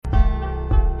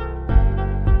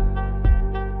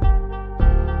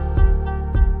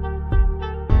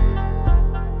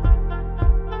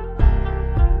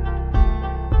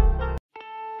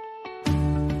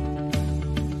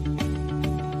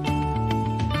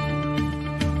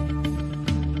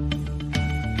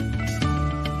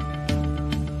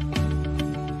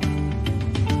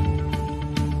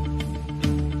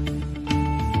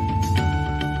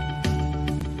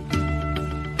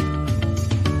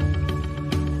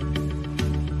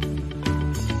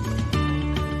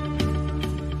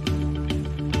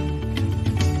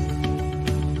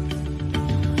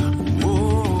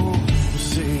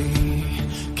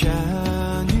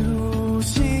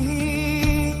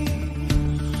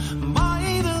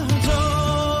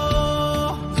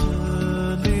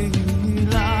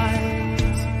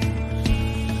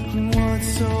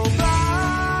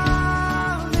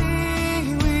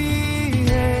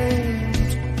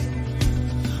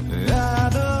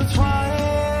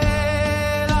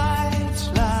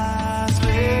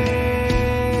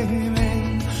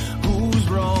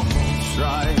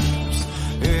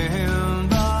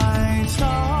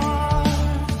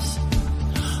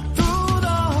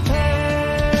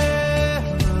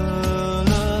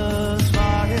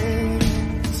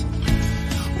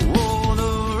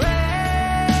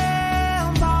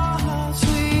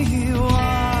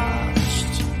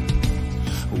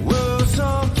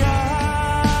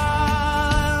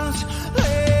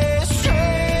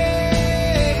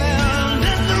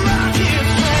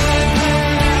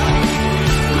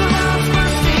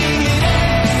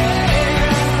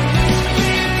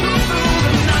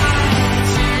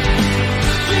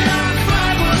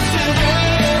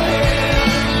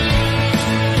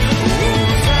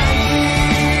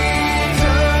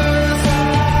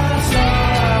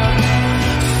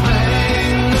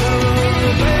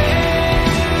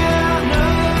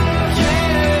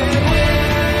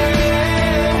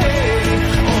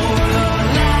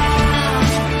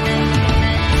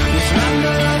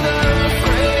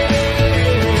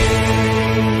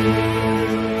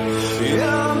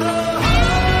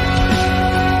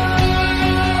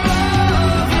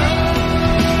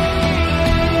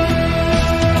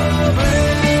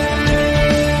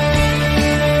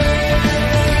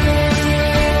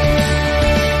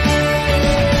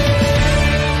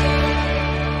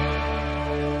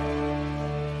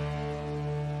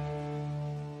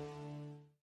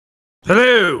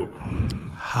Hello.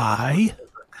 Hi.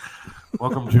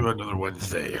 Welcome to another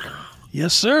Wednesday.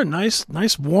 Yes, sir. Nice,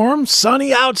 warm,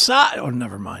 sunny outside. Oh,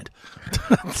 never mind.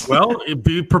 Well,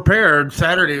 be prepared.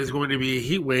 Saturday is going to be a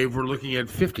heat wave. We're looking at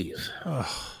 50s.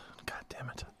 Oh, God damn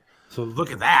it. So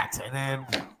look at that. And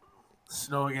then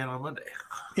snow again on Monday.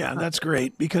 Yeah, that's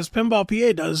great because Pinball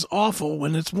PA does awful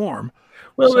when it's warm.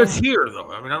 Well, it's here, though.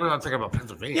 I mean, I'm not talking about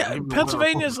Pennsylvania. Yeah,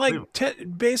 Pennsylvania is like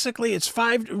basically it's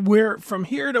where from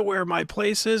here to where my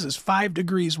place is 5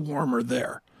 degrees warmer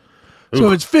there. So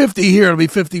if it's 50 here, it'll be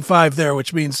 55 there,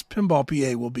 which means Pinball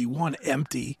PA will be one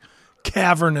empty,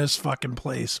 cavernous fucking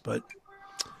place. But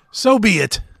so be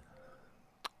it.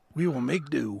 We will make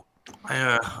do.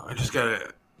 I just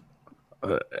got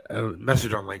a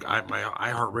message on like my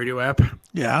iHeartRadio app.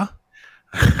 Yeah.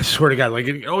 I swear to God, like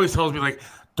it always tells me like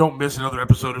don't miss another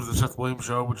episode of the Seth Williams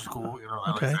Show, which is cool. You know,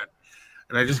 I like that.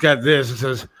 And I just got this. It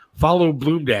says, "Follow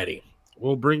Bloom Daddy.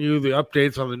 We'll bring you the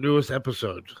updates on the newest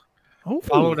episodes. Oh.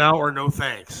 Follow now or no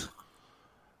thanks."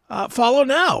 Follow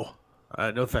now.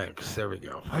 No thanks. There we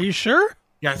go. Are you sure?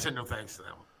 Yeah, I said no thanks to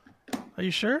them. Are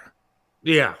you sure?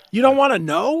 Yeah. You don't want to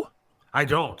know? I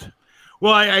don't.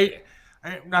 Well, I'm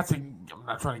not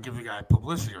trying to give the guy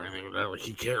publicity or anything. Like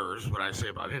he cares what I say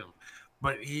about him.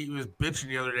 But he was bitching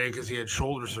the other day because he had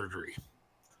shoulder surgery.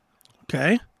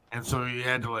 Okay. And so he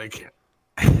had to like,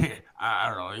 I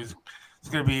don't know. He's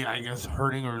going to be, I guess,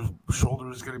 hurting, or his shoulder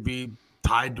is going to be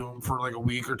tied to him for like a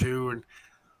week or two. And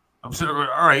I'm sitting there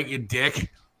going, all right, you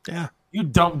dick. Yeah. You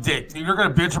dumb dick. You're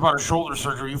going to bitch about a shoulder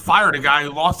surgery. You fired a guy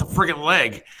who lost a friggin'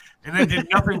 leg and then did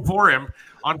nothing for him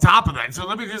on top of that. So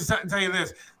let me just tell you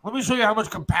this. Let me show you how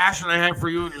much compassion I have for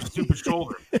you and your stupid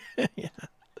shoulder. Yeah.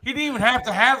 He didn't even have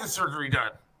to have the surgery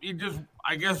done. He just,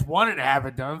 I guess, wanted to have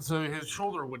it done so his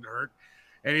shoulder wouldn't hurt.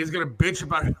 And he's going to bitch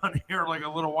about it on here like a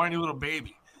little whiny little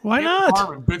baby. Why not?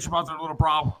 And bitch about their little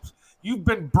problems. You've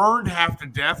been burned half to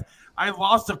death. I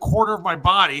lost a quarter of my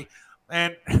body,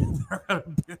 and they're going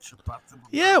to bitch about them.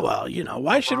 Yeah, well, you know,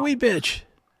 why should we bitch?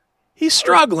 He's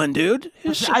struggling, dude.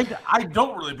 I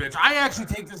don't really bitch. I actually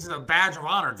take this as a badge of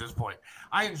honor at this point.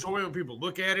 I enjoy when people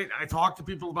look at it. I talk to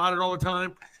people about it all the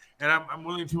time. And I'm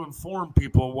willing to inform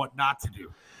people what not to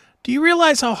do. Do you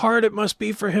realize how hard it must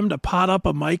be for him to pot up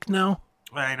a mic now?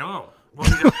 I know. Well,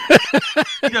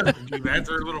 he doesn't do that.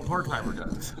 Their little part-timer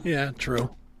does. Yeah,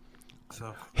 true.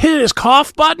 So hit his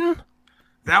cough button?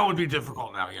 That would be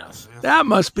difficult now, yes. That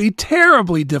must be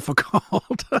terribly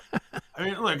difficult. I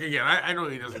mean, look, again, I know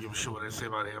he doesn't give a shit what I say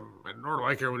about him, and nor do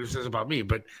I care what he says about me,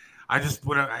 but I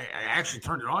actually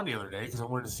turned it on the other day because I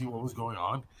wanted to see what was going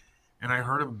on. And I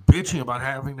heard him bitching about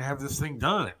having to have this thing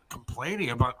done, complaining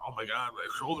about, oh my God, my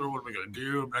shoulder, what am I going to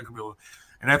do? I'm not going to be able to.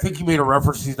 And I think he made a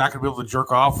reference he's not going to be able to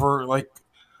jerk off for like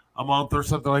a month or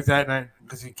something like that,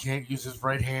 because he can't use his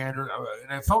right hand. And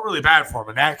I felt really bad for him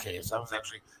in that case. I was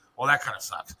actually, well, that kind of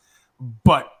sucks.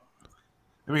 But,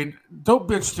 I mean, don't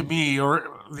bitch to me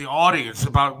or the audience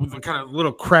about the kind of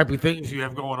little crappy things you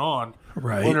have going on.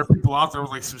 Right. When there are people out there with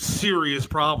like some serious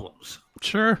problems.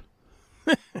 Sure.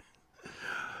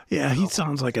 Yeah, he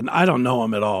sounds like I don't know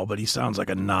him at all, but he sounds like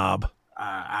a knob.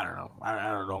 I don't know. I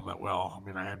don't know him that well. I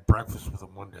mean, I had breakfast with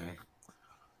him one day.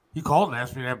 He called and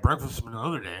asked me to have breakfast with him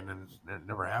another day, and then it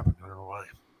never happened. I don't know why.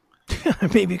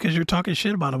 Maybe because you're talking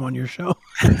shit about him on your show.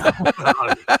 This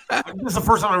is the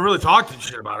first time I really talked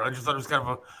shit about it. I just thought it was kind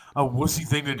of a wussy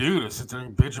thing to do, to sit there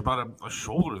and bitch about a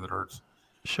shoulder that hurts.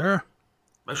 Sure.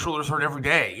 My shoulders hurt every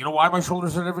day. You know why my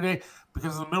shoulders hurt every day?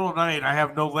 Because in the middle of the night, I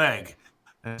have no leg.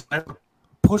 And I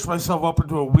push myself up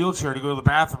into a wheelchair to go to the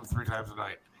bathroom 3 times a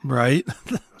night. Right.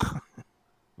 Let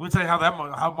me tell you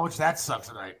how much that sucks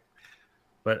a night.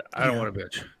 But I don't want to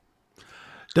bitch.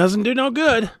 Doesn't do no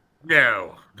good.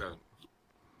 No, doesn't.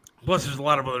 Plus, there's a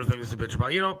lot of other things to bitch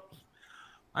about. You know,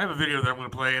 I have a video that I'm going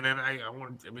to play, and then I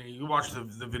mean, you watched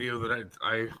the video that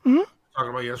I talked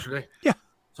about yesterday. Yeah.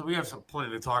 So we have plenty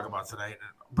to talk about tonight.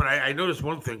 But I noticed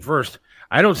one thing first.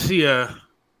 I don't see I'm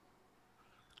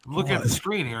looking at the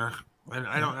screen here. And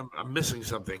I'm missing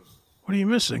something. What are you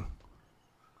missing?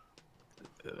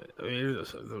 I mean,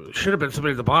 there should have been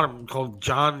somebody at the bottom called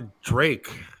John Drake.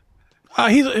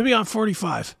 He'll be on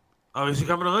 45. Oh, is he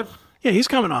coming on? Yeah, he's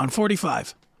coming on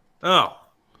 45. Oh.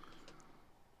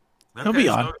 Okay, he'll be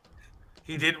on. So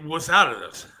he didn't wuss out of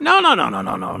this. No,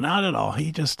 not at all.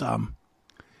 He just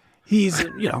he's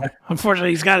unfortunately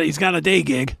he's got a day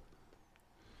gig.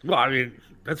 Well, I mean,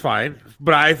 that's fine.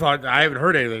 But I thought I haven't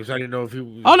heard anything, so I didn't know if he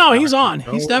was. Oh no, he's on.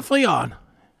 He's definitely on.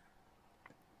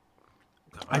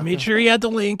 I made sure he had the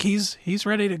link. He's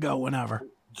ready to go whenever.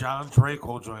 John Drake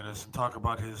will join us and talk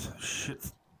about his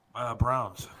shit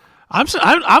Browns.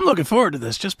 I'm looking forward to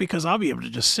this just because I'll be able to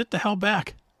just sit the hell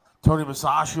back. Tony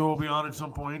Masaccio will be on at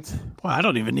some point. Well, I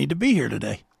don't even need to be here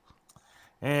today.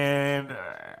 And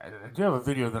I do have a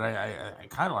video that I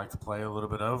kind of like to play a little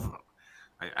bit of.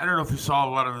 I don't know if you saw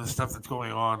a lot of the stuff that's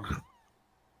going on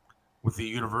with the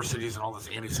universities and all this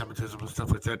anti-Semitism and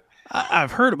stuff like that.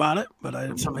 I've heard about it, but I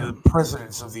didn't. Some of the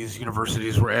presidents of these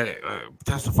universities were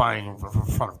testifying in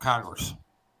front of Congress.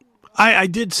 I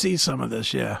did see some of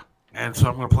this, yeah. And so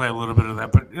I'm going to play a little bit of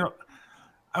that. But,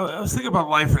 I was thinking about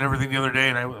life and everything the other day,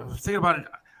 and I was thinking about it.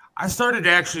 I started to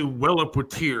actually well up with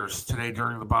tears today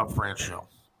during the Bob France show.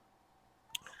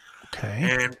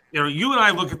 Okay. And, you and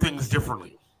I look at things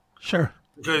differently. Sure.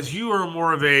 Because you are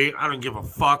more of a, I don't give a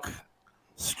fuck,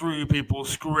 screw you people,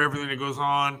 screw everything that goes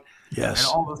on. Yes.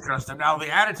 And all this kind of stuff. Now, the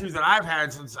attitude that I've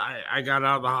had since I got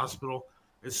out of the hospital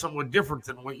is somewhat different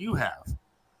than what you have.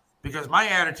 Because my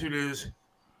attitude is,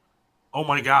 oh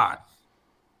my God.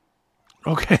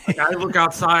 Okay. I look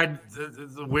outside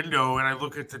the window and I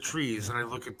look at the trees and I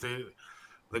look at the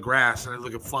grass and I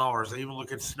look at flowers. I even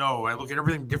look at snow. I look at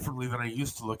everything differently than I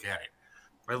used to look at it.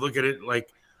 I look at it like,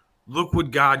 look what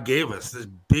God gave us, this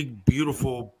big,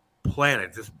 beautiful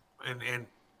planet, and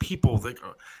people that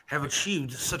have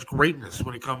achieved such greatness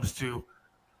when it comes to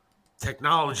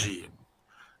technology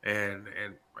and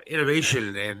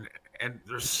innovation. And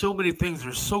there's so many things that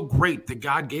are so great that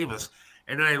God gave us.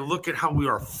 And then I look at how we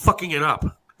are fucking it up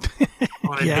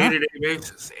on a day-to-day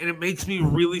basis. And it makes me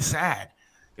really sad.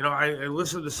 I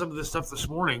listened to some of this stuff this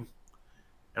morning,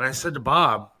 and I said to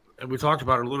Bob, and we talked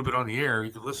about it a little bit on the air.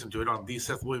 You can listen to it on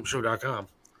thesethwilliamsshow.com.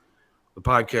 The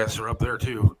podcasts are up there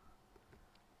too.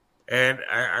 And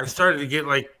I started to get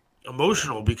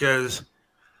emotional because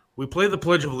we play the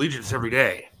Pledge of Allegiance every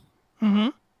day. Mm-hmm.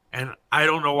 And I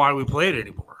don't know why we play it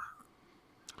anymore.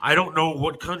 I don't know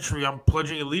what country I'm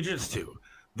pledging allegiance to.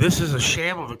 This is a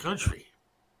sham of a country.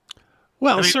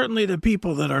 Well, certainly the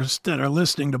people that are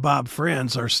listening to Bob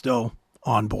Franz are still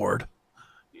on board.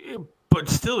 Yeah, but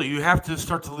still, you have to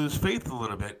start to lose faith a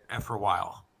little bit after a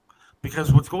while,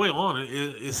 because what's going on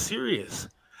is serious.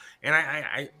 And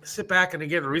I sit back, and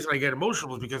again, the reason I get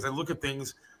emotional is because I look at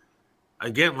things,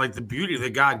 again, like the beauty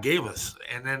that God gave us,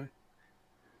 and then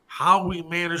how we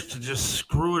managed to just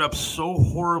screw it up so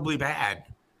horribly bad.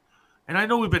 And I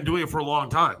know we've been doing it for a long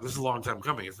time. This is a long time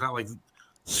coming. It's not like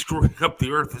screwing up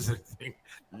the earth is anything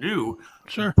new.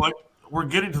 Sure. But we're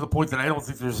getting to the point that I don't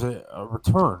think there's a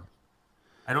return.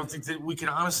 I don't think that we can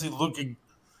honestly look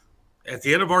at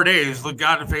the end of our days, look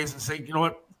God in the face and say, you know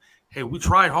what? Hey, we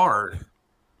tried hard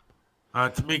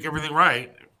to make everything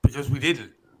right because we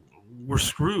didn't. We're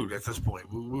screwed at this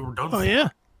point. We were done. Oh, yeah.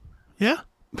 Yeah.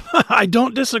 I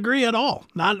don't disagree at all.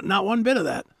 Not one bit of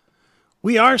that.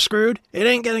 We are screwed. It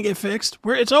ain't going to get fixed.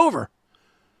 It's over.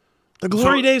 The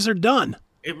glory days are done.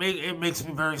 It makes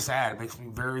me very sad. It makes me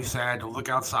very sad to look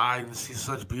outside and see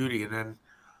such beauty and then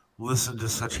listen to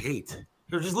such hate.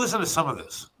 Here, just listen to some of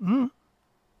this. Mm-hmm.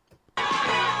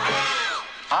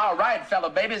 All right,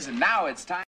 fellow babies, and now it's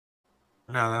time.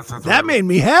 No, that's not. That made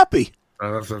me happy.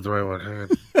 No, that's not the right one.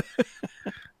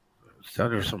 It's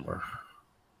down here somewhere.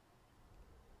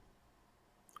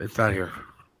 It's not here.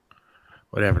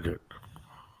 What happened to it?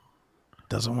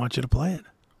 Doesn't want you to play it.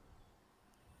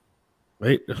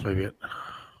 Wait, this may be it.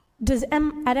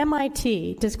 At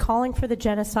MIT, does calling for the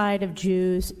genocide of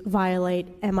Jews violate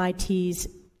MIT's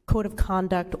code of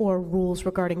conduct or rules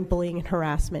regarding bullying and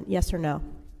harassment? Yes or no?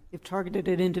 If targeted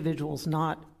at individuals,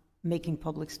 not making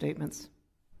public statements.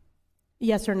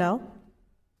 Yes or no?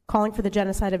 Calling for the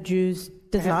genocide of Jews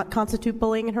does not constitute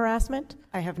bullying and harassment?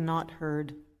 I have not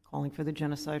heard calling for the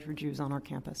genocide for Jews on our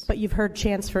campus. But you've heard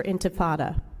chants for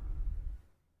intifada.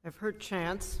 I've heard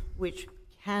chants, which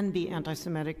can be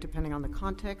anti-Semitic depending on the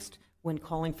context, when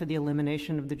calling for the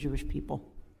elimination of the Jewish people.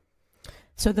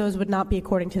 So those would not be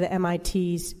according to the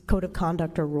MIT's code of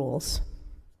conduct or rules?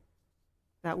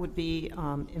 That would be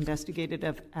investigated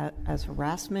as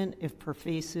harassment if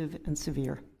pervasive and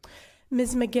severe.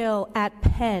 Ms. McGill, at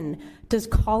Penn, does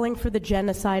calling for the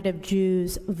genocide of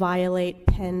Jews violate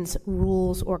Penn's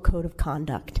rules or code of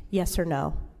conduct? Yes or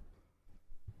no?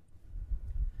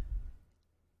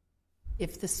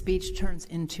 If the speech turns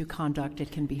into conduct,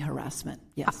 it can be harassment,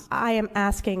 yes. I am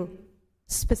asking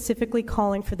specifically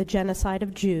calling for the genocide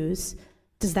of Jews.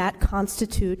 Does that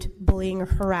constitute bullying or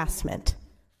harassment?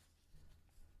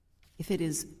 If it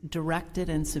is directed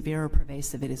and severe or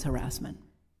pervasive, it is harassment.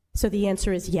 So the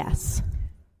answer is yes.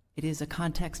 It is a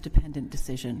context-dependent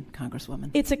decision,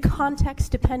 Congresswoman. It's a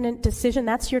context-dependent decision.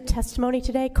 That's your testimony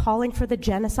today. Calling for the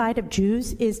genocide of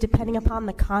Jews is depending upon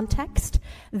the context.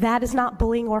 That is not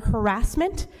bullying or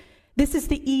harassment. This is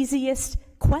the easiest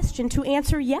question to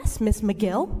answer yes, Ms.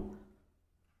 McGill.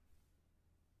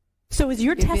 So is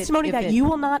your testimony if that it- you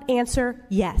will not answer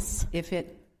yes? If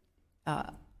it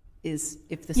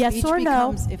if the Yes speech or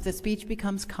no? becomes if the speech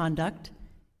becomes conduct,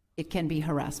 it can be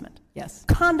harassment. Yes.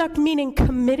 Conduct meaning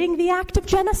committing the act of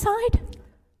genocide?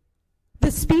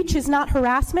 The speech is not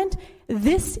harassment?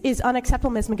 This is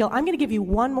unacceptable, Ms. McGill. I'm going to give you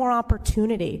one more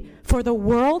opportunity for the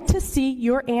world to see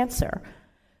your answer.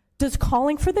 Does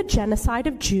calling for the genocide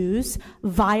of Jews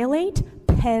violate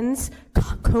Penn's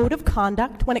code of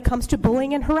conduct when it comes to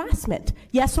bullying and harassment?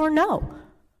 Yes or no?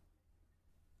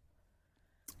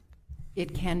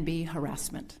 It can be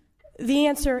harassment. The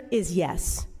answer is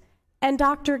yes. And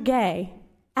Dr. Gay,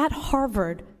 at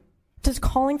Harvard, does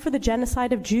calling for the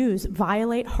genocide of Jews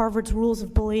violate Harvard's rules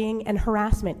of bullying and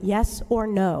harassment? Yes or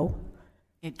no?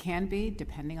 It can be,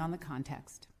 depending on the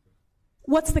context.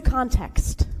 What's the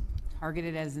context?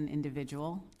 Targeted as an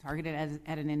individual,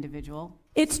 at an individual.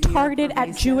 It's targeted at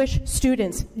pervasive. Jewish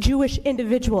students, Jewish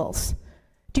individuals.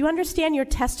 Do you understand your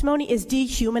testimony is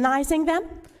dehumanizing them?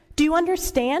 Do you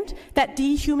understand that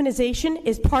dehumanization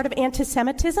is part of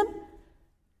anti-Semitism?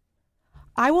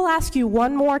 I will ask you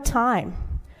one more time.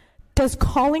 Does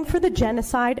calling for the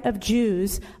genocide of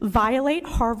Jews violate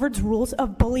Harvard's rules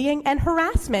of bullying and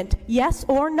harassment? Yes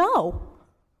or no?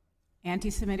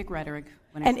 Anti-Semitic rhetoric.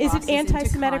 When And is it crosses into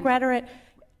anti-Semitic rhetoric?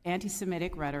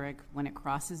 Anti-Semitic rhetoric, when it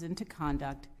crosses into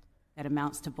conduct that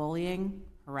amounts to bullying,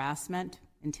 harassment,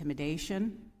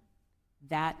 intimidation,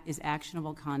 that is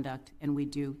actionable conduct, and we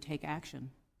do take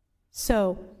action.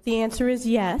 So the answer is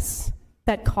yes,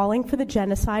 that calling for the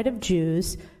genocide of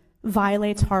Jews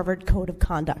violates Harvard Code of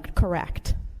Conduct,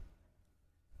 correct?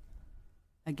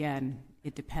 Again,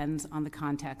 it depends on the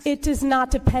context. It does not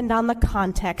depend on the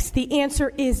context. The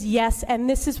answer is yes, and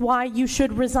this is why you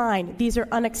should resign. These are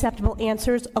unacceptable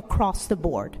answers across the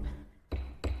board.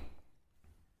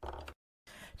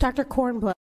 Dr.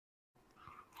 Kornbluth.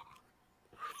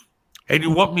 And you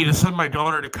want me to send my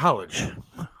daughter to college?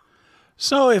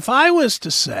 So if I was to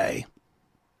say,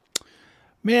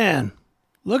 man,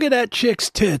 look at that chick's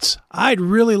tits, I'd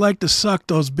really like to suck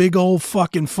those big old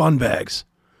fucking fun bags.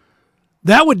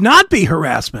 That would not be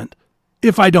harassment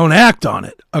if I don't act on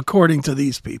it, according to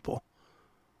these people.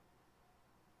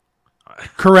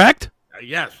 Correct?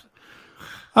 Yes.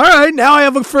 All right, now I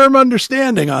have a firm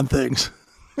understanding on things.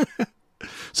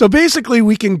 So basically,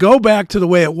 we can go back to the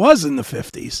way it was in the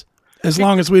 50s, as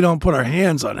long as we don't put our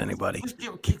hands on anybody. Just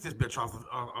kick this bitch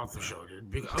off the show,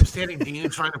 dude. Upstanding Dean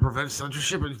trying to prevent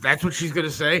censorship, and that's what she's going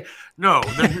to say? No,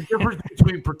 there's a difference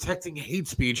between protecting hate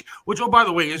speech, which, oh, by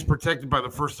the way, is protected by the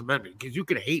First Amendment, because you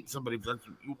can hate somebody if that's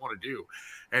what you want to do,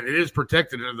 and it is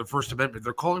protected under the First Amendment.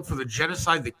 They're calling for the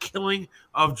genocide, the killing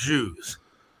of Jews.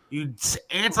 You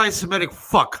anti-Semitic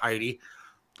fuck, Heidi.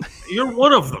 You're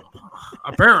one of them,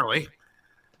 apparently.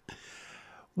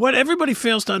 What everybody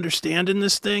fails to understand in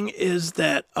this thing is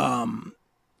that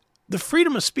the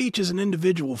freedom of speech is an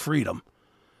individual freedom.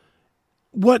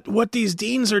 What these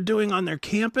deans are doing on their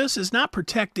campus is not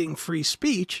protecting free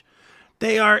speech.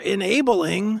 They are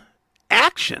enabling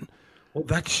action. Well,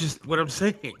 that's just what I'm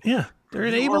saying. Yeah, they're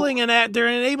enabling an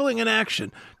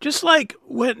action. Just like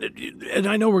when, and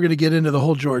I know we're going to get into the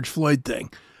whole George Floyd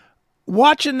thing.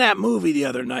 Watching that movie the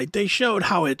other night, they showed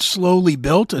how it slowly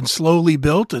built and slowly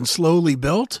built and slowly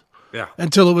built. Yeah.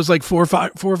 Until it was like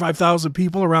 4,000 or 5,000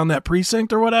 people around that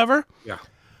precinct or whatever. Yeah.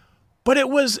 But it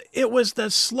was the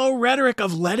slow rhetoric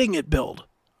of letting it build,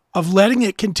 of letting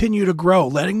it continue to grow,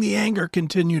 letting the anger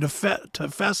continue to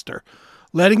fester,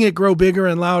 letting it grow bigger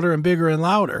and louder and bigger and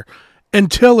louder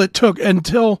until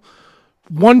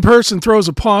one person throws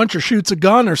a punch or shoots a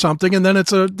gun or something, and then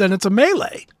it's a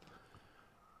melee.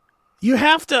 You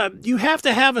have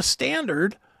to have a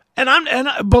standard,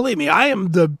 and believe me, I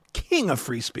am the king of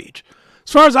free speech.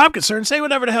 As far as I'm concerned, say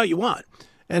whatever the hell you want.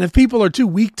 And if people are too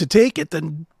weak to take it,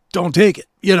 then don't take it.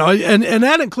 You know, and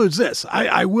that includes this.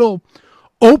 I will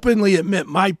openly admit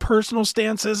my personal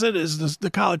stance is the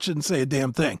college shouldn't say a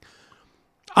damn thing.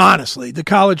 Honestly, the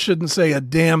college shouldn't say a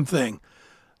damn thing.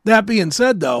 That being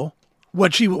said, though,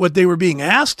 what they were being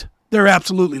asked, they're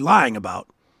absolutely lying about.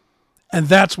 And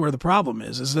that's where the problem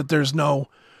is that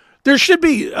there should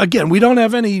be, again, we don't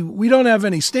have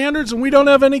any standards and we don't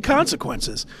have any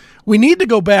consequences. We need to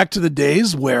go back to the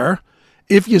days where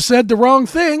if you said the wrong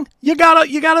thing, you got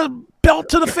a belt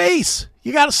to the face.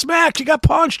 You got smacked, you got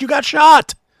punched, you got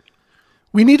shot.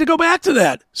 We need to go back to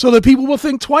that so that people will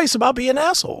think twice about being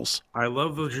assholes. I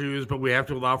love the Jews, but we have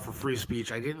to allow for free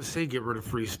speech. I didn't say get rid of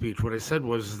free speech. What I said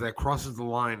was that crosses the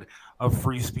line of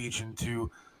free speech into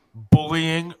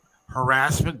bullying,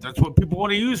 harassment. That's what people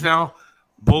want to use now.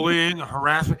 Bullying,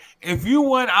 harassment. If you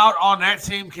went out on that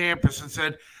same campus and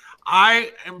said,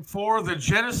 I am for the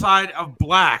genocide of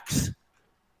blacks,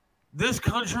 this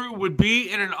country would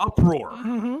be in an uproar.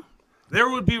 Mm-hmm. There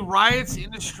would be riots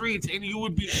in the streets, and you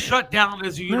would be shut down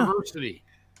as a university.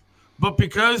 But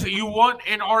because you want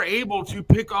and are able to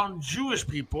pick on Jewish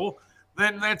people,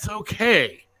 then that's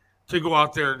okay to go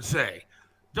out there and say.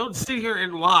 Don't sit here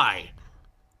and lie.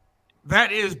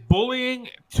 That is bullying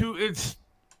to its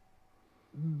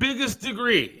biggest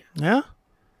degree. Yeah.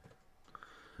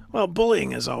 Well,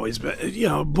 bullying has always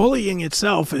been, bullying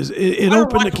itself is it I don't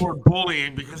opened like the word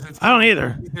bullying because it's I don't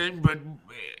either. But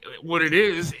what it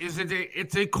is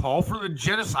it's a call for the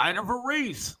genocide of a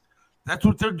race. That's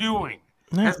what they're doing.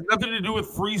 It has nothing to do with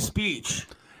free speech.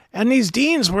 And these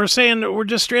deans were saying that we're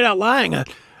just straight out lying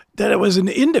that it was an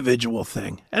individual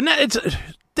thing, and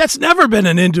that's never been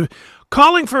an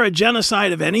calling for a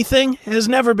genocide of anything has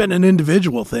never been an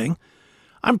individual thing.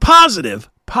 I'm positive,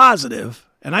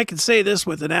 and I can say this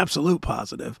with an absolute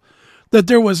positive, that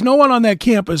there was no one on that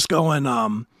campus going,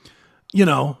 kill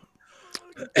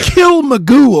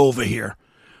Magoo over here.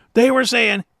 They were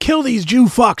saying, kill these Jew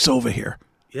fucks over here.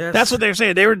 Yes. That's what they're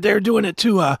saying. They're doing it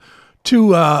to a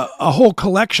whole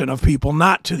collection of people,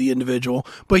 not to the individual.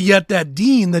 But yet that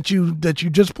dean that you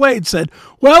just played said,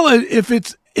 well, if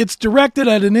it's directed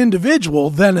at an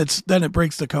individual, then it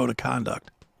breaks the code of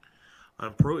conduct.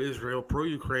 I'm pro-Israel,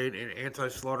 pro-Ukraine, and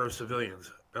anti-slaughter of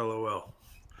civilians. LOL.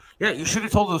 Yeah, you should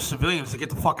have told those civilians to get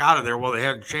the fuck out of there while they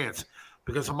had a chance.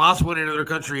 Because Hamas went into their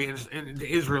country and into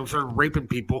Israel and started raping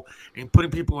people and putting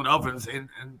people in ovens and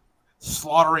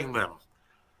slaughtering them.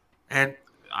 And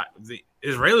the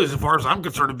Israelis, as far as I'm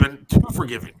concerned, have been too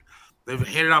forgiving. They've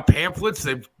handed out pamphlets.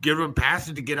 They've given them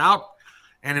passes to get out.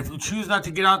 And if you choose not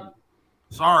to get out,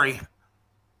 sorry,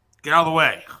 get out of the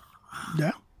way.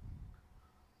 Yeah.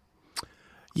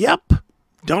 Yep.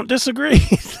 Don't disagree.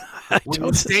 When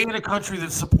you stay in a country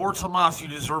that supports Hamas, you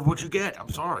deserve what you get. I'm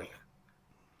sorry.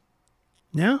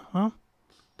 Yeah, well,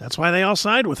 that's why they all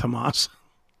side with Hamas.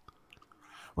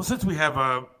 Well, since we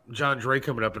have John Dre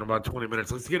coming up in about 20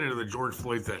 minutes, let's get into the George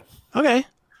Floyd thing. Okay.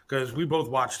 Because we both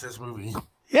watched this movie.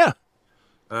 Yeah.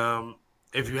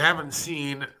 If you haven't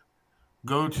seen,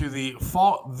 go to the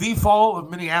fall of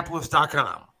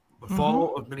Minneapolis.com. The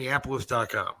fall of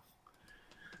Minneapolis.com.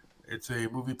 It's a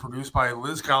movie produced by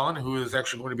Liz Collin, who is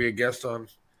actually going to be a guest on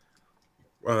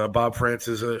Bob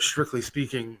France's Strictly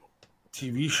Speaking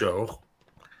TV show.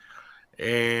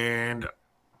 And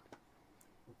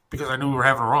because I knew we were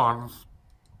having her on,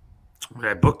 when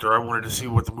I booked her, I wanted to see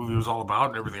what the movie was all about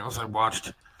and everything else. I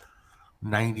watched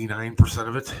 99%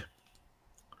 of it.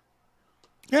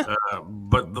 Yeah.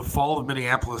 But the fall of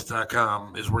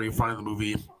Minneapolis.com is where you find the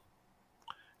movie.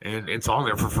 And it's on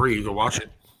there for free. You go watch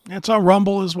it. It's on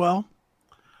Rumble as well.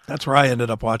 That's where I ended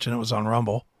up watching it, was on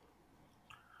Rumble.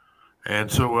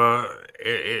 And so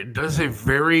it does a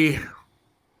very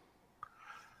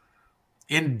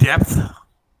in-depth,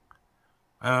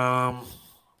 what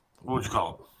would you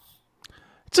call it?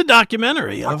 It's a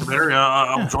documentary of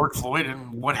George Floyd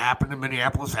and what happened in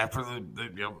Minneapolis after the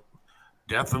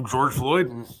death of George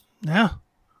Floyd. And, yeah.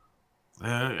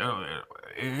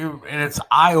 And it's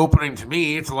eye-opening to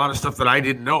me. It's a lot of stuff that I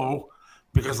didn't know,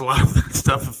 because a lot of that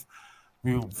stuff, if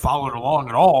you followed along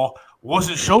at all,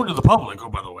 wasn't shown to the public. Oh,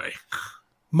 by the way.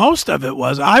 Most of it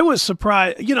was. I was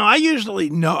surprised. I usually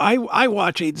know. I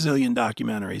watch 8 zillion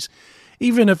documentaries,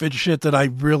 even if it's shit that I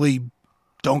really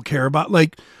don't care about.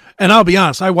 And I'll be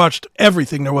honest, I watched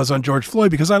everything there was on George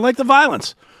Floyd because I like the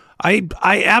violence. I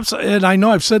absolutely, and I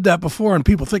know I've said that before, and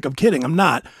people think I'm kidding. I'm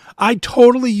not. I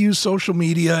totally use social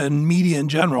media and media in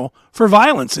general for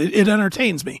violence. It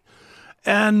entertains me.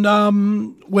 And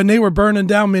when they were burning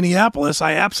down Minneapolis,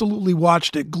 I absolutely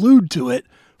watched it, glued to it,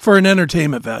 for an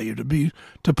entertainment value,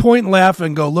 to point and laugh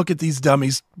and go, look at these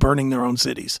dummies burning their own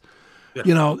cities.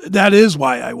 Yeah. That is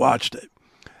why I watched it.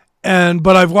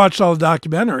 But I've watched all the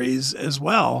documentaries as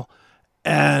well.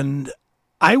 And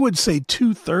I would say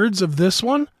 2/3 of this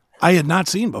one I had not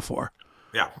seen before.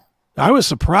 Yeah. I was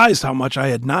surprised how much I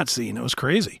had not seen. It was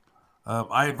crazy.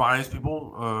 I advise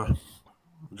people,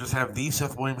 just have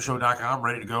thesethwilliamsshow.com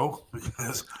ready to go,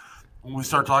 because when we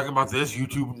start talking about this,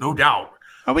 YouTube, no doubt.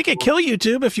 Oh, we could kill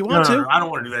YouTube if you want to. No, I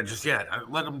don't want to do that just yet.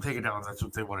 Let them take it down if that's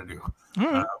what they want to do.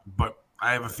 Right. But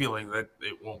I have a feeling that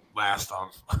it won't last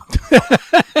on.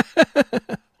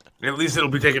 At least it'll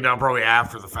be taken down probably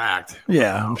after the fact.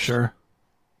 Yeah, I'm sure.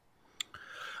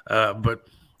 But,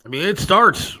 I mean, it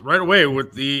starts right away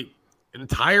with the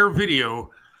entire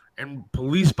video and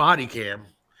police body cam.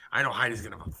 I know Heidi's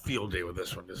going to have a field day with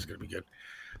this one. This is going to be good.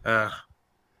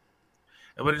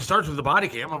 But it starts with the body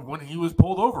cam of when he was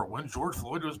pulled over, when George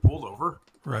Floyd was pulled over.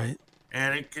 Right.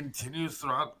 And it continues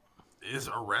throughout his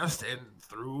arrest and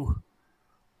through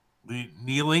the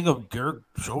kneeling of Derek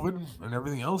Chauvin and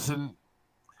everything else,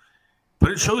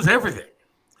 but it shows everything.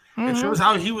 It shows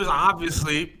how he was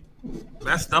obviously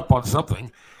messed up on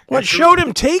something. What showed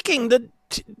him taking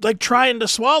trying to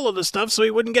swallow the stuff so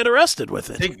he wouldn't get arrested with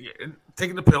it.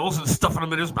 Taking the pills and stuffing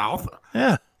them in his mouth.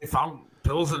 Yeah. They found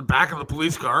pills in the back of the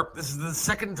police car. This is the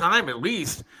second time, at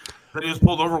least, that he was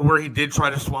pulled over where he did try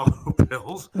to swallow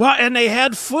pills. Well, and they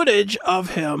had footage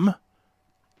of him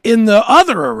in the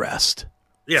other arrest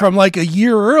from like a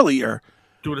year earlier.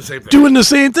 Doing the same thing. Doing the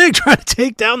same thing, trying to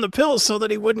take down the pills so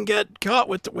that he wouldn't get caught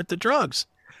with the drugs.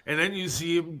 And then you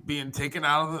see him being taken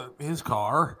out of his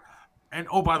car. And,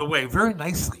 oh, by the way, very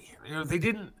nicely. They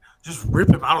didn't just rip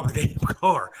him out of the damn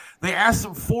car. They asked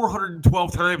him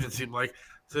 412 times, it seemed like,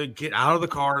 to get out of the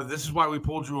car. This is why we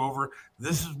pulled you over.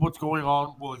 This is what's going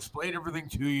on. We'll explain everything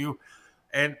to you.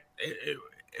 And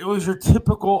it was your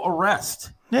typical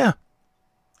arrest. Yeah.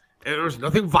 And there was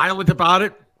nothing violent about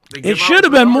it. It should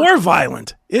have been more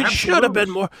violent. It should have been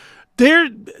more.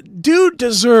 Dude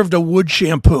deserved a wood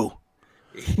shampoo.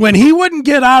 When he wouldn't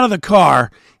get out of the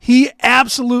car, he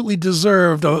absolutely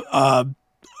deserved a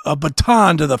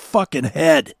baton to the fucking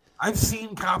head. I've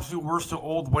seen cops do worse to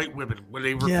old white women when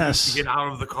they refuse to get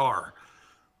out of the car.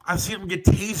 I've seen them get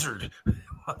tasered.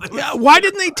 Yeah, why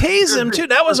didn't they tase him too?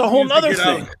 That was a whole other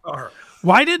thing.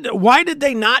 Why did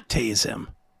they not tase him?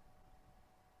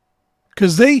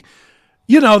 Because they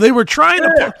were trying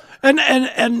to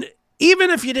and even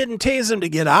if you didn't tase him to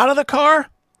get out of the car,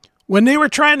 when they were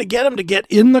trying to get him to get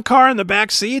in the car in the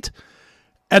back seat,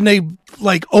 and they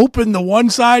like opened the one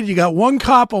side, you got one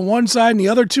cop on one side and the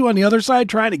other two on the other side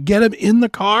trying to get him in the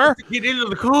car. Get into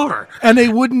the car. And he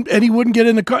wouldn't get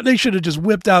in the car. They should have just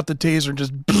whipped out the taser and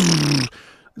just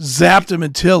zapped him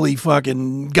until he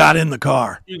fucking got in the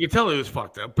car. You could tell he was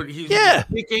fucked up, but he was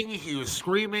kicking, he was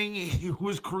screaming, he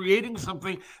was creating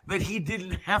something that he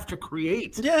didn't have to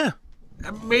create. Yeah.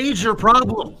 A major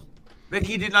problem that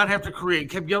he did not have to create.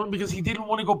 Kept yelling because he didn't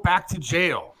want to go back to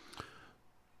jail.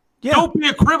 Yeah. Don't be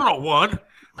a criminal, one.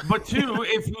 But two,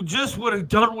 if you just would have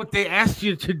done what they asked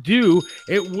you to do,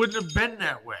 it wouldn't have been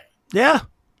that way. Yeah.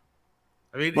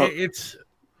 I mean, it's...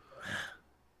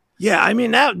 Yeah, I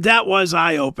mean, that was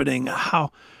eye-opening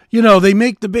how, they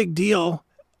make the big deal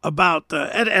about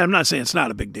and I'm not saying it's not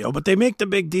a big deal, but they make the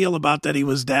big deal about that he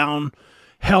was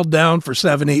held down for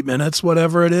 7-8 minutes,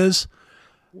 whatever it is.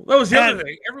 That was the other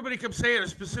thing. Everybody kept saying a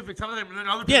specific time, and then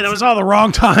other people... Yeah, that was all the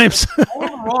wrong times. All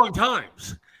the wrong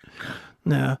times.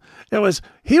 No,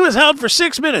 he was held for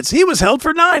 6 minutes. He was held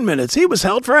for 9 minutes. He was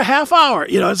held for a half hour.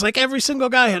 It's like every single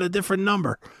guy had a different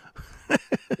number.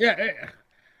 Yeah.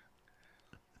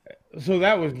 So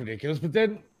that was ridiculous. But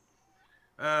then,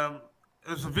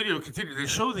 as the video continued, they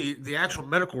show the actual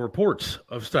medical reports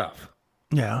of stuff.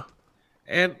 Yeah.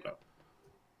 And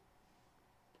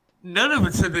none of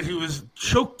it said that he was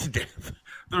choked to death.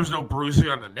 There was no bruising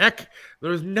on the neck. There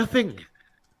was nothing.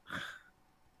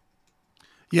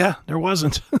 Yeah, there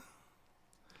wasn't.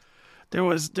 There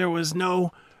was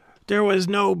no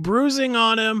bruising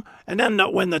on him. And then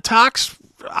when the tox,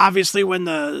 obviously when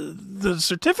the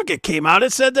certificate came out,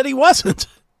 it said that he wasn't.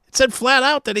 It said flat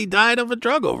out that he died of a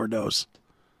drug overdose.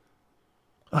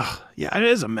 Oh, yeah, it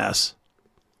is a mess.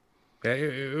 Yeah,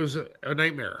 it was a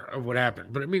nightmare of what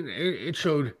happened. But I mean, it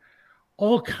showed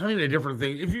all kind of different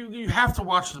things. If you have to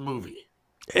watch the movie.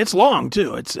 It's long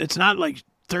too. It's not like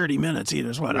 30 minutes either.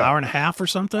 It's what, an hour and a half or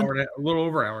something? A little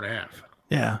over an hour and a half.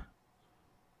 Yeah.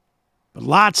 But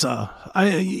lots of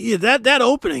that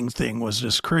opening thing was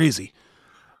just crazy.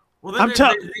 Well, then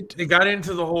they got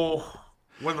into the whole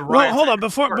when the riots. Well, hold on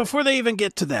before they even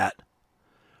get to that.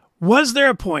 Was there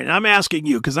a point? And I'm asking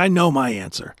you because I know my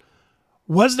answer.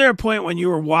 Was there a point when you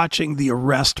were watching the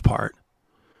arrest part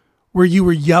where you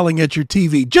were yelling at your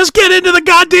TV, "Just get into the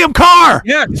goddamn car"?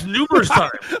 Yes, numerous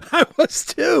times. I was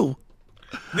too.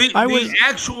 The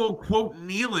actual quote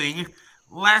kneeling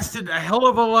lasted a hell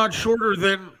of a lot shorter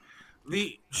than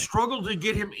the struggle to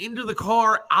get him into the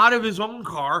car, out of his own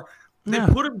car. They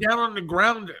put him down on the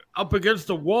ground up against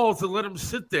the wall to let him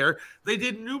sit there. They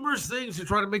did numerous things to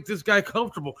try to make this guy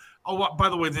comfortable. Oh, by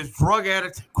the way, this drug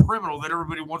addict criminal that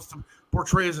everybody wants to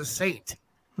portray as a saint.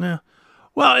 Yeah.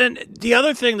 Well, and the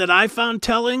other thing that I found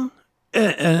telling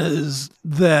is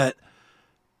that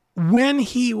when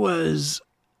they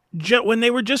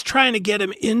were just trying to get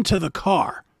him into the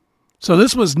car, so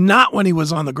this was not when he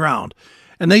was on the ground,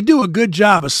 and they do a good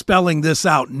job of spelling this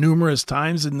out numerous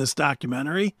times in this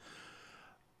documentary,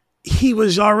 he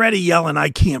was already yelling, "I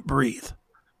can't breathe."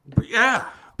 Yeah.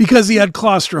 Because he had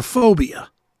claustrophobia.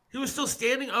 He was still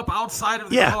standing up outside of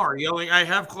the Yeah. car yelling, I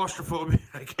have claustrophobia.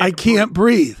 I can't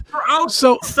breathe. You're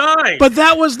outside. But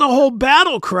that was the whole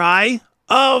battle cry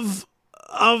of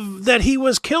that he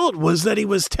was killed, was that he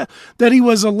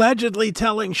was allegedly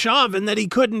telling Chauvin that he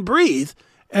couldn't breathe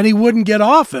and he wouldn't get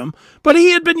off him. But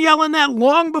he had been yelling that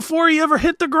long before he ever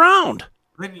hit the ground.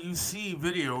 Then you see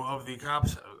video of the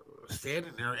cops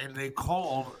standing there, and they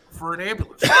called for an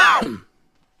ambulance.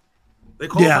 They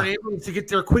called for an ambulance to get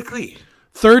there quickly.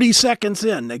 30 seconds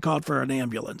in, they called for an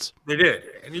ambulance. They did,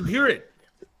 and you hear it.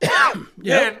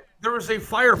 Then there was a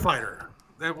firefighter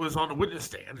that was on the witness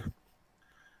stand.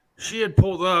 She had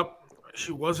pulled up.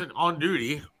 She wasn't on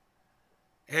duty,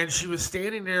 and she was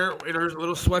standing there in her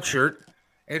little sweatshirt,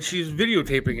 and she's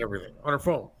videotaping everything on her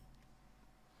phone.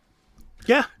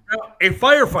 Yeah. Now, a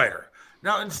firefighter.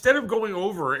 Now, instead of going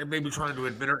over and maybe trying to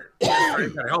administer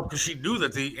help because she knew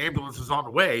that the ambulance was on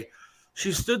the way,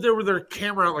 she stood there with her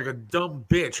camera out like a dumb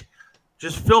bitch,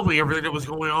 just filming everything that was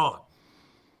going on.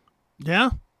 Yeah.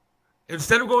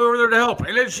 Instead of going over there to help.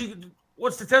 And then she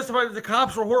wants to testify that the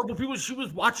cops were horrible people. She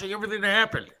was watching everything that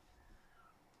happened.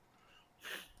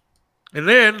 And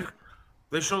then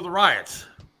they show the riots.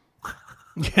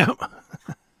 Yeah.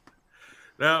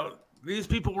 Now, these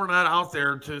people were not out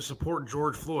there to support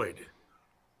George Floyd.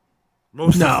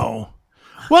 Most no.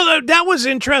 Well, that was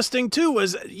interesting too.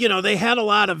 Was they had a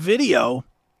lot of video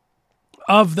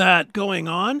of that going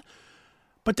on,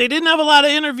 but they didn't have a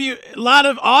lot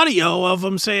of audio of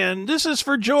them saying this is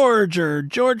for George or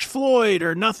George Floyd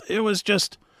or nothing. It was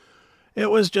just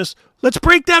let's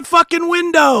break that fucking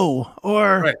window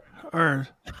or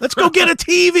let's go get a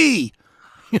TV.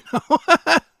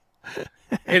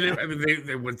 And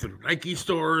they went through Nike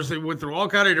stores. They went through all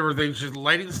kind of different things, just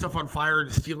lighting stuff on fire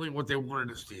and stealing what they wanted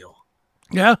to steal.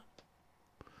 Yeah.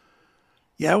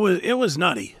 Yeah, it was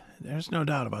nutty. There's no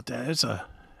doubt about that.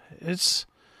 It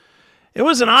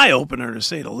was an eye opener to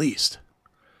say the least.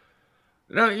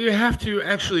 Now you have to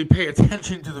actually pay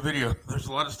attention to the video. There's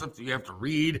a lot of stuff that you have to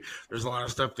read. There's a lot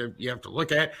of stuff that you have to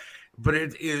look at, but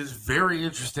it is very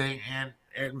interesting and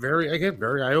very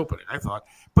eye opening. I thought,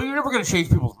 but you're never going to change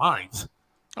people's minds.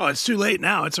 Oh, it's too late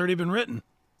now. It's already been written.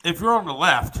 If you're on the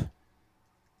left,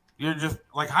 you're just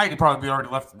like Heidi probably already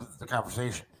left the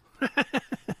conversation.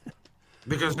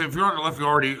 Because if you're on the left, you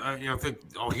already think,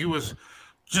 he was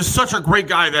just such a great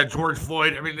guy, that George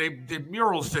Floyd. I mean, they did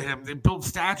murals to him. They built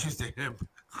statues to him.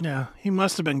 Yeah, he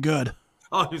must have been good.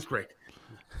 Oh, he's great.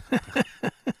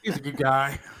 He's a good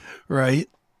guy. Right.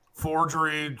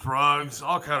 Forgery, drugs,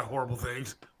 all kind of horrible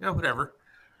things. Whatever.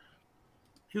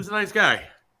 He was a nice guy.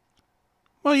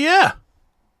 Well, yeah.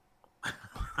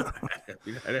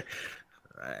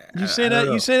 You say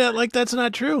that like that's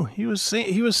not true. He was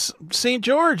St.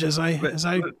 George as I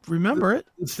remember it.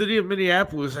 The city of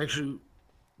Minneapolis actually,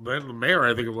 then the mayor,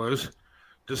 I think it was,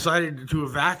 decided to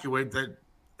evacuate that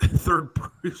third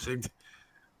precinct.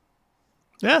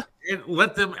 Yeah. And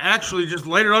let them actually just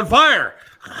light it on fire.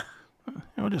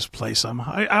 We'll just play some.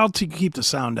 I'll keep the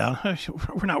sound down.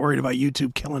 We're not worried about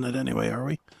YouTube killing it anyway, are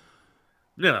we?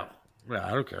 No,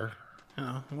 I don't care.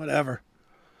 Whatever.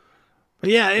 But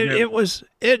yeah,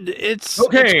 it's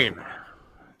cocaine.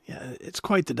 It's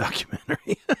quite the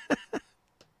documentary.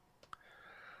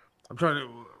 I'm trying to.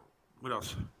 What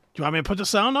else? Do you want me to put the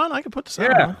sound on? I can put the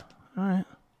sound on. All right.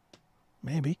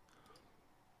 Maybe.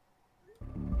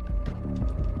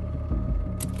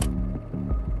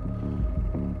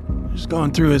 Just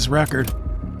going through his record.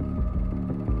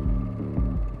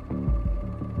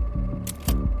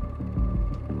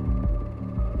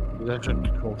 Possession of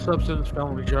controlled substance,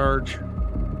 felony charge.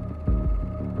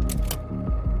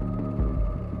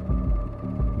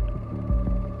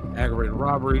 Aggravated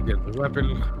robbery, deadly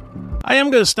weapon. I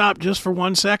am going to stop just for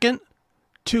 1 second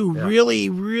to really,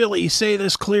 really say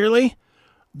this clearly.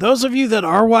 Those of you that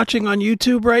are watching on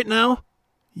YouTube right now,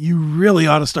 you really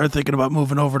ought to start thinking about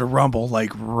moving over to Rumble,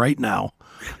 like right now.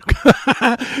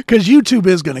 Because YouTube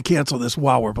is going to cancel this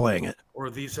while we're playing it. Or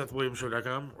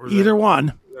TheSethWilliamsShow.com? Either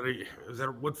one.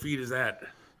 What feed is that?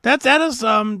 That's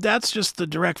just the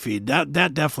direct feed. That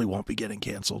definitely won't be getting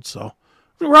canceled. So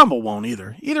Rumble won't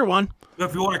either. Either one.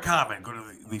 If you want to comment, go to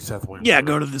the Seth Williams. Yeah,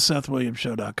 go to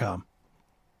TheSethWilliamsShow.com.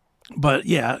 But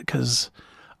yeah, because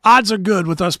odds are good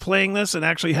with us playing this and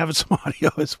actually having some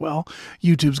audio as well.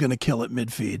 YouTube's going to kill it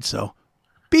mid-feed. So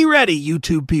be ready,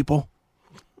 YouTube people.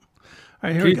 All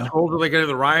right, here we go. Hold like any of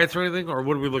the riots or anything, or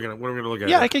what are we looking at? What are we going to look at?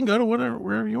 Yeah, I can go to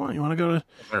wherever you want. You want to go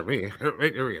to? Me.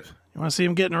 Right, here he is. You want to see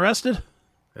him getting arrested?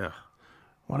 Yeah.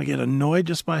 Want to get annoyed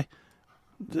just by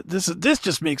this? This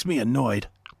just makes me annoyed.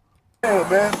 Hey,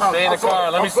 man. Stay in the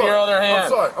car. Let me see your other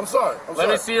hand. I'm sorry. Let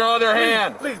me see your other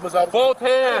hand. Please, Mazab. Both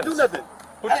hands. Do nothing.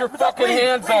 Put your fucking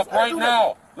hands up right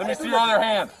now. Let me see your other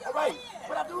hand. All right.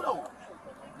 What I do though?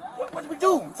 What do we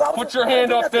do? Put your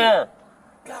hand up there.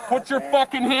 Put your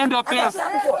fucking hand up there.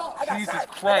 Jesus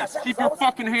Christ. Keep your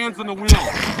fucking hands on the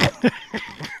wheel.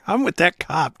 I'm with that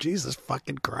cop. Jesus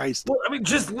fucking Christ. Well, I mean,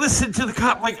 just listen to the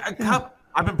cop. Like, a cop,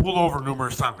 I've been pulled over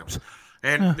numerous times.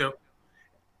 And you know,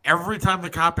 every time the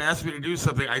cop asked me to do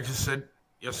something, I just said,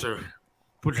 yes, sir.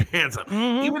 Put your hands up.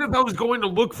 Even if I was going to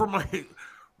look for my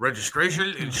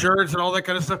registration, insurance, and all that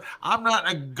kind of stuff, I'm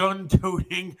not a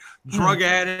gun-toting, drug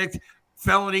addict,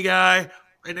 felony guy.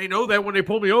 And they know that when they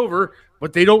pull me over,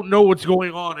 but they don't know what's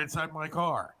going on inside my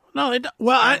car. No,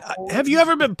 have you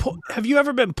ever been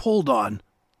pulled on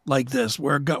like this,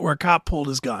 where a cop pulled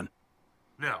his gun?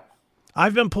 No.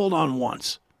 I've been pulled on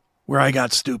once, where I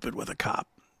got stupid with a cop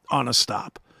on a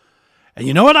stop, and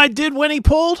you know what I did when he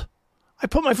pulled? I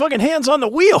put my fucking hands on the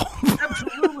wheel.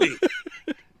 Absolutely.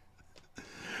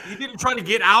 You didn't try to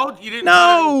get out. You didn't.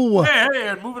 No. Hey,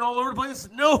 and moving all over the place.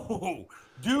 No.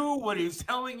 Do what he's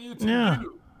telling you to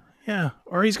do. Yeah,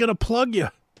 or he's gonna plug you.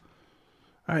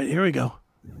 All right, here we go.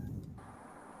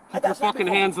 Keep your fucking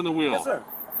hands on the wheel. Yes, sir.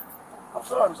 I'm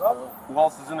sorry, Mr. Officer. Who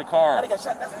else is in the car? I got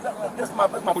shot. That's my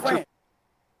friend.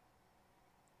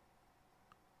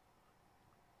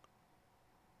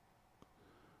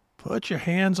 Put your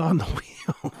hands on the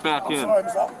wheel. Back in. I'm sorry,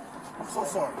 Mr. Officer. I'm so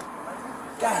sorry.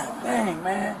 God dang,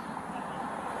 man.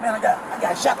 Man, I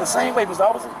got shot the same way, Mr.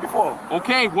 Officer, before.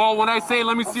 Okay, well, when I say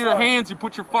let me see your hands, you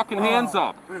put your fucking hands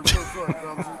up. I'm so sorry,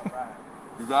 Mr. Officer.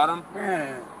 You got them?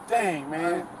 Man, dang,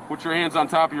 man. Put your hands on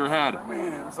top of your head.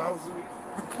 Man, Mr. Officer.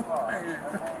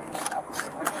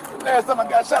 Last time I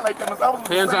got shot like that, Mr.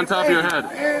 Officer. Hands on top of your head.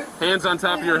 Hands on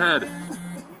top of your head.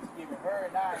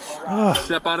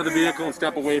 Step out of the vehicle and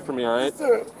step away from me, all right?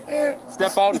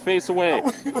 Step out and face away.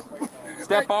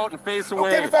 Step out and face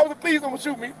away. Okay, Mr. Officer, please don't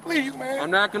shoot me. Please, man.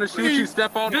 I'm not going to shoot you.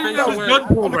 Step out and face away. Gun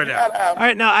pulled right now. All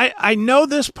right, now I know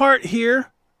this part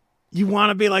here. You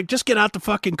want to be like, just get out the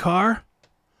fucking car.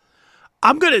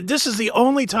 This is the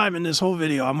only time in this whole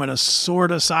video I'm going to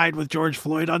sort of side with George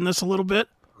Floyd on this a little bit.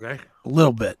 Okay. A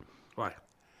little bit. Why?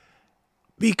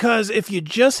 Because if you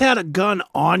just had a gun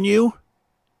on you,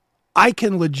 I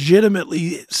can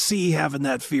legitimately see having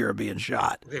that fear of being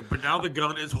shot. Okay, but now the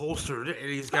gun is holstered and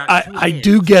he's got two I hands.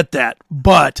 do get that,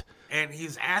 but... And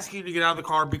he's asking you to get out of the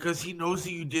car because he knows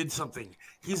that you did something.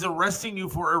 He's arresting you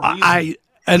for a reason.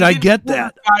 I get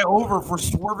that. Guy over for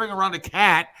swerving around a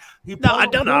cat. No, I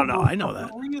know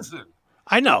that. Reason.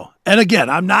 I know. And again,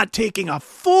 I'm not taking a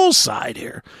full side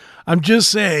here. I'm just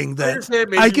saying that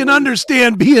I can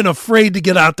understand being afraid to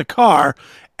get out the car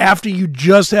after you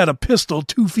just had a pistol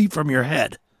 2 feet from your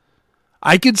head.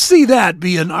 I could see that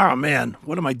being, oh man,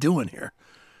 what am I doing here?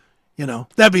 You know,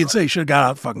 that being said, you should have got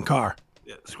out of the fucking car.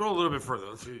 Yeah, scroll a little bit further.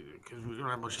 Let's see, because we don't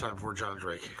have much time before John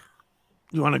Drake.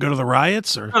 You want to go to the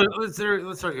riots? Or? No, let's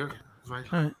start here. All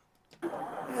right.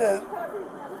 Yeah.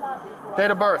 Date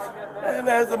of birth. And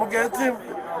last time I got Tim,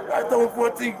 October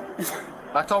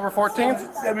 14th. October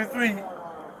 14th? 73.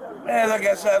 Man, I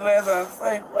got shot last time.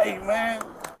 Same way, man.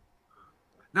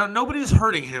 Now, nobody's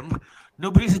hurting him.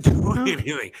 Nobody's doing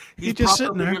anything. He's just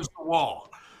sitting there against the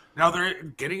wall. Now they're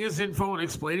getting his info and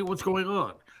explaining what's going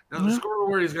on. Now the score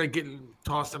where he's going to get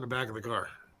tossed in the back of the car.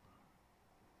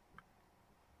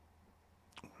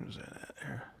 Where's that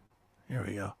at? Here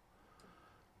we go.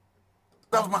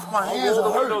 That was my hands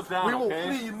are hurt. Down, okay?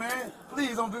 Please, man.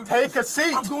 Please don't do this. Take a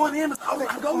seat. I'm going in.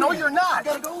 No, you're not. I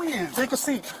gotta go in. Take a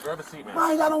seat. Grab a seat, man.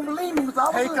 Man, y'all don't believe me, Mr.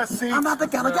 Officer. Take a seat. I'm not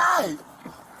that kind of guy.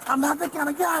 I'm not that kind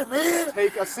of guy, man.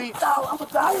 Take a seat. No, I'm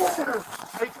gonna die here.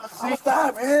 Take a seat. I'm gonna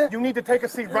die, man. You need to take a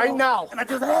seat right now. And I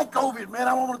just had COVID, man.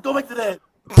 I don't want to go back to that.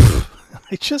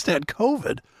 I just had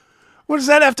COVID. What does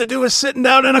that have to do with sitting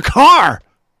down in a car?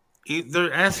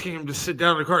 They're asking him to sit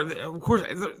down in the car. Of course,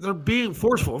 they're being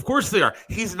forceful. Of course they are.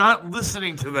 He's not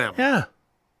listening to them. Yeah.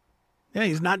 Yeah,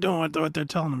 he's not doing what they're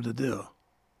telling him to do.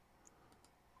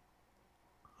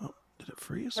 Oh, did it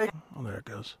freeze? Oh, there it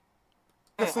goes.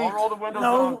 I'll roll the windows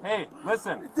down. Hey,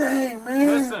 listen. Dang, man.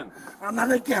 Listen. I'm not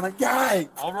that kind of guy.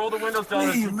 I'll roll the windows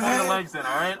down Please, and man. put the legs in,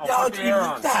 all right? I'll Y'all put the air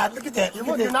on. God, look at that. Look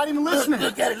at that. You're not even listening.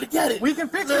 Look at it. Look at it. We can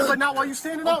fix it, but not while you're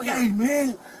standing out here. Hey,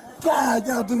 man. God,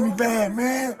 y'all do me bad,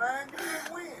 man.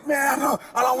 Man, I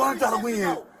don't want to try to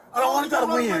win. I don't want to try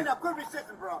to win.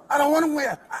 I don't want to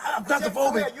win. I'm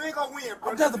claustrophobic. You ain't going to win.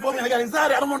 I'm claustrophobic. I got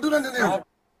anxiety. I don't want to do nothing to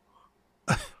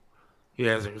them. He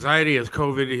has anxiety, he has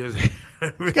COVID, he has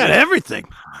He's got everything.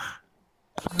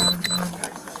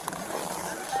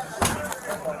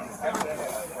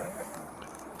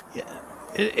 Yeah,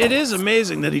 it is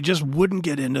amazing that he just wouldn't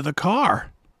get into the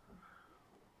car.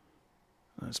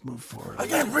 Let's move forward. I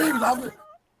can't breathe.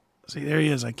 See, there he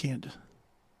is. I can't.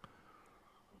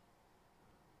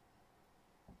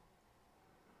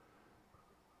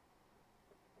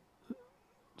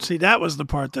 See, that was the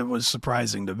part that was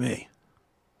surprising to me.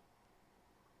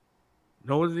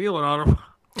 No one's kneeling on him.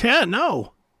 Yeah,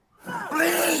 no.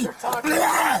 Please!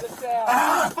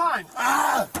 Fine.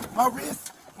 My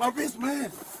wrist,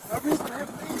 man. My wrist, man,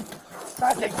 please.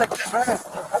 I can't take that,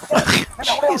 man.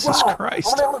 Jesus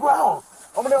Christ. I'm on the ground.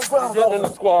 Get in the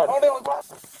squad.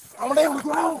 I'm on the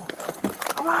ground.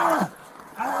 Come on.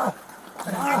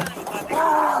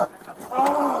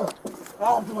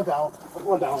 I'm going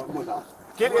down.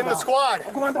 Get in the squad.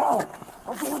 I'm going down.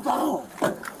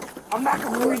 I'm not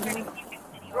going to lose you.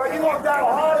 Bro, you want down a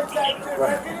heart attack,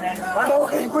 man. I don't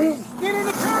can't breathe. Get in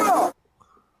the car.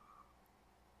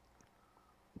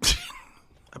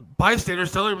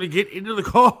 Bystanders telling him to get into the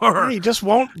car. He just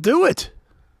won't do it.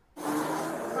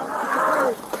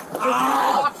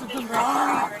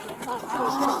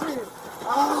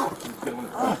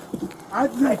 I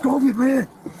let go of it, man.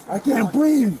 I can't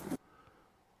breathe.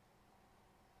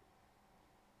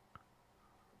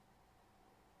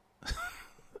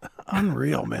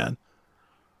 Unreal, man.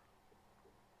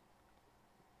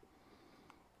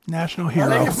 National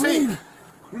hero. Please,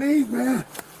 man.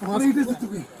 Please listen to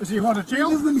me. Is he going to jail?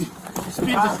 Listen to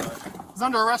me. He's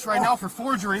under arrest right now for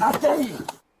forgery. I tell you.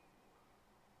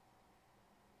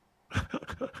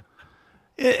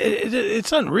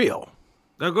 It's unreal.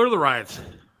 Now go to the riots.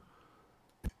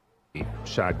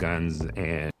 Shotguns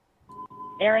and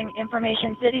airing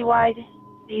information citywide.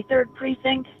 The 3rd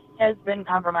precinct has been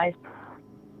compromised.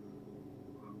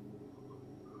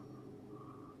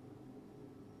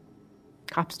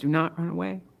 Cops do not run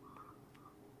away.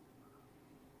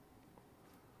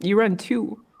 You run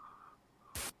too.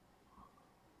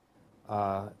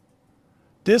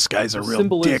 This guy's a real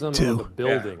symbolism dick too. Of a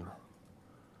building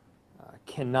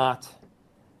cannot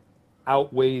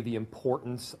outweigh the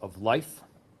importance of life,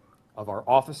 of our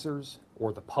officers,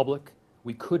 or the public.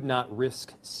 We could not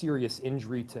risk serious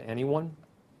injury to anyone.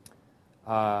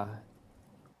 Mayor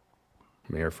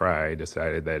Fry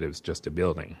decided that it was just a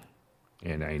building.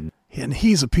 And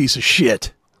he's a piece of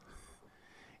shit.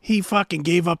 He fucking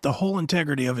gave up the whole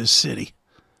integrity of his city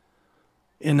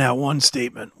in that one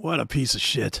statement. What a piece of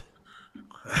shit.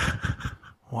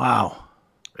 Wow.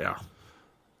 Yeah.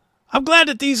 I'm glad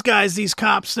that these guys, these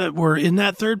cops that were in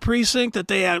that 3rd precinct, that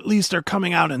they at least are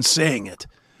coming out and saying it.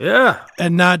 Yeah.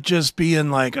 And not just being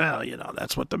like, oh,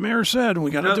 that's what the mayor said, and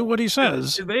we got to do what he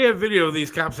says. They have video of these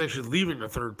cops actually leaving the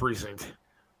 3rd precinct.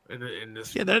 In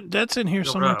this, yeah, that's in here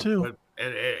somewhere too. But,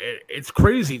 it's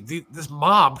crazy. This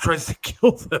mob tries to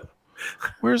kill them.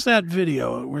 Where's that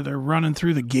video where they're running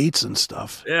through the gates and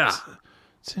stuff? Yeah.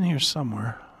 It's in here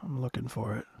somewhere. I'm looking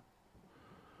for it.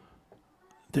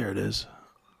 There it is.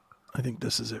 I think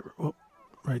this is it. Oh,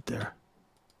 right there.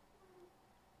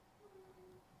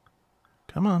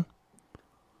 Come on.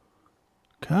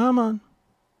 Come on.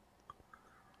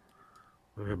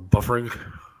 Buffering?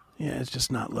 Yeah, it's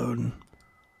just not loading.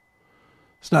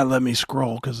 It's not letting me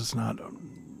scroll because it's not,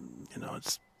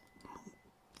 it's...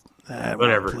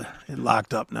 whatever. It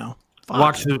locked up now. Fuck.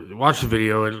 Watch the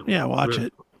video. And yeah, watch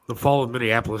it. The fall of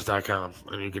Minneapolis.com,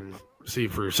 and you can see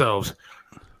for yourselves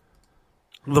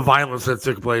the violence that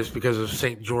took place because of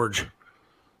St. George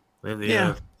and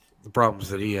the problems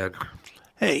that he had.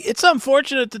 Hey, it's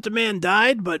unfortunate that the man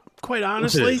died, but quite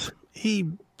honestly,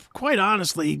 he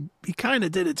kind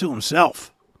of did it to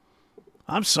himself.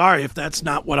 I'm sorry if that's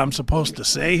not what I'm supposed to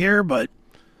say here, but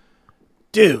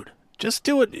dude, just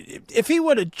do it. If he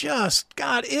would have just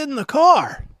got in the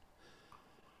car.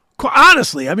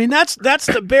 Honestly, I mean, that's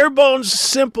the bare bones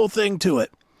simple thing to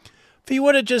it. If he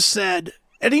would have just said,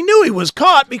 and he knew he was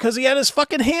caught because he had his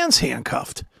fucking hands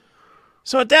handcuffed.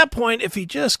 So at that point, if he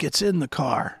just gets in the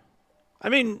car, I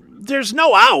mean, there's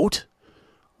no out.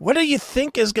 What do you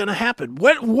think is going to happen?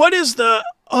 What is the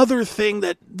other thing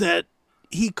that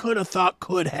he could have thought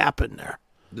could happen there?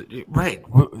 Right.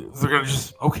 They're going to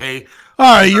just, okay.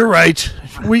 All right, you're right.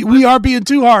 We are being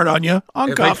too hard on you.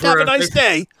 Uncuffed. Have a nice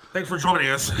day. Thanks for joining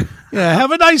us. Yeah,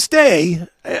 have a nice day.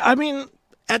 I mean,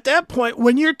 at that point,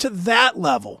 when you're to that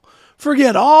level,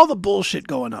 forget all the bullshit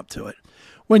going up to it.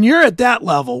 When you're at that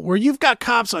level where you've got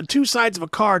cops on two sides of a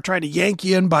car trying to yank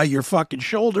you in by your fucking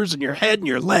shoulders and your head and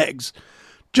your legs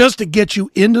just to get you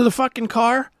into the fucking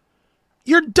car,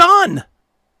 you're done.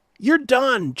 You're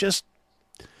done. Just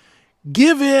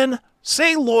give in,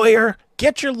 say lawyer,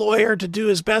 get your lawyer to do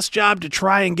his best job to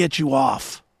try and get you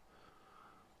off.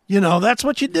 That's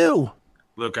what you do.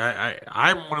 Look,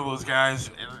 I'm one of those guys,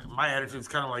 and my attitude's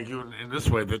kind of like you in this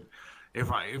way, that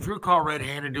if you're caught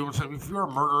red-handed doing something, if you're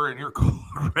a murderer and you're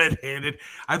caught red-handed,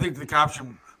 I think the cops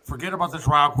should forget about the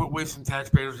trial, quit wasting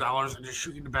taxpayers' dollars, and just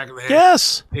shoot you in the back of the head.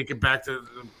 Yes. Take it back to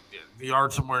the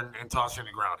yard somewhere and toss it in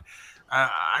the ground.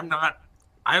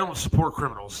 I don't support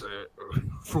criminals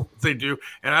for what they do,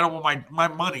 and I don't want my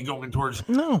money going towards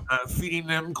feeding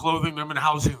them, clothing them, and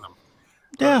housing them.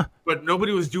 Yeah. But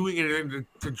nobody was doing it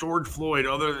to George Floyd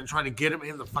other than trying to get him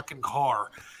in the fucking car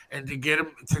and to get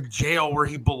him to jail where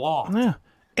he belonged. Yeah.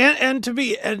 And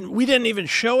we didn't even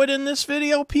show it in this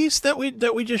video piece that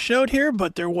we just showed here,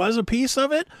 but there was a piece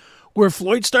of it where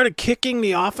Floyd started kicking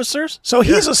the officers. So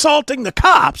he's assaulting the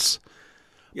cops.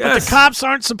 Yes. But the cops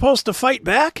aren't supposed to fight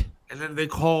back. And then they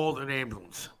called an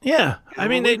ambulance. Yeah. I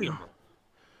mean,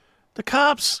 the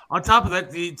cops. On top of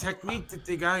that, the technique that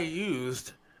the guy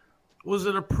used was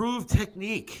an approved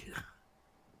technique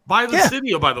by the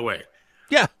city, by the way.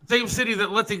 Yeah. Same city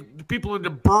that let the people in to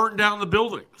burn down the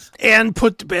buildings. And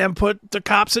put the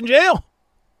cops in jail.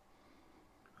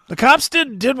 The cops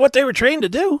did what they were trained to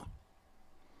do.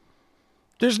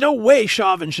 There's no way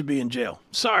Chauvin should be in jail.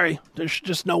 Sorry. There's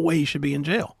just no way he should be in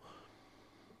jail.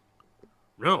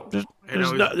 No.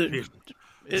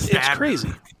 It's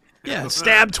crazy. Yeah,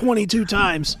 stabbed 22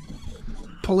 times.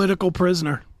 Political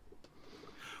prisoner.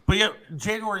 But yet,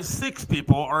 January 6th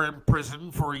people are in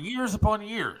prison for years upon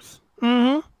years.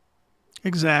 Mm-hmm.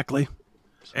 Exactly.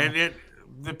 And yet,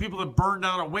 the people that burned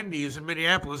down a Wendy's in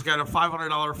Minneapolis got a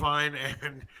 $500 fine,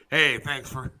 and hey, thanks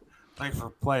for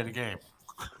playing the game.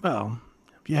 Well,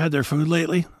 if you had their food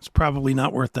lately, it's probably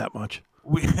not worth that much.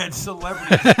 We had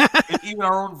celebrities, and even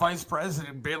our own vice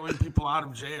president, bailing people out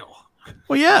of jail.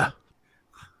 Well, yeah.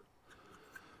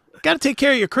 Got to take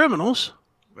care of your criminals.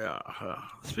 Yeah.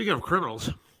 Speaking of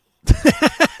criminals,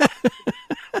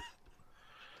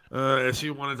 I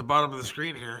see one at the bottom of the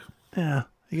screen here. Yeah.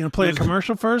 You going to play a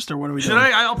commercial first, or what are we doing?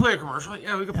 I'll play a commercial.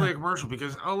 Yeah, we can play a commercial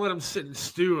because I'll let him sit and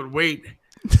stew and wait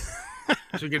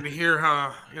so you can hear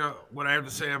how, what I have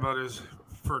to say about his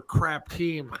for a crap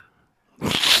team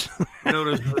known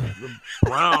as the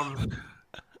Browns.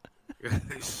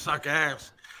 They suck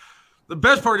ass. The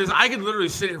best part is I can literally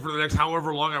sit here for the next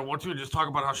however long I want to and just talk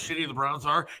about how shitty the Browns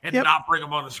are and not bring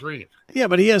them on the screen. Yeah,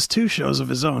 but he has 2 shows of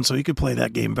his own, so he could play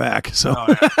that game back. So.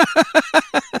 Oh,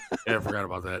 yeah. I forgot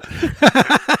about that.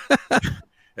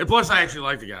 And plus, I actually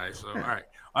like the guy. So, all right,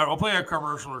 I'll play a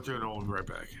commercial or two, and we'll be right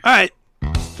back. All right.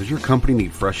 Does your company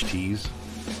need fresh teas?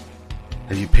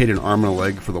 Have you paid an arm and a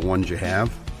leg for the ones you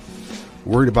have?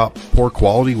 Worried about poor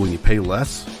quality when you pay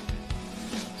less?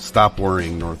 Stop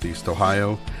worrying, Northeast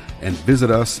Ohio, and visit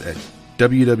us at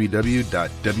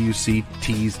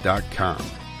www.wctees.com.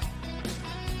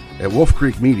 At Wolf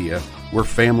Creek Media, we're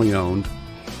family owned,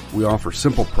 we offer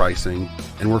simple pricing,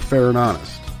 and we're fair and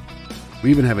honest. We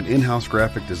even have an in-house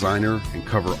graphic designer and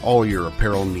cover all your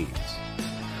apparel needs.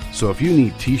 So if you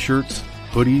need t-shirts,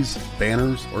 hoodies,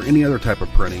 banners, or any other type of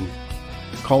printing,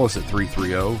 call us at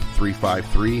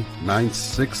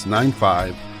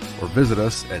 330-353-9695 or visit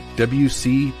us at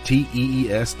wctees.com.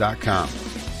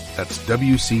 That's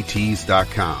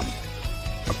wctees.com,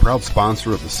 a proud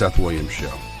sponsor of the Seth Williams Show.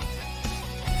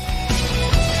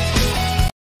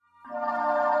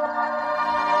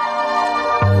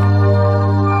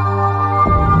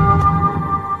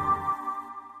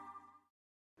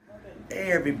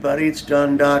 Hey everybody, it's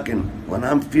Don Doc, and when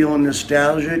I'm feeling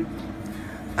nostalgic,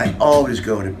 I always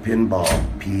go to Pinball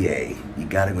PA. You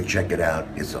gotta go check it out.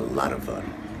 It's a lot of fun.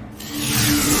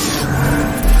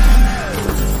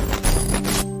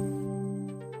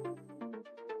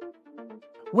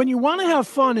 When you want to have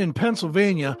fun in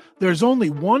Pennsylvania, there's only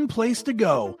one place to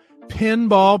go,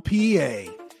 Pinball PA.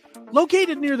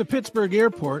 Located near the Pittsburgh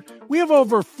airport, we have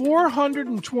over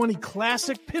 420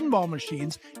 classic pinball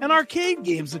machines and arcade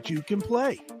games that you can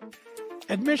play.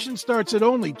 Admission starts at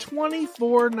only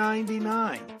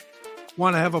 $24.99.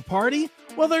 Want to have a party?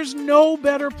 Well, there's no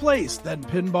better place than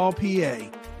Pinball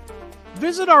PA.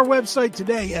 Visit our website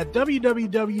today at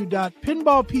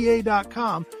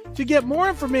www.pinballpa.com to get more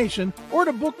information or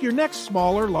to book your next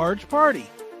small or large party.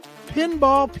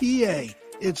 Pinball PA.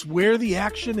 It's where the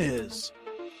action is.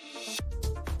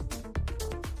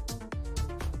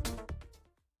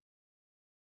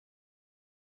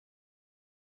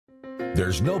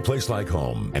 There's no place like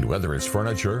home, and whether it's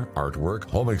furniture, artwork,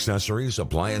 home accessories,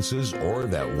 appliances, or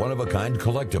that one-of-a-kind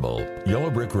collectible,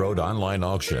 Yellow Brick Road Online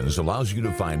Auctions allows you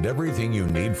to find everything you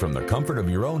need from the comfort of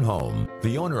your own home.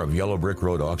 The owner of Yellow Brick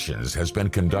Road Auctions has been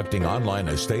conducting online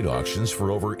estate auctions for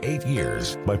over 8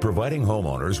 years by providing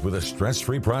homeowners with a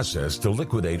stress-free process to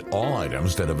liquidate all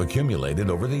items that have accumulated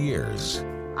over the years.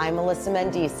 I'm Melissa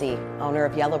Mendici, owner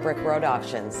of Yellow Brick Road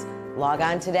Auctions. Log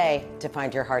on today to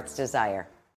find your heart's desire.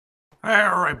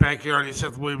 All right, back here on the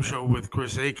Seth Williams Show with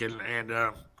Chris Aiken. And,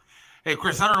 hey,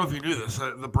 Chris, I don't know if you knew this.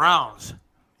 The Browns,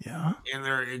 in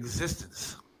their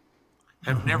existence,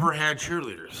 have never had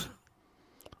cheerleaders.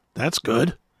 That's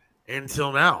good.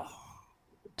 Until now.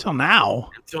 Till now?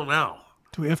 Until now.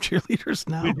 Do we have cheerleaders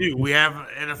now? We do. We have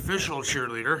an official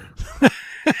cheerleader.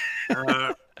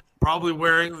 Probably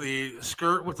wearing the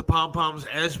skirt with the pom-poms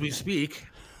as we speak.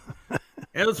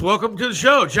 And let's welcome to the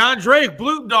show, John Drake,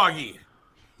 Blue Doggy.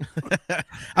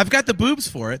 I've got the boobs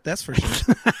for it, that's for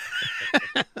sure.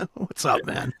 What's up,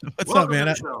 man? What's up,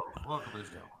 man? Welcome to the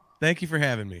show. Thank you for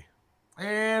having me.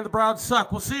 And the Browns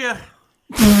suck. We'll see you.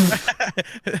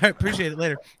 I appreciate it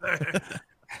later.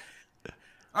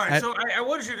 All right, so I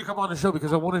wanted you to come on the show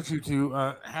because I wanted you to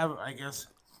have, I guess,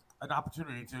 an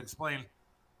opportunity to explain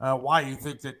why you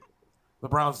think that the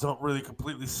Browns don't really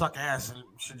completely suck ass and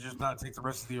should just not take the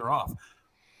rest of the year off.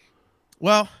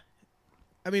 Well,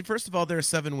 I mean, first of all, they're a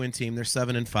 7-win team. They're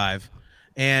 7-5.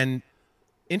 And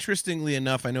interestingly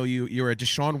enough, I know you're a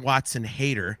Deshaun Watson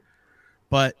hater,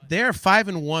 but they're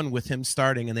 5-1 with him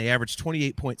starting, and they average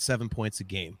 28.7 points a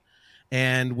game.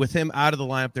 And with him out of the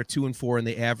lineup, they're 2-4, and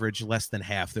they average less than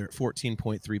half. They're at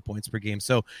 14.3 points per game.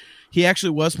 So he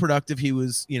actually was productive. He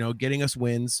was, getting us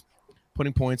wins,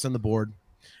 putting points on the board.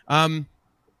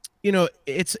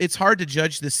 It's hard to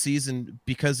judge this season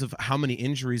because of how many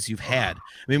injuries you've had. I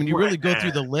mean, when you really go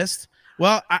through the list,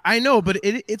 well, I know, but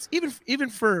it's even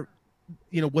for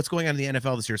what's going on in the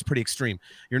NFL this year is pretty extreme.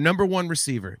 Your number one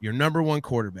receiver, your number one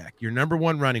quarterback, your number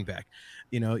one running back,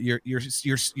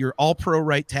 your all pro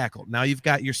right tackle. Now you've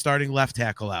got your starting left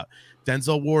tackle out.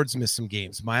 Denzel Ward's missed some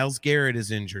games. Myles Garrett is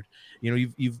injured.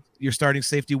 Your starting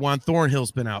safety Juan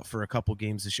Thornhill's been out for a couple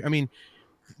games this year. I mean,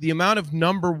 the amount of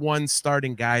number one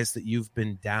starting guys that you've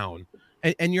been down,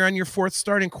 and you're on your fourth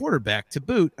starting quarterback to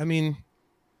boot. I mean,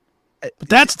 but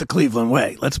that's the Cleveland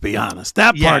way. Let's be honest.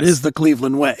 That part is the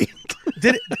Cleveland way.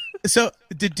 Did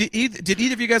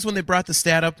either of you guys, when they brought the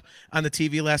stat up on the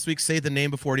TV last week, say the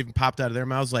name before it even popped out of their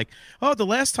mouths? Like, oh, the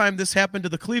last time this happened to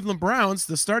the Cleveland Browns,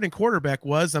 the starting quarterback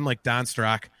was, I'm like, Don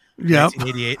Strock. Yep.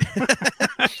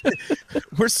 1988.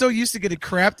 We're so used to getting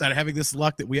crapped out of having this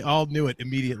luck that we all knew it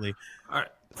immediately. All right.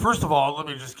 First of all, let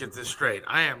me just get this straight.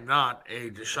 I am not a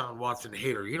Deshaun Watson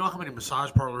hater. You know how many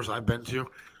massage parlors I've been to?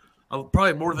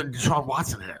 Probably more than Deshaun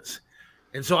Watson has.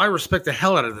 And so I respect the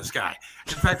hell out of this guy.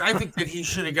 In fact, I think that he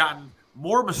should have gotten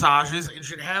more massages and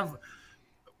should have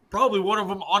probably one of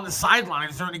them on the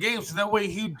sidelines during the game so that way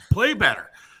he'd play better.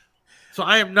 So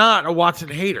I am not a Watson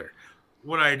hater.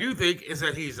 What I do think is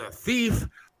that he's a thief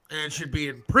and should be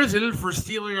in prison for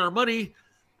stealing our money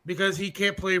because he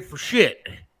can't play for shit.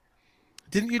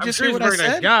 Didn't you just hear what I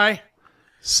said? Nice guy.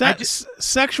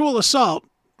 Sexual assault,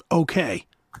 okay.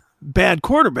 Bad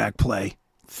quarterback play,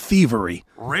 thievery.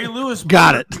 Ray Lewis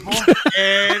got it. People,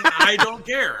 and I don't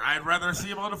care. I'd rather see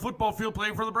him on a football field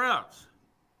playing for the Browns.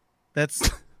 That's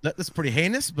pretty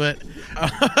heinous, but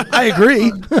I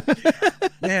agree.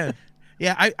 Man,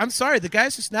 yeah, I'm sorry. The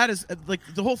guy's just not as like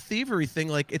the whole thievery thing.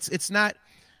 Like it's not.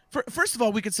 First of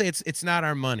all, we could say it's not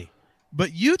our money.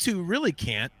 But you two really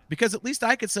can't, because at least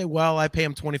I could say, well, I pay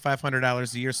him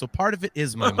 $2,500 a year, so part of it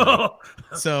is my money.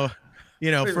 So,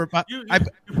 you pay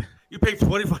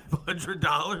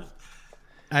 $2,500.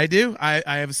 I do.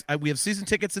 We have season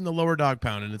tickets in the lower dog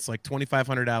pound, and it's like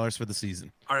 $2,500 for the season.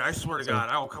 All right, I swear to God,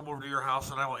 I will come over to your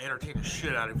house and I will entertain the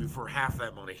shit out of you for half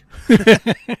that money.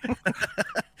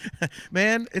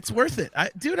 Man, it's worth it,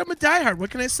 dude. I'm a diehard. What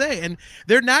can I say? And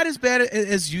they're not as bad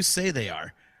as you say they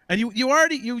are. And you've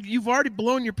already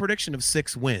blown your prediction of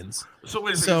 6 wins. So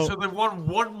wait a second. So they've won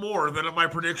one more than my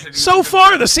prediction. So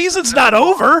far, the season's not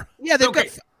over. Yeah,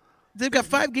 they've got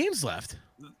 5 games left.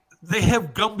 They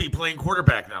have Gumby playing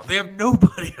quarterback now. They have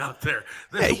nobody out there.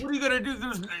 What are you going to do?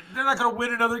 They're not going to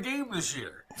win another game this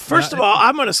year. First of all,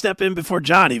 I'm going to step in before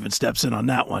John even steps in on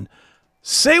that one.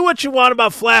 Say what you want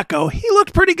about Flacco. He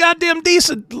looked pretty goddamn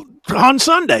decent on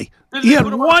Sunday. He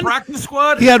had one practice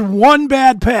squad. He had one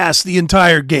bad pass the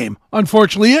entire game.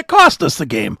 Unfortunately, it cost us the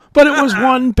game, but it was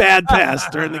one bad pass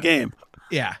during the game.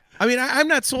 Yeah. I mean, I'm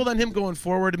not sold on him going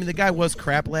forward. I mean, the guy was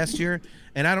crap last year,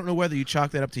 and I don't know whether you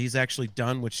chalk that up to he's actually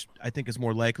done, which I think is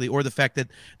more likely, or the fact that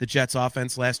the Jets'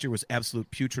 offense last year was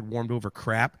absolute putrid, warmed over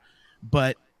crap.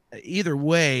 But either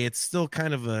way, it's still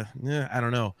kind of I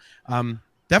don't know.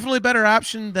 Definitely a better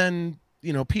option than,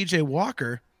 P.J.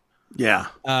 Walker. Yeah.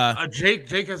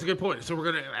 Jake has a good point. So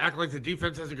we're going to act like the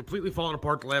defense hasn't completely fallen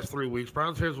apart the last 3 weeks.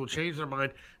 Browns fans will change their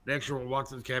mind next year when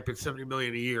Watson's cap hits $70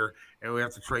 million a year, and we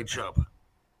have to trade Chubb.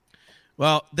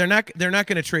 Well, they're not going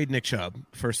to trade Nick Chubb,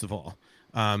 first of all.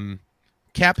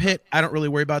 Cap hit, I don't really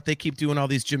worry about. They keep doing all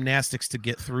these gymnastics to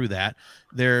get through that.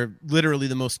 They're literally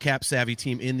the most cap-savvy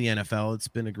team in the NFL. It's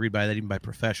been agreed by that even by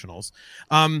professionals.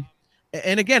 And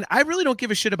again, I really don't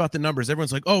give a shit about the numbers.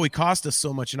 Everyone's like, oh, he cost us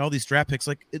so much and all these draft picks.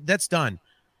 Like, that's done.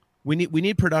 We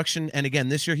need production. And again,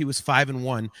 this year he was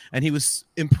 5-1, and he was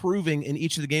improving in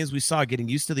each of the games we saw, getting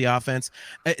used to the offense.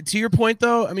 To your point,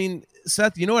 though, I mean,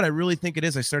 Seth, you know what I really think it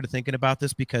is? I started thinking about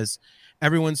this because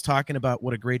everyone's talking about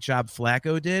what a great job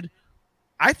Flacco did.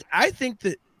 I think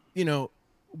that, you know,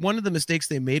 one of the mistakes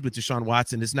they made with Deshaun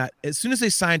Watson is not, as soon as they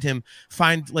signed him,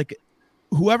 find like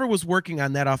whoever was working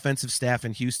on that offensive staff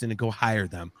in Houston and go hire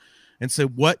them and say,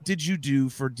 what did you do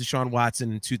for Deshaun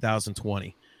Watson in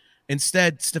 2020?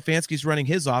 Instead, Stefanski's running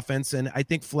his offense, and I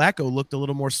think Flacco looked a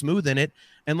little more smooth in it.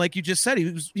 And like you just said,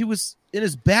 he was in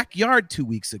his backyard 2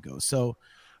 weeks ago. So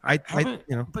But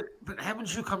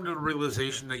haven't you come to the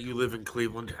realization that you live in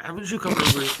Cleveland? Haven't you come to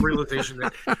the realization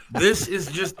that this is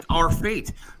just our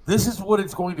fate? This is what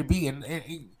it's going to be, and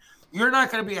you're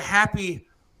not going to be a happy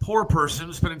poor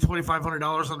person spending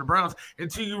 $2,500 on the Browns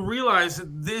until you realize that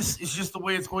this is just the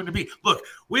way it's going to be. Look,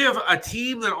 we have a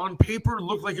team that on paper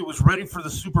looked like it was ready for the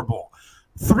Super Bowl.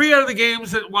 3 out of the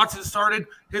games that Watson started,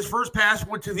 his first pass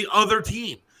went to the other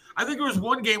team. I think there was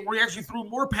one game where he actually threw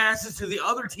more passes to the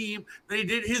other team than he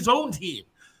did his own team.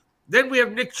 Then we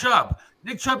have Nick Chubb.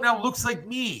 Nick Chubb now looks like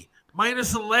me,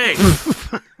 minus a leg.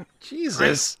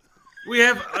 Jesus. Right? We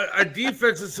have a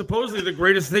defense that's supposedly the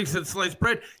greatest thing since sliced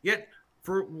bread, yet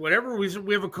for whatever reason,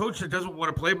 we have a coach that doesn't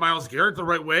want to play Myles Garrett the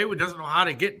right way. Who doesn't know how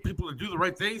to get people to do the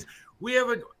right things. We have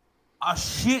a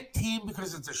shit team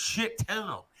because it's a shit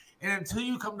town. And until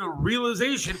you come to a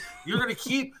realization, you're going to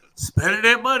keep spending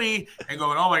that money and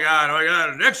going, oh my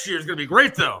God, next year's going to be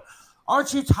great, though.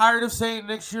 Aren't you tired of saying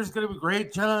next year's going to be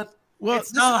great, John? Well,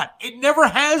 it's not. It never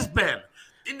has been.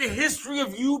 In the history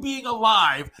of you being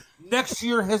alive, next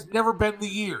year has never been the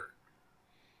year.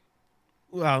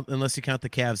 Well, unless you count the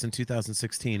Cavs in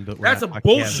 2016. But that's a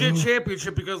bullshit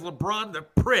championship because LeBron, the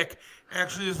prick,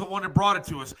 actually is the one that brought it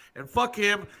to us. And fuck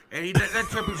him, and that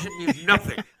championship means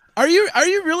nothing. Are you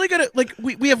really gonna like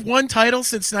we have one title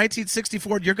since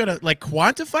 1964? You're gonna like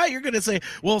quantify? You're gonna say,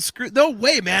 well, screw, no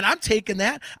way, man, I'm taking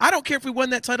that. I don't care if we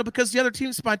won that title because the other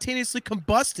team spontaneously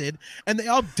combusted and they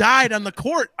all died on the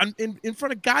court in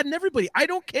front of God and everybody. I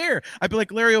don't care. I'd be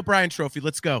like, Larry O'Brien Trophy,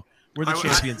 let's go. We're the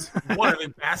champions. I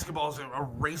think basketball is a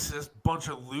racist bunch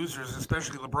of losers,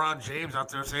 especially LeBron James out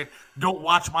there saying, don't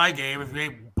watch my game if you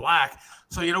ain't black.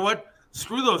 So you know what?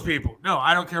 Screw those people. No,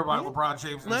 I don't care about LeBron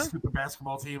James and his stupid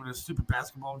basketball team and his stupid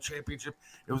basketball championship.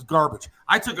 It was garbage.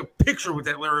 I took a picture with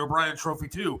that Larry O'Brien trophy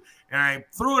too, and I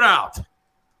threw it out.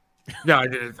 No, I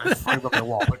didn't. I just framed it on my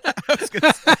wall.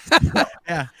 But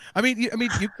yeah, I mean,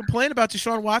 you complain about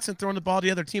Deshaun Watson throwing the ball to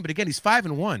the other team, but again, he's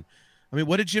 5-1. I mean,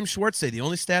 what did Jim Schwartz say? The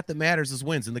only stat that matters is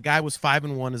wins, and the guy was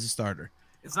 5-1 as a starter.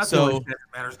 It's not the only stat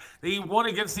that matters. They won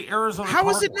against the Arizona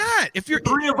Cardinals. How is it not? If you're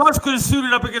 3 of us could have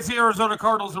suited up against the Arizona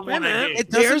Cardinals and won that game.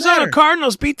 The Arizona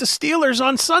Cardinals beat the Steelers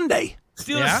on Sunday.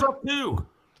 Steelers suck too.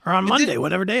 Or on Monday,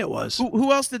 whatever day it was.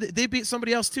 Who else did they beat?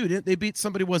 Somebody else too, didn't they? Beat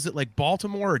somebody. Was it like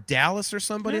Baltimore or Dallas or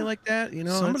somebody like that? You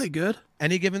know, somebody good.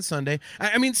 Any given Sunday.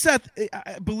 I mean, Seth,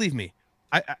 believe me.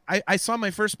 I saw my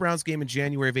first Browns game in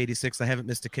January of '86. I haven't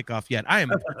missed a kickoff yet.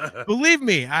 Believe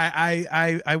me,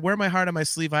 I wear my heart on my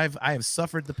sleeve. I have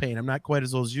suffered the pain. I'm not quite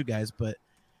as old as you guys,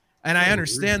 and I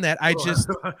understand that.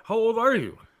 How old are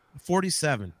you?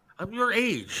 47. I'm your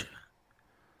age.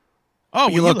 Oh,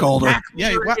 you look older.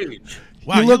 Yeah,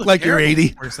 wow, you look like you're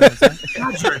 80.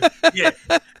 Yeah,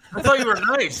 I thought you were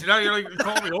nice. Now you're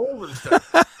calling me old and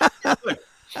stuff. Look,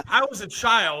 I was a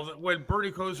child when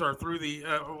Bernie Kosar threw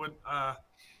when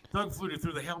Doug Flutie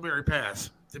threw the Hail Mary pass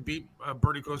to beat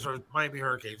Bernie Kosar's Miami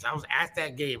Hurricanes. I was at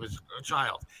that game as a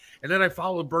child. And then I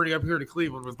followed Bernie up here to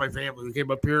Cleveland with my family. We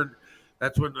came up here, and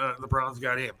that's when the Browns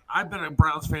got in. I've been a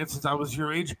Browns fan since I was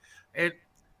your age, and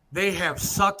they have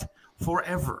sucked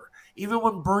forever. Even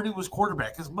when Bernie was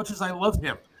quarterback, as much as I loved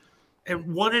him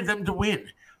and wanted them to win,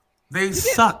 they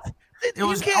sucked. It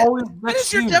was always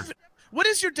next year. What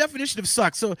is your definition of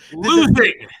suck? So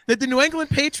losing. Did the New England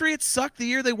Patriots suck the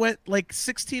year they went like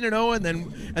 16-0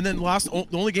 and then lost? The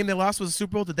only game they lost was the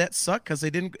Super Bowl. Did that suck because they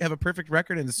didn't have a perfect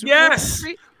record in the Super Bowl? Yes.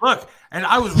 Look, and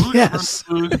I was rooting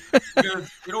for them.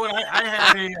 You know what?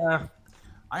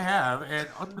 I have an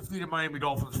undefeated Miami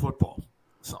Dolphins football.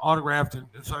 It's autographed and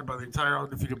signed by the entire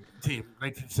undefeated team,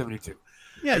 1972.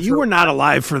 Yeah, you were not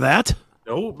alive for that.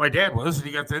 No, my dad was, and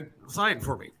he got that signed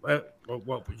for me. Well,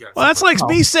 that's like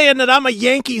me saying that I'm a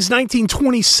Yankees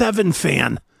 1927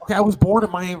 fan. Okay, I was born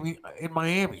in Miami,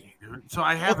 dude. So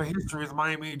I have a history with the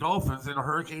Miami Dolphins and the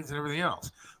Hurricanes and everything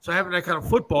else. So having that kind of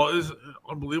football is an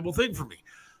unbelievable thing for me.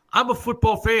 I'm a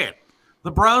football fan.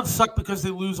 The Browns suck because they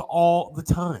lose all the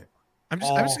time. I'm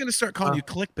just gonna start calling you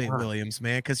Clickbait Williams,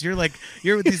 man, because you're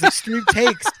with these extreme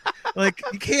takes. Like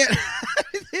you can't.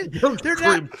 They're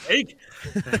not.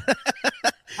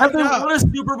 Have they won a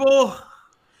Super Bowl?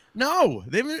 No,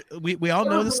 we all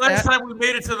know this. Last time we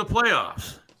made it to the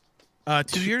playoffs.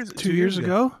 2 years. 2 years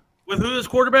ago. With who as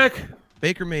quarterback?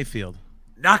 Baker Mayfield.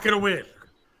 Not gonna win.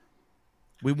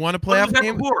 We won a playoff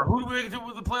game. Before? Who did we make it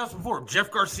to the playoffs before?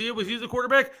 Jeff Garcia was he the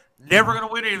quarterback? Never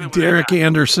gonna win anything. Derek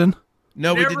Anderson.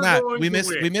 No, we did not. We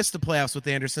missed the playoffs with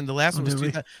Anderson. The last one was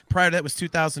prior to that was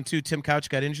 2002. Tim Couch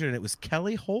got injured, and it was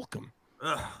Kelly Holcomb.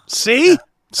 See,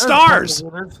 stars.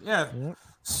 Yeah,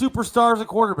 superstars at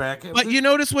quarterback. But you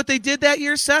notice what they did that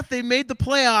year, Seth? They made the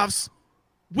playoffs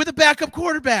with a backup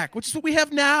quarterback, which is what we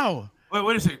have now.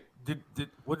 Wait a second.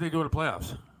 What did they do in the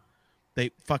playoffs?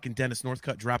 They fucking Dennis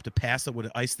Northcutt dropped a pass that would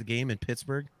have iced the game in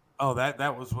Pittsburgh. Oh,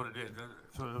 that was what it did.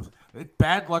 So it's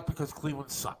bad luck because Cleveland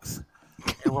sucks.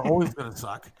 And we're always going to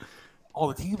suck. All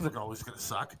the teams are always going to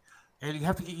suck. And you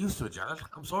have to get used to it, John.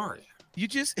 I'm sorry. You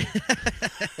just...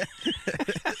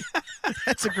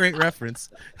 That's a great reference.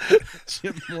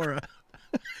 Jim Mora.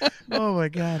 Oh, my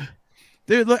God.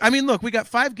 Look, we got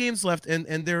 5 games left,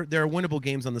 and there are winnable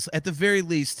games on this. At the very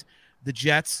least, the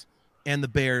Jets and the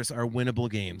Bears are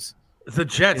winnable games. The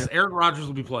Jets, Aaron Rodgers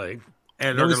will be playing.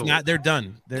 And they're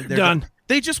done. They're done.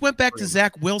 They just went back to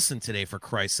Zach Wilson today, for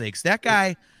Christ's sakes. That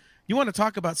guy... You want to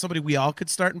talk about somebody we all could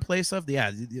start in place of?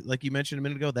 Yeah, like you mentioned a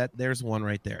minute ago, there's one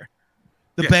right there.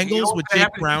 The Bengals with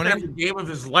Jake Browning. The game of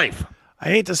his life. I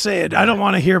hate to say it. I don't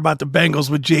want to hear about the Bengals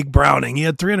with Jake Browning. He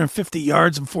had 350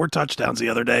 yards and 4 touchdowns the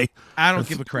other day. I don't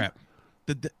give a crap.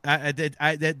 Blind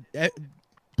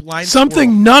something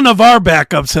squirrel. None of our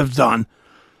backups have done.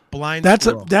 Blind. That's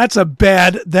a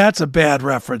bad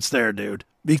reference there, dude.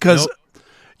 Because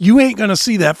you ain't gonna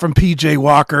see that from PJ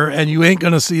Walker, and you ain't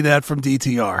gonna see that from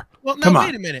DTR. Well, no,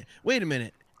 wait a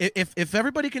minute. If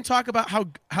everybody can talk about how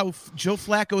Joe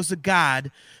Flacco's a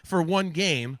god for one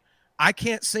game, I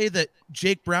can't say that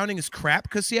Jake Browning is crap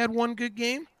because he had one good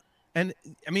game. And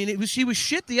I mean, he was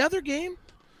shit the other game.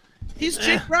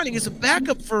 Jake Browning is a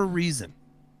backup for a reason.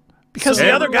 Because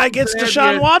the other guy gets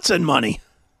Deshaun Watson money.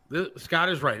 Scott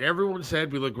is right. Everyone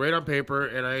said we look great on paper,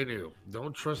 and I knew.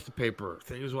 Don't trust the paper.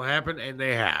 Things will happen, and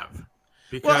they have.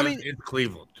 Because it's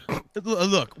Cleveland.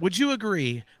 Look, would you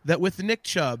agree that with Nick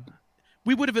Chubb,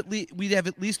 we'd have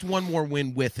at least one more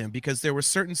win with him because there were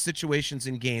certain situations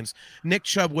in games Nick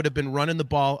Chubb would have been running the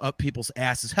ball up people's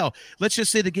asses. Hell, let's just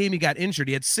say the game he got injured,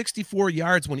 he had 64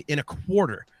 yards in a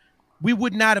quarter. We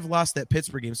would not have lost that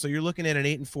Pittsburgh game. So you're looking at an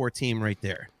 8-4 team right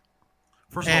there.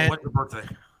 First of all, when's your birthday?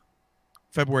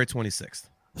 February 26th.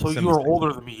 So you are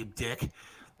older than me, you dick.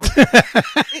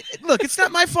 Look, it's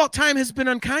not my fault time has been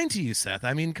unkind to you, Seth.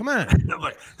 I mean, come on.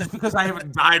 Look, just because I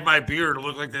haven't dyed my beard to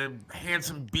look like the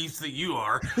handsome beast that you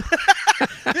are.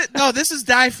 No, this is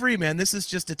dye-free, man. This is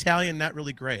just Italian, not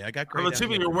really gray. I got gray. I'm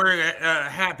assuming you're wearing a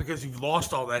hat because you've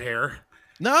lost all that hair.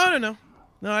 No.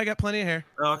 No, I got plenty of hair.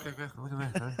 Oh, okay. Look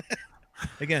at that.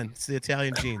 Again, it's the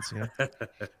Italian genes, you know.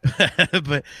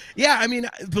 But yeah, I mean,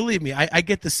 believe me, I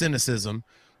get the cynicism.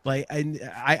 Like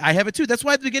I have it too. That's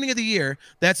why at the beginning of the year,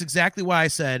 that's exactly why I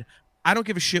said I don't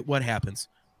give a shit what happens.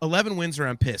 11 wins or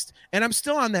I'm pissed, and I'm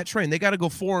still on that train. They got to go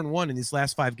 4-1 in these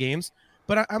last 5 games,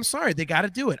 but I'm sorry, they got to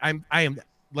do it. I am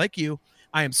like you.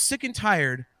 I am sick and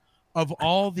tired of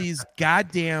all these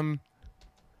goddamn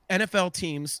NFL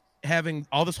teams having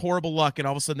all this horrible luck, and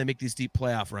all of a sudden they make these deep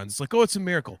playoff runs. It's like, oh, it's a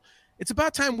miracle. It's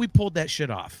about time we pulled that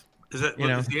shit off. Is the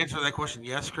answer to that question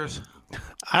yes, Chris?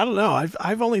 I don't know.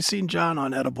 I've only seen John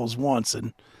on edibles once,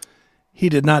 and he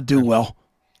did not do well.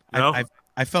 No?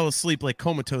 I fell asleep, like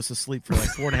comatose asleep for like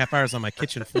 4.5 hours on my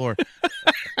kitchen floor.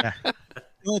 Yeah. The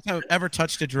only time I've ever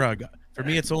touched a drug. For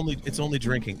me, it's only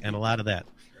drinking, and a lot of that.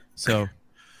 So,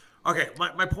 okay,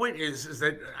 my point is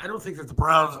that I don't think that the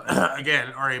Browns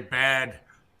again are a bad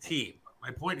team.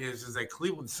 My point is that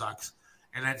Cleveland sucks,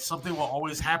 and that something will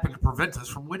always happen to prevent us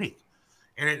from winning.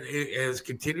 And it has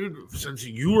continued since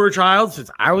you were a child, since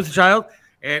I was a child,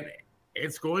 and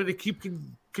it's going to keep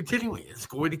continuing. It's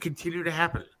going to continue to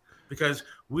happen because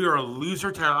we are a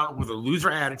loser town with a loser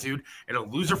attitude and a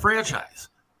loser franchise.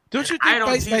 Don't you think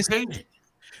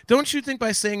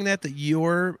by saying that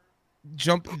you're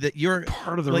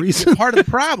part of the reason, part of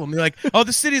the problem? You're like, oh,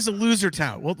 the city's a loser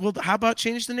town. Well, how about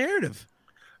change the narrative?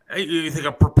 You think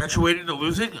I'm perpetuating the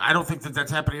losing? I don't think that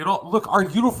that's happening at all. Look, our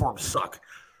uniforms suck.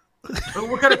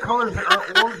 What kind of colors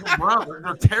are orange and brown?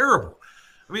 They're terrible.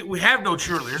 I mean, we have no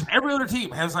cheerleaders. Every other team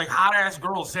has like hot ass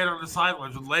girls standing on the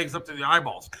sidelines with legs up to the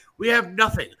eyeballs. We have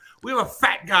nothing. We have a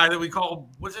fat guy that we call,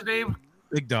 what's his name?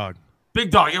 Big Dog. Big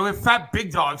Dog. We have fat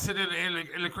Big Dog sitting in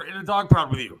a dog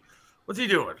pound with you. What's he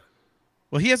doing?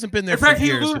 Well, he hasn't been there in fact, for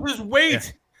years. he loses weight.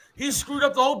 Yeah. He screwed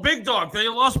up the whole Big Dog thing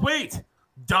and lost weight.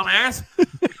 Dumbass.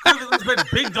 There's been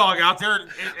Big Dog out there.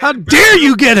 How dare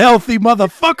you get healthy,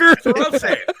 motherfucker? That's what I'm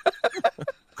saying.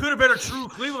 Could have been a true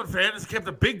Cleveland fan and kept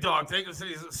the Big Dog thing and said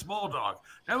he's a small dog.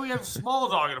 Now we have a small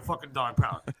dog in a fucking dog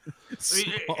pound.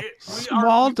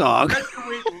 Small dog.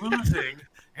 Losing,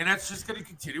 and that's just going to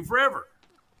continue forever.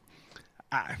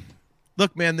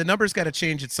 Look, man, the numbers got to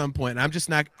change at some point. I'm just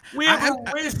not. We have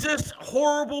a racist,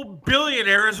 horrible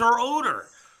billionaire as our owner.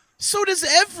 So does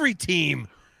every team.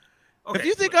 Okay, if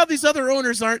you think all these other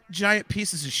owners aren't giant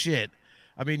pieces of shit,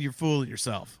 I mean, you're fooling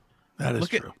yourself. That is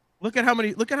true. Look at how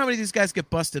many of these guys get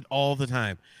busted all the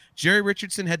time. Jerry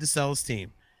Richardson had to sell his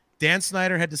team. Dan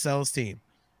Snyder had to sell his team.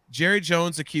 Jerry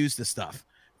Jones accused of stuff.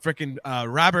 Freaking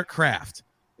Robert Kraft.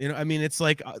 You know, I mean, it's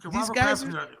like these guys.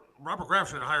 Robert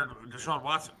Kraft should have hired Deshaun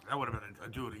Watson. That would have been a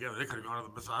duo together. They could have gone to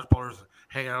the massage parlors and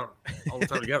hang out all the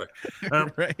time together.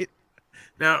 Right.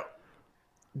 Now,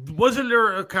 wasn't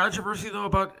there a controversy though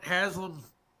about Haslam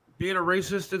being a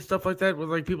racist and stuff like that? With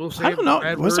like people saying, I don't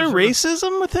know. Was there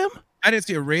racism with him? I didn't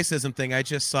see a racism thing. I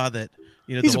just saw that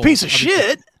he's a piece of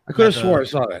shit. I could have swore I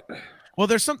saw that. Well,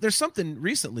 there's something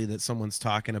recently that someone's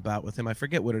talking about with him. I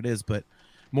forget what it is, but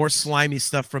more slimy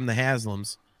stuff from the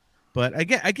Haslams. But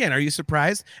again, are you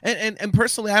surprised? And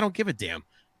personally, I don't give a damn.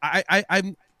 I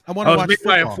want to watch made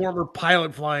football. by a former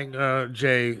pilot flying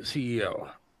J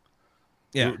CEO.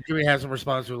 Yeah, Jimmy Haslam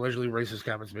responds to allegedly racist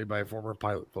comments made by a former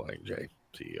pilot flying J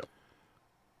CEO.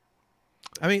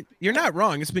 I mean, you're not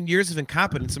wrong. It's been years of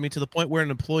incompetence. I mean, to the point where in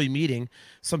an employee meeting,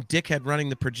 some dickhead running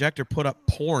the projector put up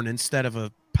porn instead of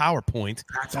a PowerPoint.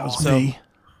 That was me.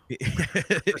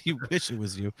 You wish it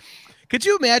was you. Could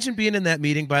you imagine being in that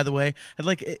meeting, by the way? And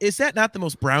like, is that not the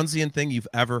most Brownsian thing you've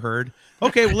ever heard?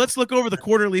 Okay, well, let's look over the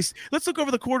quarterly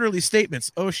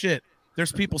statements. Oh shit.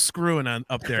 There's people screwing on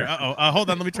up there. Hold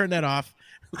on, let me turn that off.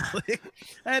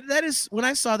 That is, when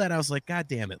I saw that, I was like, God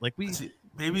damn it. Like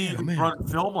maybe you could run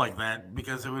film like that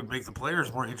because it would make the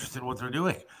players more interested in what they're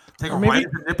doing. Take a right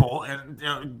at the nipple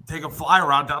and take a fly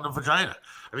around down the vagina.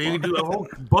 I mean, you can do a whole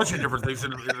bunch of different things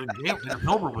in a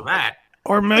film room with that.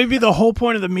 Or maybe the whole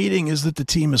point of the meeting is that the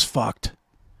team is fucked.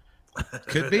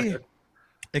 Could be.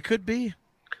 It could be.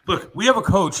 Look, we have a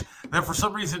coach that for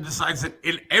some reason decides that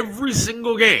in every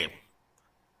single game,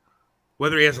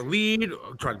 whether he has a lead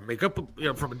or trying to make up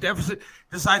from a deficit,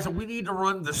 decides that we need to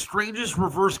run the strangest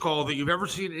reverse call that you've ever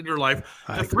seen in your life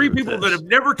to three people that have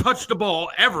never touched the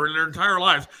ball ever in their entire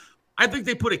lives. I think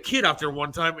they put a kid out there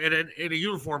one time in a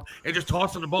uniform and just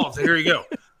tossed him the ball and said, here you go.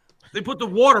 They put the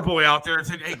water boy out there and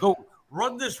said, hey, go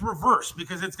run this reverse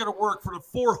because it's going to work for the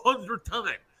 400th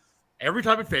time. Every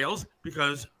time it fails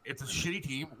because it's a shitty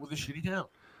team with a shitty town.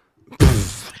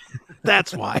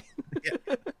 That's why.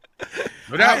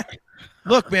 No doubt.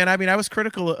 Look, man, I mean, I was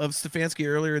critical of Stefanski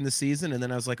earlier in the season, and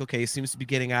then I was like, okay, he seems to be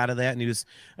getting out of that, and he was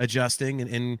adjusting,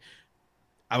 and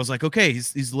I was like, okay,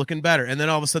 he's looking better. And then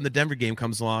all of a sudden the Denver game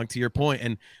comes along, to your point,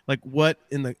 and like, what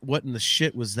in the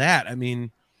shit was that? I mean,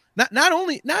 not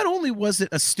only was it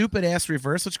a stupid ass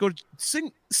reverse, let's go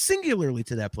singularly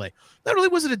to that play. Not only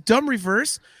was it a dumb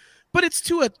reverse, but it's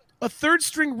to a third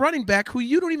string running back who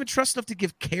you don't even trust enough to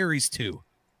give carries to.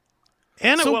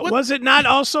 And was it not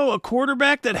also a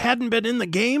quarterback that hadn't been in the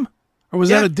game? Or was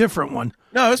that a different one?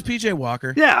 No, it was P.J.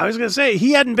 Walker. Yeah, I was going to say,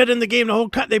 he hadn't been in the game the whole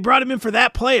cut. They brought him in for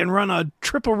that play and run a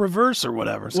triple reverse or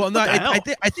whatever. So well, no, I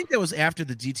think that was after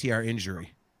the DTR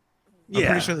injury. I'm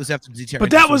pretty sure it was after the DTR But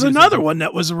injury. that was another one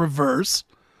that was a reverse.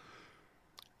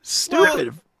 Stupid.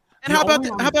 Well, and how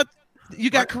about you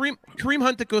got Kareem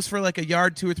Hunt that goes for like a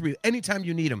yard, 2 or 3, anytime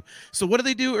you need him. So what do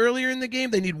they do earlier in the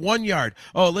game? They need 1 yard.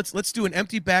 Oh, let's do an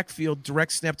empty backfield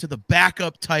direct snap to the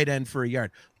backup tight end for a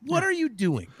yard. What are you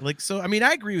doing? Like, so I mean,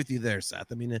 I agree with you there,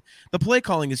 Seth. I mean, the play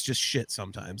calling is just shit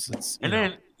sometimes.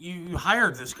 Then you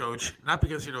hired this coach not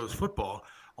because he knows football,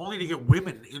 only to get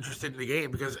women interested in the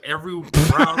game because every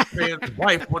Brown fan's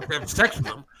wife wants to have sex with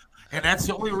him, and that's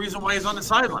the only reason why he's on the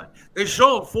sideline. They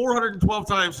show him 412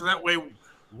 times, so that way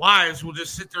wives will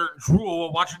just sit there and drool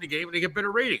while watching the game and they get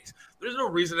better ratings. There's no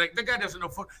reason that guy doesn't know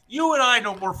football. You and I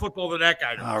know more football than that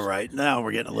guy knows. All right, now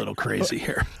we're getting a little crazy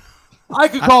here. I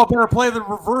could call a better play than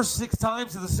reverse 6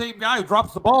 times to the same guy who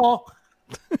drops the ball.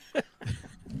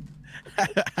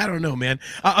 I don't know, man.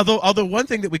 Although one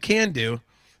thing that we can do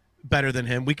better than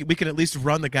him, we can at least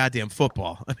run the goddamn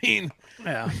football. I mean,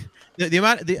 yeah. the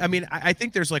amount. I mean, I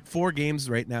think there's like 4 games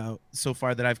right now so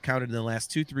far that I've counted in the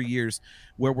last 2-3 years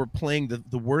where we're playing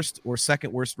the worst or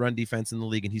second worst run defense in the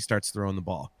league, and he starts throwing the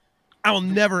ball. I will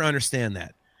never understand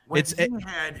that. When he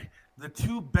had the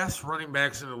 2 best running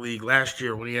backs in the league last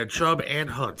year, when he had Chubb and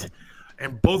Hunt,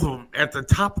 and both of them at the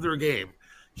top of their game,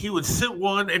 he would sit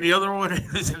one and the other one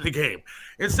is in the game.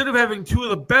 Instead of having 2 of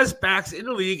the best backs in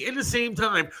the league in the same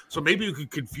time, so maybe you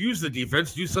could confuse the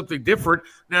defense, do something different.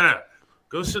 No.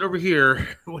 Go sit over here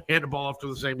and hand the ball off to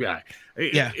the same guy.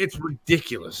 It's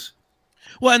ridiculous.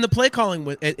 Well, and the play calling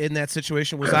in that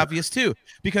situation was obvious too,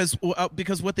 because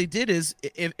what they did is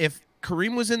if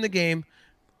Kareem was in the game,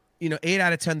 8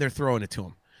 out of 10 they're throwing it to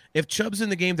him. If Chubb's in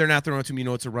the game, they're not throwing it to him.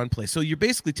 It's a run play. So you're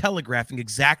basically telegraphing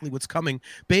exactly what's coming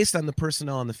based on the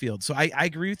personnel on the field. So I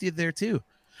agree with you there too.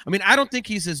 I mean, I don't think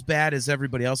he's as bad as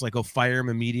everybody else. Like, fire him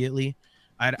immediately.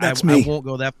 That's me. I won't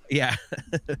go that. Yeah,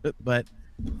 but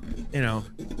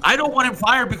I don't want him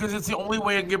fired because it's the only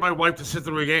way I can get my wife to sit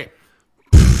through a game.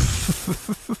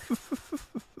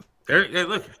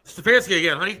 Look, Stefanski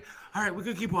again, honey. All right, we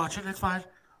can keep watching. That's fine.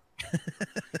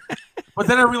 But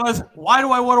then I realized, why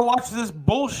do I want to watch this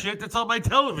bullshit that's on my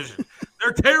television?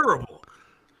 They're terrible.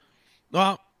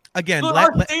 Well, again,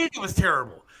 our stadium was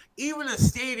terrible. Even the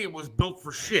stadium was built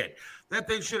for shit. That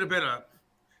thing should have been a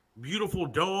beautiful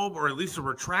dome, or at least a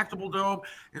retractable dome.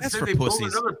 Instead, they built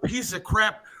another piece of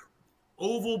crap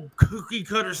oval cookie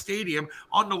cutter stadium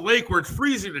on the lake where it's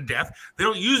freezing to death. They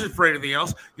don't use it for anything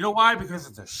else. You know why? Because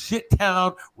it's a shit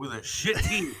town with a shit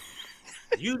team.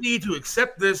 You need to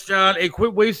accept this, John, and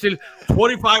quit wasting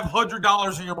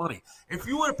 $2,500 of your money. If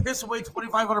you want to piss away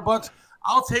 $2,500,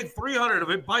 I'll take $300 of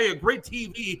it, buy a great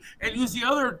TV, and use the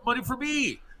other money for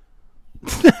me.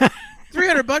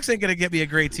 $300 ain't gonna get me a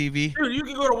great TV. Dude, you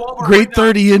can go to Walmart. Great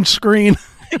 30-inch screen.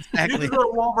 Exactly. You can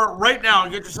go to Walmart right now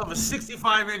and get yourself a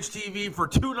 65-inch TV for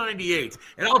 $298,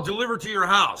 and I'll deliver it to your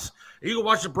house. And you can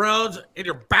watch the Browns in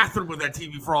your bathroom with that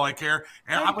TV for all I care,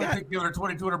 and I'm going to take the other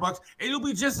 $2,200, and you'll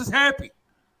be just as happy.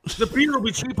 The beer will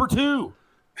be cheaper too.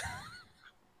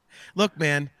 Look,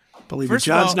 man. Believe me,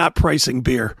 John's not pricing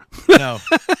beer. No,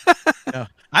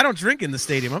 I don't drink in the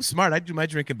stadium. I'm smart. I do my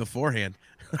drinking beforehand.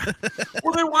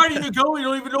 Well, then why do you go? You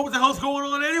don't even know what the hell's going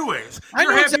on anyways.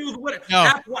 You're happy with what? No.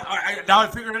 Now I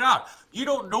figured it out. You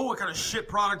don't know what kind of shit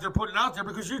product they're putting out there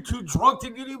because you're too drunk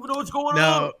and you don't even know what's going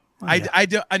on.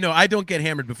 I don't get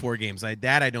hammered before games. I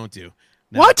don't do.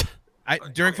 No. What?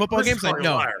 During football games,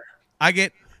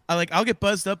 I'll get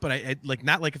buzzed up, but I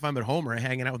not like if I'm at home or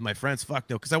hanging out with my friends. Fuck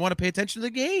no, because I want to pay attention to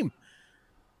the game,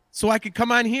 so I could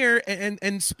come on here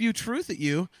and spew truth at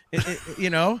you,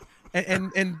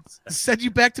 and send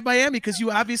you back to Miami because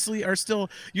you obviously you're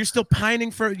still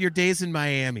pining for your days in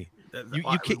Miami.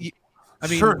 I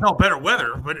mean, sure, no better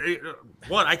weather, but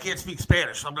I can't speak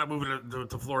Spanish, so I'm not moving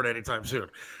to Florida anytime soon.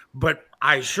 But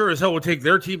I sure as hell would take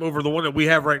their team over the one that we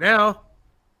have right now.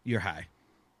 You're high.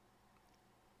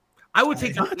 I would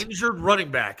take an injured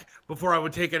running back before I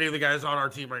would take any of the guys on our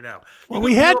team right now. Well,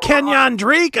 we had Kenyon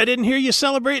Drake. I didn't hear you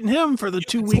celebrating him for the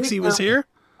 2 weeks he was here.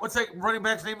 What's that running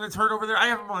back's name that's hurt over there? I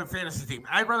have him on my fantasy team.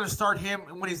 I'd rather start him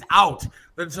when he's out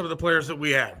than some of the players that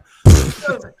we have.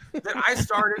 I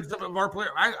started some of our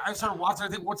players. I started Watson. I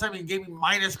think one time he gave me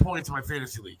minus points in my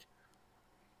fantasy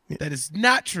league. That is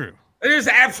not true. It is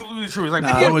absolutely true. It's like,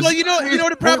 you know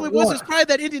what it probably was? It was probably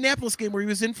that Indianapolis game where he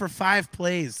was in for 5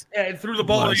 plays. Yeah, and threw the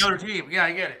ball to the other team. Yeah,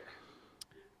 I get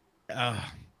it.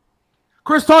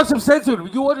 Chris, talk some sense to him.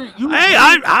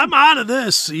 I'm out of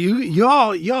this. You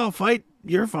all fight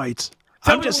your fights.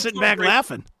 I'm just sitting back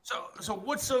laughing. So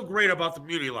what's so great about the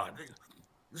Muni lot?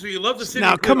 So you love the city.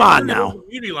 Now, come on now.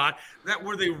 Muni lot, that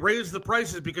where they raise the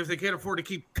prices because they can't afford to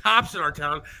keep cops in our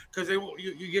town because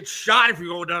you get shot if you're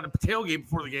going down to tailgate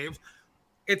before the games.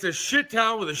 It's a shit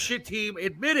town with a shit team.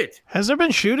 Admit it. Has there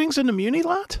been shootings in the Muni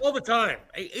lot? All the time.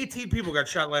 18 people got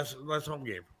shot last home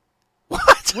game.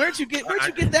 What? Where'd you get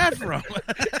that from?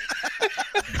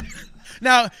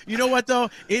 Now, you know what though?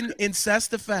 In Seth's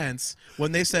defense,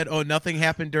 when they said, "Oh, nothing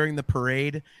happened during the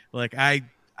parade," like I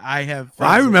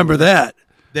remember that.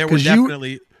 There were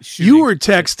definitely shootings. You were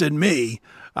texting me.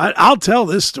 I'll tell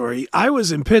this story. I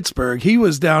was in Pittsburgh. He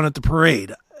was down at the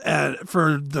parade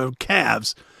for the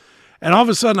Cavs. And all of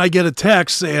a sudden I get a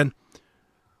text saying,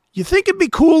 "You think it'd be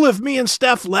cool if me and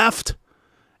Steph left?"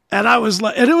 And I was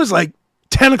like, and it was like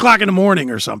 10 o'clock in the morning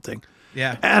or something.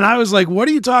 Yeah. And I was like, "What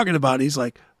are you talking about?" He's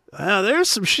like, "There's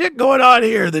some shit going on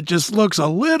here that just looks a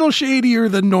little shadier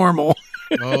than normal."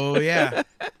 Oh yeah,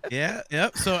 yeah,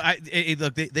 yep. So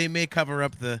look, they may cover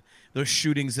up those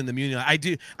shootings in the Muni lot.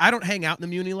 I don't hang out in the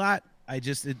Muni lot.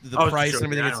 The price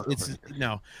and everything. It's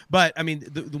no, but I mean,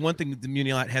 the one thing that the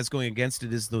Muni lot has going against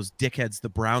it is those dickheads, the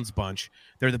Browns bunch.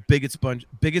 They're the biggest bunch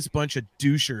of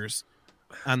douchers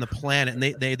on the planet, and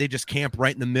they just camp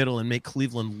right in the middle and make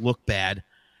Cleveland look bad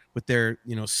with their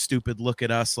stupid look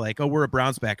at us like, oh, we're a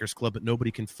Browns backers club, but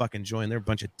nobody can fucking join. They're a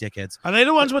bunch of dickheads. Are they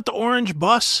the ones with the orange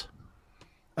bus?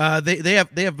 They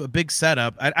have a big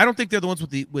setup. I don't think they're the ones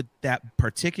with that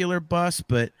particular bus,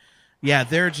 but yeah,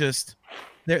 they're just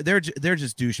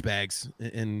douchebags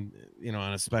and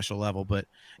on a special level. But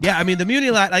yeah, I mean the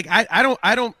Muni lot, like I don't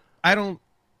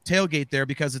tailgate there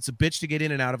because it's a bitch to get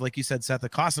in and out of. Like you said, Seth,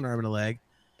 it costs an arm and a leg.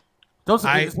 Don't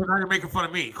say now you're making fun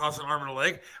of me. It costs an arm and a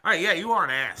leg. All right, yeah, you are an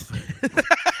ass.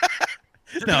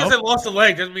 Just because I lost a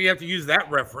leg doesn't mean you have to use that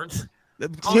reference.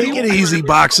 Take it easy,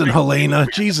 Boxing Helena.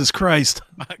 Jesus Christ.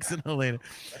 Boxing Helena.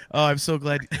 Oh, I'm so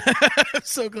glad. I'm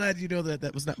so glad you know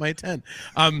that was not my intent.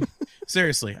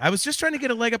 Seriously, I was just trying to get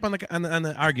a leg up on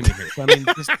the argument here. So, I mean,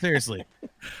 just seriously,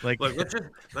 like, look,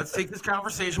 let's take this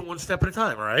conversation one step at a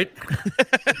time. All right.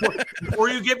 Before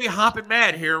you get me hopping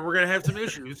mad here, we're gonna have some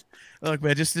issues. Look,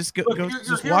 man, just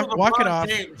walk it off.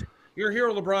 Your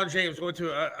hero LeBron James went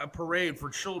to a parade for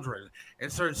children and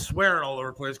started swearing all over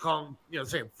the place, calling,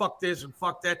 saying fuck this and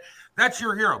fuck that. That's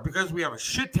your hero because we have a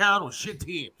shit town with shit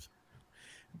teams.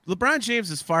 LeBron James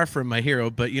is far from my hero,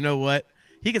 but you know what?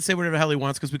 He can say whatever the hell he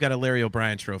wants because we got a Larry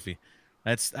O'Brien trophy.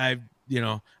 I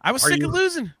was sick of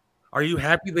losing. Are you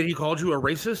happy that he called you a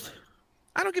racist?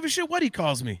 I don't give a shit what he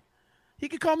calls me. He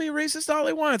can call me a racist all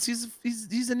he wants. He's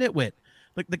a nitwit.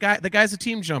 Like the guy's a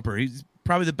team jumper. He's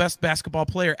probably the best basketball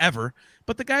player ever,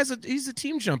 but he's a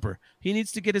team jumper. He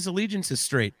needs to get his allegiances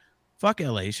straight. Fuck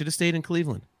LA. He should have stayed in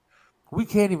Cleveland. We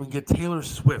can't even get Taylor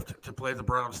Swift to play the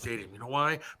Browns Stadium. You know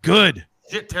why? Good.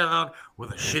 Shit town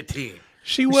with a shit team.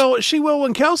 She will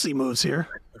when Kelsey moves here.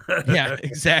 Yeah,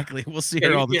 exactly. We'll see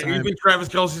her all the time. You think Travis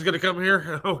Kelce's going to come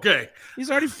here? Okay.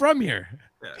 He's already from here.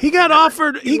 He got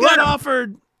offered.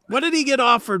 What did he get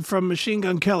offered from Machine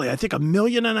Gun Kelly? I think $1.5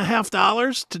 million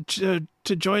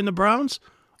to join the Browns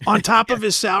on top of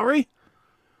his salary.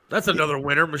 That's another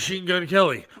winner, Machine Gun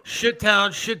Kelly. Shit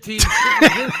town, shit team.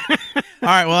 All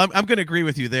right, well, I'm going to agree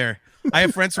with you there. I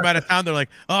have friends from out of town. They're like,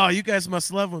 oh, you guys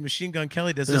must love when Machine Gun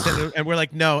Kelly does this. And we're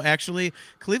like, no, actually,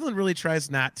 Cleveland really tries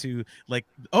not to. Like,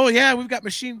 oh, yeah, we've got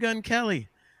Machine Gun Kelly.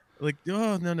 Like,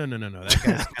 oh, no. That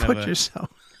guy's kind of yourself.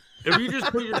 If you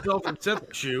just put yourself in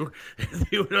Seth's shoe,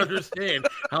 you would understand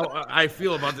how I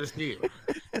feel about this team.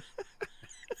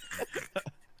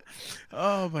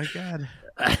 Oh, my God.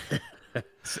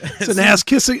 It's an ass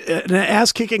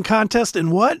kicking contest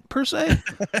in what, per se?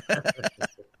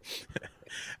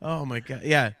 Oh my God!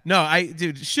 Yeah, no,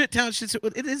 shit town.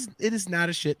 It is not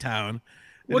a shit town.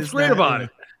 What's great about it,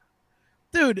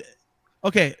 dude?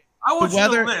 Okay, I want you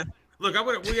to list. Look,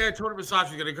 we had Tony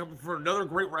Versace going to come for another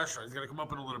great restaurant. He's going to come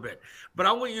up in a little bit, but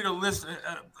I want you to list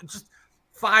just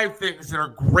 5 things that are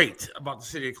great about the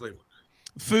city of Cleveland.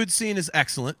 Food scene is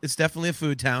excellent. It's definitely a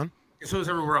food town. So is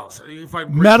everywhere else. You can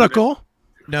find medical.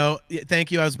 No,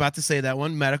 thank you. I was about to say that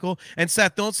one, medical. And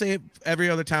Seth, don't say every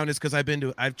other town is because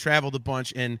I've traveled a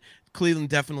bunch, and Cleveland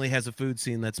definitely has a food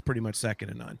scene that's pretty much second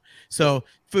to none. So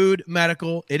food,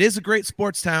 medical. It is a great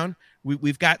sports town.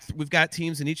 We've got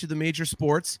teams in each of the major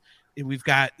sports. We've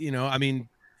got,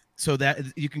 so that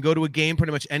you can go to a game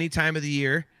pretty much any time of the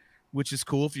year, which is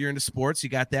cool if you're into sports. You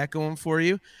got that going for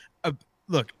you.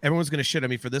 Look, everyone's going to shit on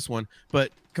me for this one,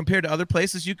 but compared to other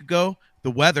places you could go,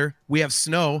 the weather, we have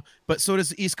snow, but so does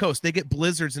the East Coast. They get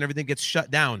blizzards and everything gets shut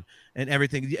down and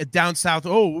everything. Down south,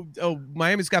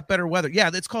 Miami's got better weather. Yeah,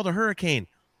 it's called a hurricane.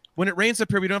 When it rains up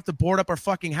here, we don't have to board up our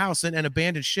fucking house and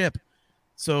abandon ship.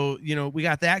 So, we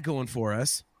got that going for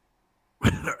us.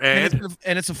 and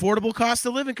it's affordable cost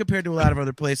of living compared to a lot of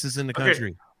other places in the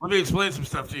country. Let me explain some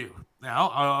stuff to you. Now,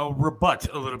 I'll rebut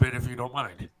a little bit if you don't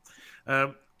mind.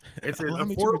 It's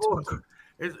an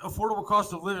affordable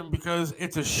cost of living because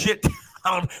it's a shit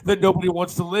town that nobody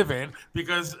wants to live in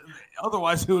because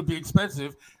otherwise it would be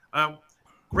expensive.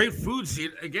 Great food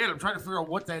scene. Again, I'm trying to figure out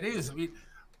what that is. I mean,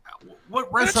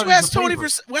 what restaurant? Why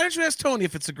don't you ask Tony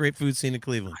if it's a great food scene in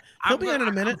Cleveland? He'll be on in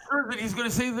a minute. I'm sure that he's going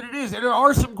to say that it is, and there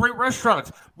are some great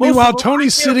restaurants. Meanwhile,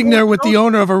 Tony's sitting there with the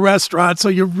owner of a restaurant, so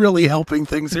you're really helping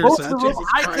things here. Most of them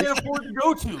I can't afford to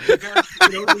go to because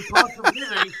the cost of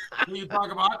living that you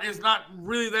talk about is not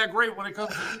really that great when it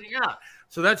comes to eating out.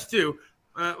 So that's 2.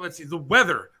 Let's see, the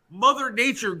weather. Mother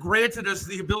Nature granted us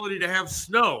the ability to have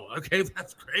snow. Okay,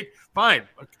 that's great. Fine.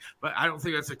 But I don't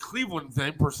think that's a Cleveland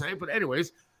thing per se. But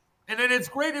anyways, and then it's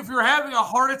great if you're having a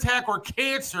heart attack or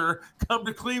cancer, come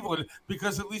to Cleveland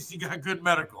because at least you got good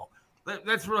medical.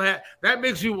 That's really that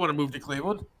makes you want to move to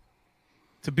Cleveland.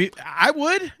 I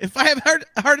would if I have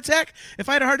a heart attack. If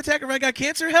I had a heart attack or if I got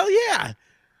cancer, hell yeah.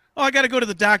 Oh, I got to go to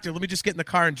the doctor. Let me just get in the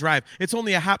car and drive. It's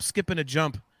only a hop, skip, and a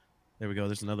jump. There we go.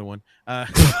 There's another one.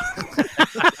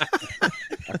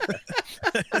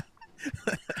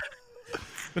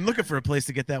 Been looking for a place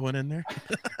to get that one in there.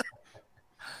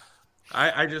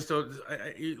 I just don't.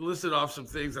 You listed off some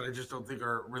things that I just don't think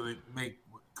are really make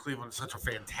Cleveland such a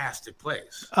fantastic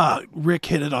place. Rick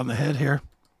hit it on the head here.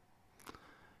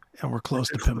 And we're close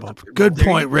to pinball. Good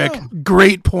point, Rick.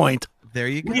 Great point. There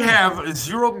you go. We have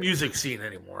zero music scene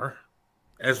anymore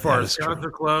as far as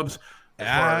concert clubs.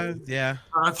 Yeah.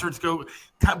 Concerts go.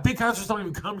 Big concerts don't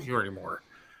even come here anymore.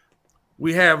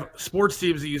 We have sports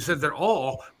teams that you said that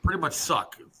all pretty much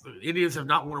suck. The Indians have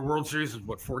not won a World Series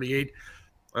since, 48?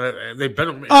 They've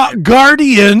been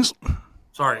Guardians.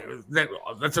 Sorry,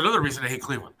 that's another reason I hate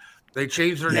Cleveland. They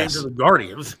changed their name to the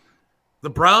Guardians. The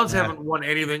Browns haven't won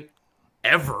anything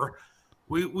ever.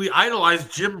 We idolize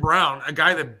Jim Brown, a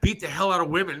guy that beat the hell out of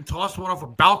women, tossed one off a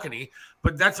balcony,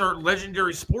 but that's our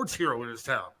legendary sports hero in his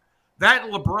town. That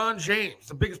and LeBron James,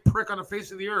 the biggest prick on the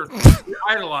face of the earth. We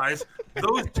idolize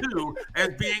those two as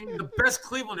being the best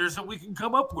Clevelanders that we can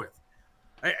come up with.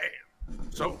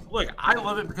 So, look, I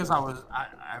love it because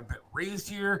I've been raised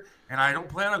here, and I don't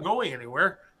plan on going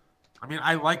anywhere. I mean,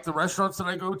 I like the restaurants that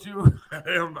I go to.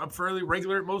 I'm fairly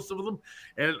regular at most of them,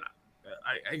 and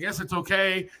I guess it's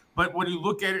okay. But when you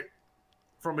look at it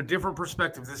from a different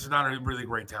perspective, this is not a really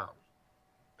great town.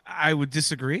 I would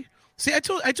disagree. See, I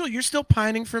told you, you're still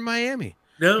pining for Miami.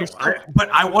 No, but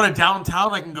I want a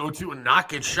downtown I can go to and not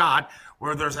get shot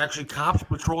where there's actually cops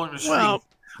patrolling the street. Well,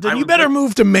 then you better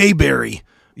move to Mayberry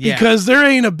because there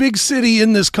ain't a big city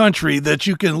in this country that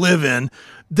you can live in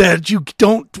that you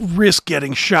don't risk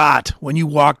getting shot when you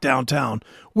walk downtown.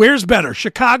 Where's better?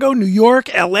 Chicago, New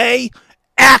York, L.A.,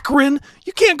 Akron?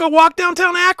 You can't go walk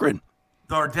downtown Akron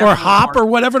or hop or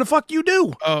whatever the fuck you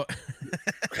do. Oh.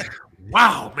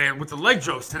 Wow, man, with the leg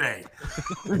jokes today.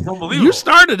 Unbelievable. You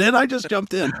started it. I just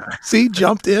jumped in. See,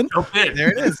 jumped in.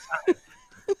 There it is.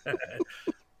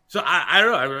 So I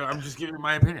don't know. I'm just giving you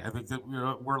my opinion. I think that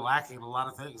we're lacking a lot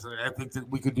of things. I think that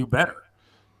we could do better.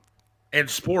 And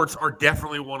sports are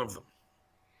definitely one of them.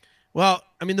 Well,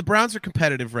 I mean, the Browns are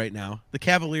competitive right now. The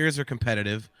Cavaliers are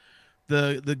competitive.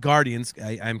 The Guardians,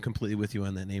 I'm completely with you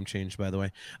on that name change, by the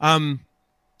way.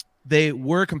 They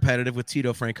were competitive with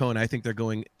Tito Francona. I think they're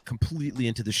going completely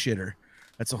into the shitter.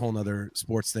 That's a whole nother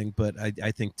sports thing, but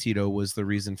I think Tito was the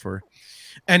reason for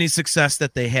any success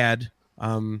that they had.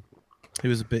 He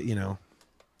was a bit,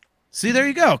 See, there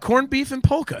you go. Corned beef and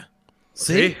polka.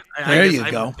 See? There you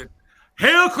go.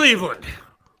 Hail Cleveland.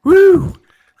 Woo!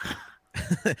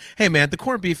 Hey, man, the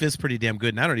corned beef is pretty damn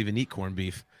good, and I don't even eat corned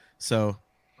beef. So...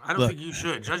 I don't think you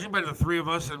should. Judging by the three of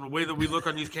us and the way that we look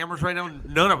on these cameras right now,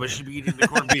 none of us should be eating the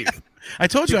corned beef. I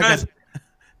told you.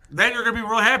 Then you're going to be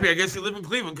real happy. I guess you live in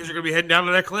Cleveland because you're going to be heading down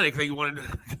to that clinic that you wanted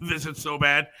to visit so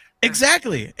bad.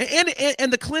 Exactly.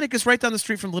 And the clinic is right down the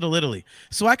street from Little Italy.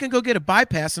 So I can go get a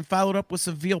bypass and follow it up with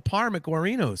some veal parm at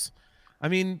Guarino's. I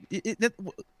mean, it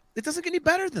doesn't get any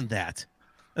better than that.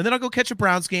 And then I'll go catch a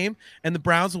Browns game, and the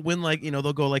Browns will win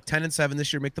they'll go 10-7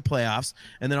 this year, make the playoffs,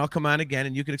 and then I'll come on again,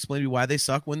 and you can explain to me why they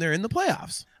suck when they're in the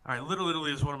playoffs. All right, Little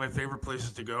Italy is one of my favorite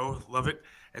places to go. Love it,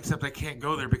 except I can't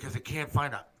go there because I can't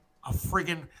find a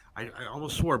friggin' I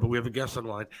almost swore, but we have a guest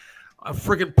online. A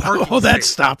friggin' parking space. That's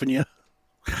stopping you.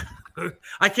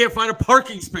 I can't find a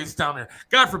parking space down there.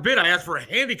 God forbid I ask for a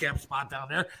handicap spot down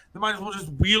there. They might as well just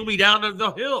wheel me down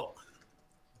the hill.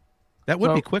 That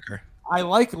would be quicker. I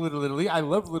like Little Italy. I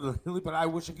love Little Italy, but I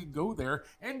wish I could go there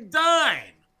and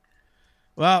dine.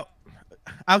 Well,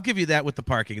 I'll give you that with the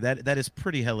parking. That is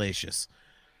pretty hellacious.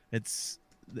 It's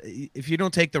if you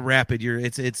don't take the rapid,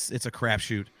 it's a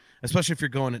crapshoot. Especially if you're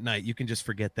going at night, you can just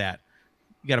forget that.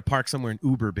 You got to park somewhere in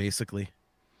Uber, basically.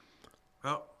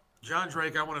 Well, John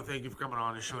Drake, I want to thank you for coming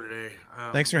on the show today.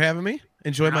 Thanks for having me.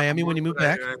 Enjoy Miami when you move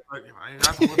back.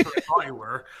 Not the ones that I thought you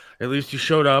were. At least you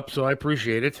showed up, so I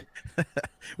appreciate it.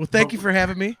 Well, thank you for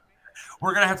having me.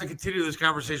 We're going to have to continue this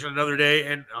conversation another day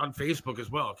and on Facebook as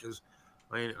well because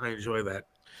I enjoy that.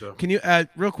 So. Can you,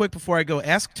 real quick before I go,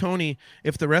 ask Tony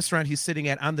if the restaurant he's sitting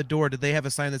at on the door, did they have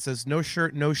a sign that says no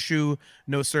shirt, no shoe,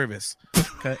 no service?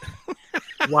 Okay.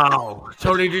 Wow.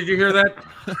 Tony, did you hear that?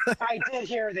 I did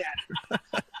hear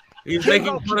that. He's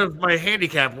making fun of my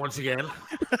handicap once again.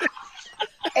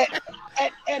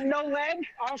 And no leg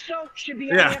also should be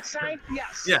on that side?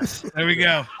 Yes. Yes. There we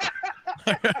go.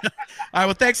 All right.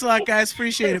 Well, thanks a lot, guys.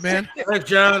 Appreciate it, man. Thanks,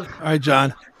 John. All right,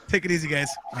 John. Take it easy, guys.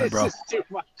 All right, bro. This is too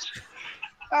much.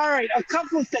 All right, a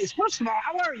couple of things. First of all,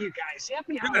 how are you guys?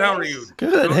 Happy holidays. Good, how are you?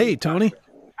 Good. Hey, Tony.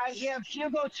 I have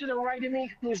Hugo to the right of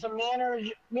me, who's the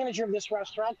manager of this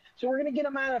restaurant. So we're going to get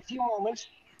him on in a few moments.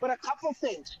 But a couple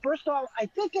things. First of all, I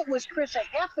think it was Chris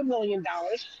 $500,000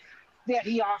 that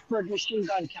he offered Machine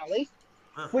Gun Kelly,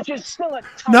 which is still a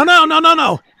No.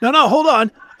 Hold on.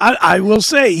 I will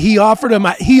say he offered him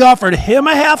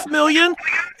 $500,000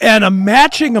 and a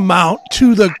matching amount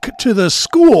to the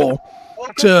school.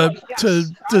 To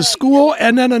the school,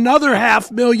 and then another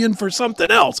 $500,000 for something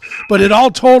else, but it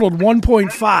all totaled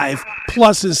 1.5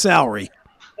 plus his salary.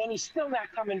 And he's still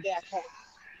not coming back home.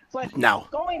 But no.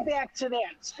 Going back to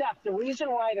that, Seth, the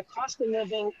reason why the cost of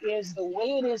living is the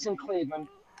way it is in Cleveland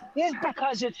is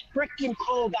because it's freaking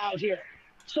cold out here.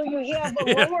 So you have a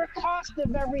lower cost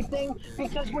of everything,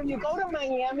 because when you go to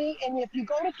Miami and if you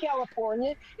go to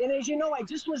California, and as you know, I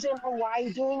just was in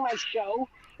Hawaii doing my show,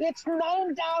 it's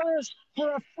 $9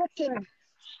 for a freaking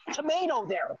tomato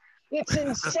there. It's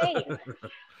insane.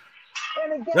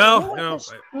 And again,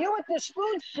 you at this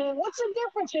food scene, what's the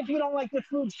difference if you don't like the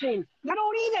food scene? You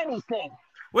don't eat anything.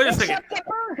 Wait a second. Except the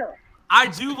burger. I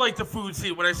do like the food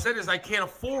scene. What I said is I can't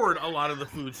afford a lot of the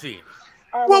food scene.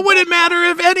 What would it matter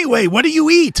if anyway? What do you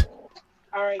eat?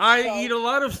 All right, I eat a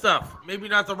lot of stuff. Maybe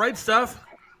not the right stuff.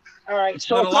 All right,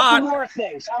 so a couple more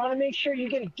things. I want to make sure you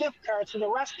get a gift card to the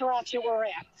restaurants that we're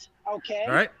at, okay?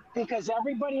 All right. Because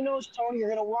everybody knows, Tony, you're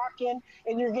going to walk in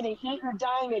and you're going to eat and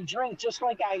dine and drink just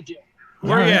like I do.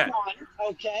 Where are you at?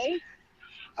 Okay?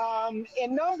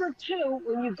 And number two,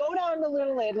 when you go down to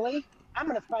Little Italy, I'm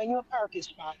going to find you a parking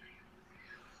spot.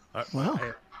 Wow.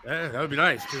 That would be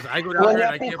nice, because I go down there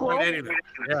and I can't find anything.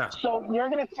 Yeah. So you're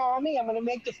going to call me. I'm going to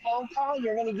make the phone call.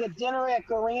 You're going to get dinner at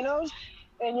Garino's,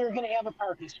 and you're going to have a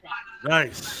parking spot.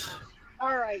 Nice.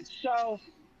 All right. So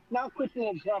now quit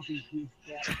being grumpy.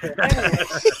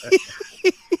 Anyways,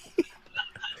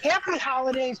 happy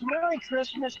holidays. Merry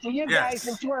Christmas to you guys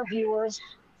and to our viewers.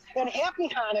 And happy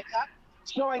Hanukkah.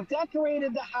 So I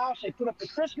decorated the house. I put up the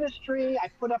Christmas tree. I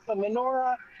put up the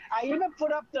menorah. I even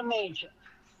put up the manger.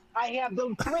 I have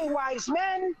the three wise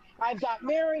men. I've got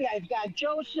Mary. I've got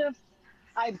Joseph.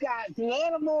 I've got the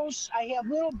animals. I have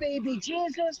little baby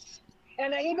Jesus.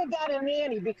 And I even got a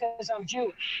nanny because I'm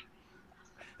Jewish.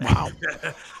 Wow.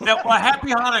 Now, well, happy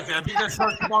Hanukkah. I think that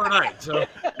starts tomorrow night. So.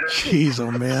 Jeez,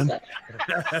 oh, man.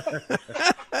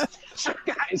 So,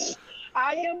 guys,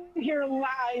 I am here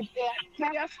live at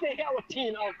Fiesta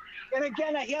Jalapeno. And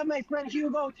again, I have my friend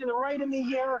Hugo to the right of me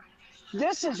here.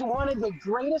 This is one of the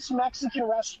greatest Mexican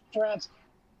restaurants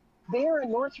there in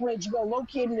North Ridgeville,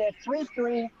 located at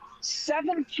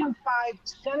 33725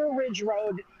 Center Ridge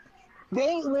Road.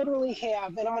 They literally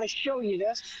have, and I'm going to show you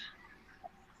this.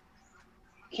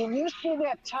 Can you see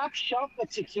that top shelf of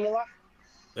tequila?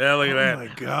 Yeah, look at that. Oh,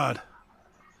 my God.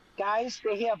 Guys,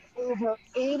 they have over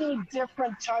 80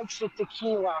 different types of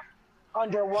tequila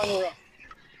under one roof.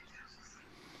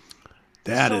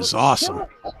 That is awesome.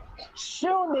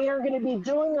 Soon they are going to be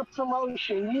doing a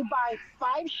promotion. You buy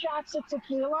 5 shots of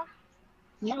tequila,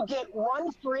 you get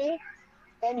 1 free,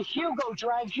 and Hugo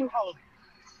drives you home.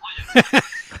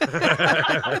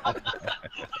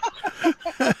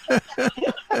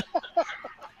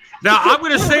 Now, I'm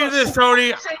going to say this,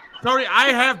 Tony. Tony,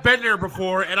 I have been there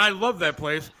before, and I love that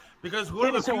place because one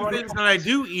of the few things that I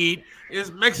do eat is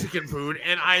Mexican food,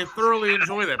 and I thoroughly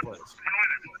enjoy that place.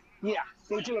 Yeah,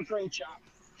 they do a great job.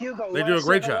 Hugo, they do a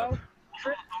great job.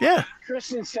 Yeah.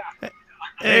 Chris and Seth.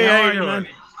 Hey, how are you, man?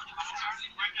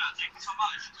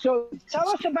 So tell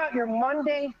us about your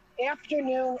Monday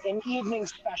afternoon and evening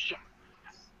special.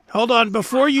 Hold on,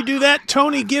 before you do that,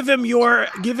 Tony, give him your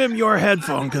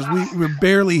headphone because we're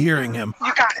barely hearing him.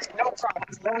 You got it, no problem.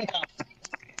 There we go.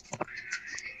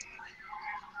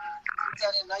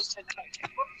 Got a nice and tight.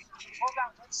 Hold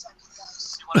on 1 second,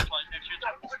 guys. We're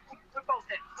both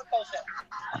in.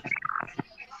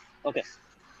 Okay.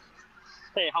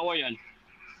 Hey, how are you?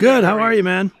 Good. How are you,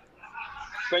 man?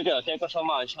 Great. Thank you so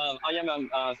much. I am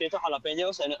Fiesta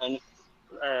Jalapenos and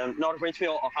North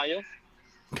Ridgeville, Ohio.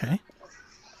 Okay.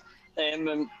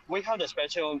 And we have the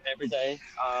special every day,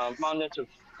 Monday to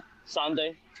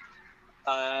Sunday.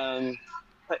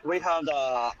 We have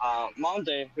the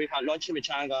Monday. We have lunch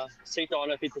michanga,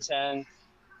 $6.50.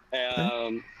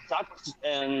 And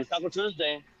Taco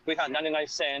Tuesday, we have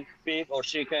 99-cent beef or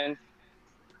chicken,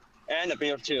 and a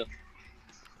beer too.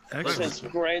 Excellent. It's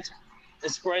great.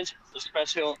 It's great. A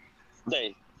special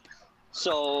day.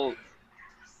 So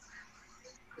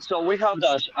we have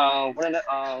the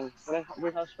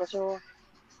we have special.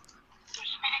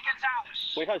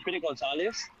 We have Speedy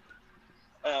Gonzalez.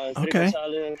 Speedy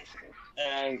Gonzalez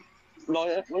and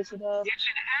what's it? It's an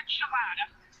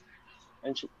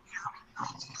enchilada.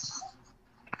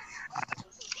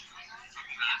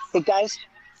 Hey guys,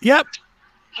 Yep.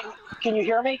 Can you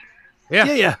hear me?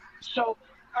 Yeah. So,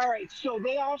 all right. So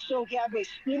they also have a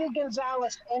Speedy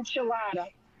Gonzales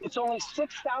enchilada. It's only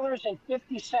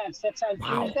 $6.50. That's on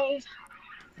Tuesdays.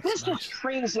 This is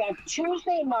crazy. On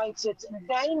Tuesday nights, it's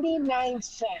 99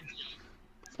 cents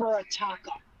for a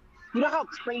taco. You know how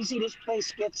crazy this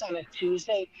place gets on a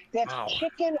Tuesday? That's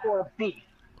chicken or beef.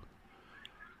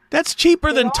 That's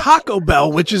cheaper than Taco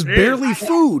Bell, which is barely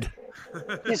food.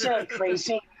 Isn't it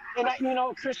crazy? And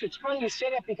Chris, it's funny you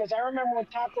say that because I remember when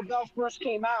Taco Bell first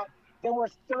came out, there were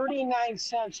 39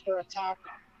 cents for a taco.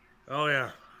 Oh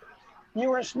yeah. You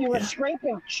were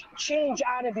scraping change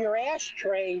out of your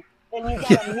ashtray, and you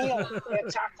got a meal at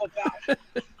Taco Bell.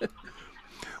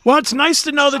 Well, it's nice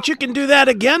to know that you can do that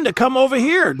again to come over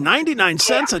here. 99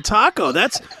 cents a taco.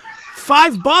 That's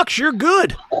 $5. You're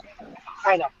good.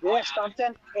 I know. You know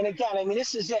something? And again, I mean,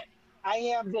 this is it. I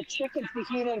have the chicken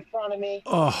fajita in front of me.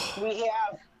 Oh. We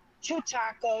have 2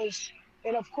 tacos.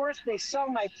 And, of course, they sell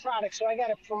my product, so I got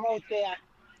to promote that.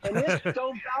 And this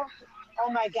dough bell,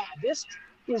 oh, my God. This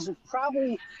is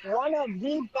probably one of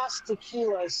the best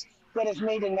tequilas that is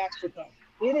made in Mexico.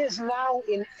 It is now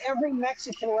in every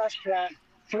Mexican restaurant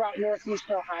throughout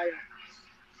Northeastern Ohio.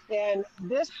 And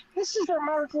this is their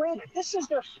margarita. This is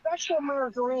their special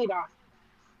margarita.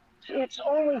 It's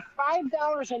only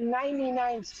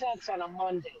 $5.99 on a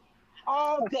Monday,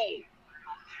 all day.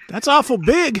 That's awful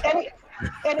big.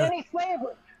 Any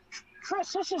flavor.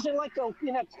 Chris, this isn't like an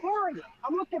aquarium.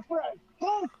 I'm looking for a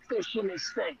goldfish in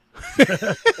this thing.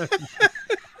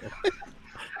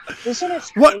 Isn't it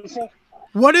crazy?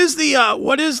 What is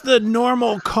the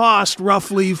normal cost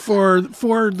roughly for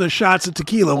the shots of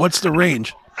tequila? What's the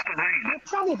range?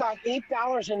 Probably about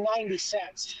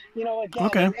 $8.90. You know, again,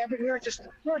 okay. We were just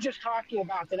talking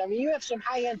about that. I mean, you have some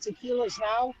high-end tequilas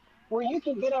now where you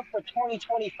can get up for $20,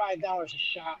 $25 a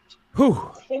shot.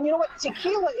 Whew. And you know what?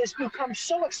 Tequila has become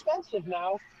so expensive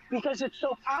now because it's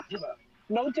so popular.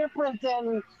 No different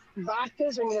than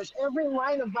vodkas. I mean, there's every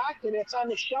line of vodka that's on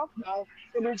the shelf now,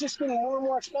 and they're just getting more and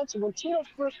more expensive. When Tito's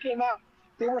first came out,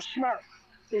 they were smart.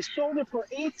 They sold it for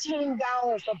 $18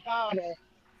 a bottle.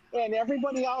 And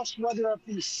everybody else, whether it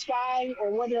be Sky or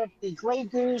whether it be Grey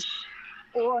Goose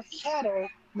or Kettle,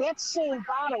 that same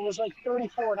bottle was like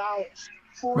 $34,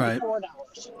 $44. Right.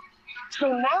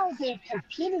 So now they've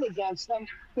competed against them.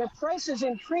 Their prices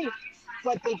increased,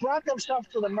 but they brought themselves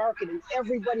to the market, and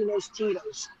everybody knows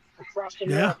Tito's across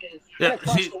America and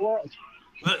across the world.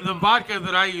 The vodka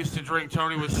that I used to drink,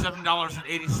 Tony, was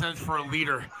 $7.80 for a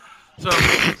liter. So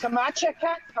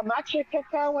Kamchatka,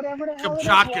 whatever the hell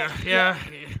Kamchatka, it is. yeah.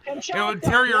 It would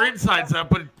tear your insides up,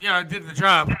 but it did the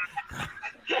job.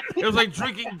 It was like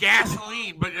drinking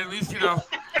gasoline, but at least a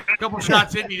couple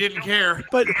shots in, you didn't care.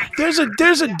 But there's a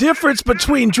difference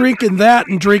between drinking that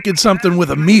and drinking something with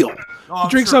a meal. Oh, you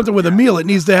drink something with a meal, it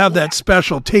needs to have that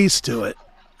special taste to it.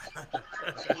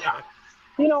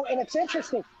 And it's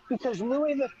interesting because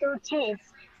Louis the 13th,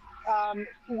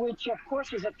 which of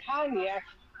course is a cognac,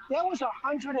 that was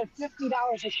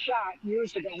 $150 a shot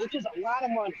years ago, which is a lot of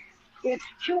money. It's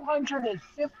 $250 a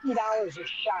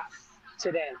shot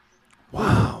today.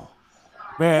 Wow.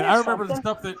 Man, I remember the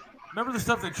stuff that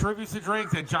Triv used to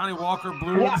drink, that Johnny Walker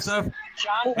Blue and stuff.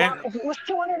 Johnny Walker, it was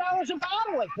 $200 a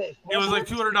bottle like this. It was like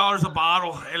 $200 a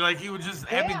bottle, and like he would just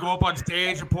have me go up on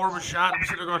stage and pour him a shot. I'm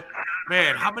sitting there going,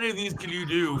 man, how many of these can you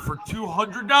do for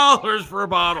 $200 for a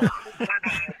bottle?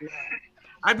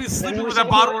 I'd be sleeping with that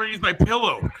bottle underneath my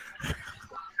pillow.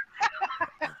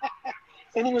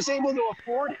 And he was able to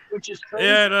afford it, which is crazy.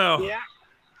 Yeah, I know. Yeah.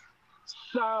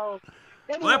 So,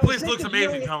 well, that place looks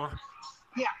amazing, Colin.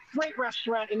 Yeah, great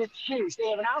restaurant, and it's huge.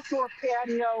 They have an outdoor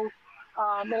patio,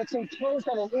 and it's enclosed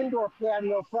on an indoor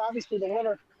patio for obviously the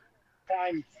winter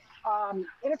time. And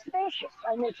it's spacious.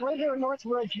 I mean, it's right here in North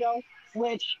Ridgeville,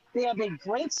 which they have a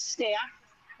great staff.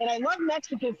 And I love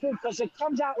Mexican food because it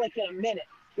comes out like in a minute.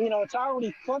 It's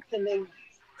already cooked, and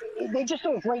they just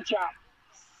do a great job.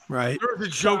 Right. There's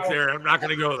a joke there. I'm not going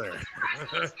to go there.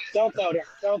 Don't go there.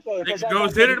 Don't go there. It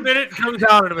goes in a minute, comes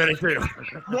out in a minute, too.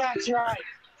 That's right.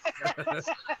 I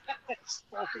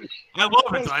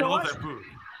love it. I love that food.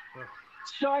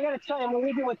 So I got to tell you, I'm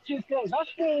leaving with 2 things. Us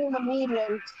being in the media,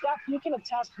 and Seth, you can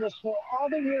attest to this, for all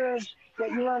the years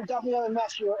that you were in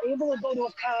WMS, you were able to go to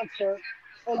a concert,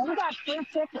 and you got free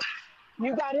tickets.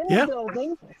 You got in the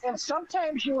building, and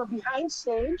sometimes you were behind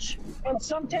stage, and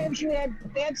sometimes you had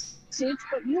bad seats,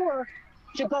 but you were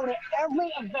to go to every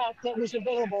event that was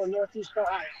available in Northeast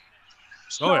Ohio.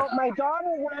 So my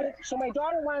daughter wanted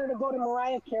to go to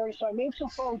Mariah Carey, so I made some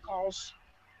phone calls.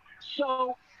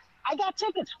 So I got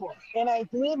tickets for it, and I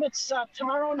believe it's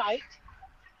tomorrow night.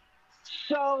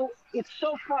 So it's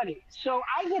so funny. So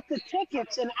I get the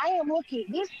tickets, and I am looking.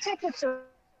 These tickets are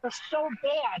so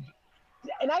bad,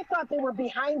 and I thought they were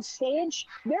behind stage.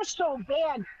 They're so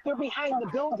bad, they're behind the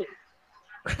building.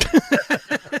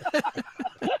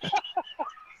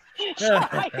 so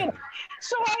I had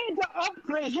to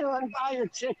upgrade here and buy your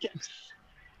tickets.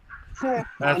 That's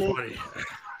funny.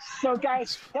 So,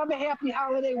 guys, have a happy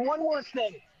holiday. One more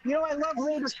thing. You know, I love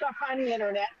reading stuff on the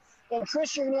internet. And,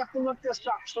 Chris, you're going to have to look this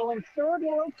up. So, in third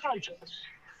world countries,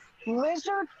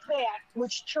 lizard fat,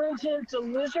 which turns into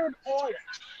lizard oil,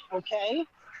 okay,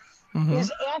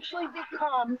 is actually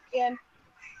become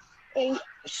a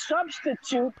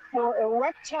substitute for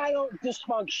erectile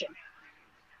dysfunction.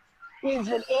 It is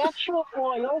an actual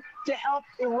oil to help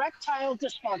erectile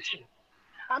dysfunction.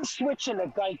 I'm switching to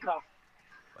Geico.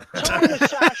 Tony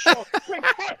Masaccio,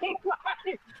 recording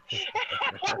live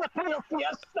for the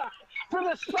Fiesta, for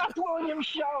the Seth Williams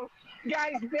Show.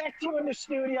 Guys, back to you in the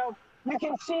studio. You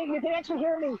can actually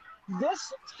hear me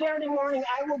this Saturday morning.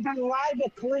 I will be live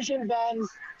at Collision Bend,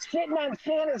 sitting on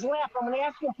Santa's lap. I'm going to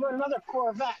ask him for another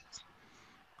Corvette.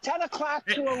 10 o'clock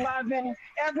to 11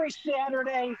 every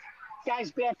Saturday.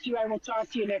 Guys, back to you. I will talk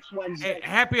to you next Wednesday. Hey,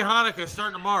 happy Hanukkah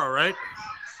starting tomorrow, right?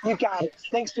 You got it.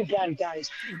 Thanks again, guys.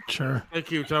 Sure.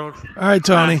 Thank you, Tony. All right,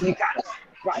 Tony. You got it.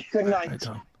 Right. Good night. All right,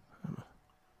 Tony.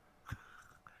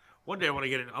 One day I want to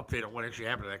get an update on what actually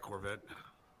happened to that Corvette.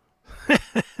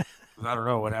 I don't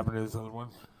know what happened to this other one.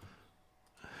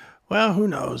 Well, who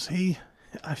knows?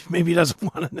 Maybe he doesn't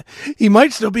want to. He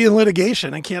might still be in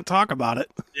litigation. I can't talk about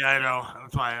it. Yeah, I know.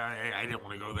 That's why I didn't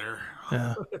want to go there.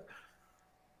 Yeah.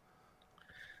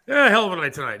 Yeah, hell of a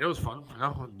night tonight. It was fun. You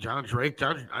know, John Drake.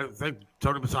 I think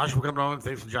Tony Masaccio for coming on.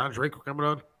 Thanks to John Drake for coming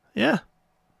on. Yeah.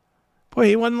 Boy,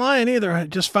 he wasn't lying either. I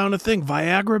just found a thing.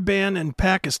 Viagra ban in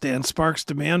Pakistan sparks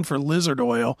demand for lizard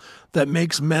oil that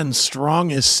makes men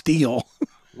strong as steel.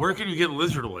 Where can you get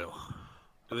lizard oil?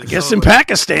 I guess in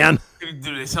Pakistan.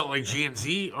 Do they sell it like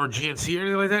GNC or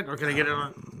anything like that? Or can I get it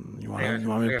on? You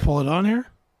want me to pull it on here?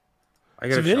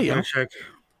 It's a video. Check.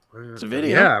 It's a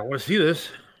video. Yeah, I want to see this.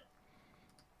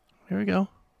 Here we go.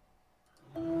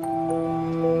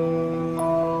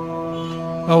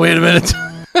 Oh, wait a minute.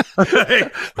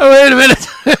 Wait a minute.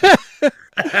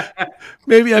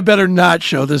 Maybe I better not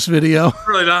show this video.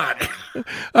 Really not.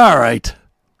 All right.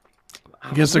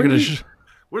 I guess they're going to...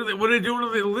 What are they doing to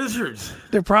the lizards?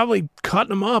 They're probably cutting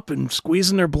them up and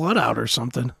squeezing their blood out or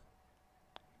something.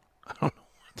 I don't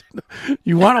know.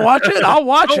 You want to watch it? I'll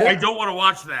watch it. I don't want to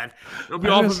watch that. It'll be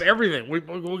off of everything.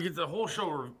 We'll get the whole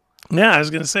show. Yeah, I was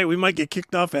going to say we might get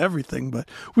kicked off of everything, but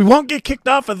we won't get kicked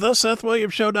off of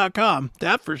thesethwilliamsshow.com.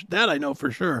 That I know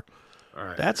for sure. All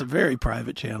right. That's a very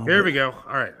private channel. Here we go.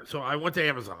 All right. So I went to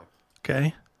Amazon.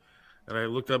 Okay. And I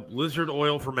looked up lizard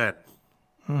oil for men.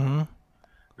 Mm-hmm.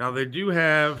 Now they do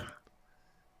have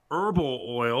herbal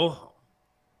oil.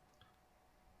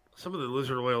 Some of the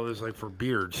lizard oil is like for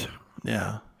beards.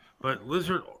 Yeah. But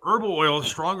herbal oil,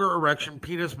 stronger erection,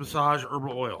 penis massage,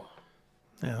 herbal oil.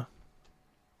 Yeah.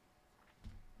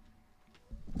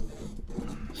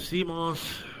 Sea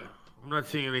moss. I'm not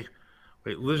seeing any.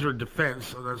 Wait, lizard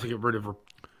defense. Oh, that's to get rid of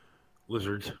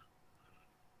lizards.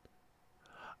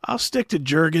 I'll stick to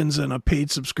Jergens and a paid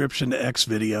subscription to X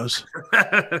videos.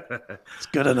 It's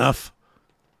good enough.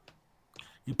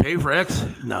 You pay for X?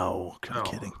 No, I'm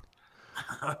kidding.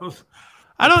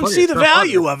 I don't see the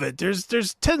value of it. There's 10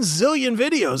 zillion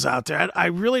videos out there. I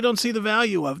really don't see the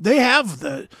value of. They have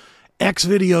the X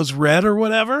videos red or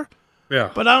whatever. Yeah.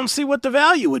 But I don't see what the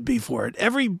value would be for it.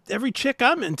 Every chick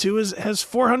I'm into has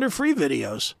 400 free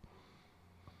videos.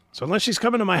 So unless she's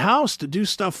coming to my house to do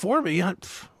stuff for me,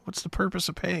 what's the purpose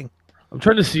of paying? I'm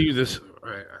trying to see this.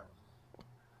 Right.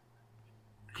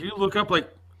 Can you look up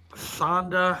like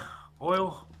Sonda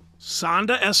oil?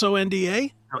 Sonda,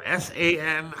 Sonda? No,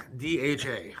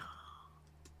 Sandha.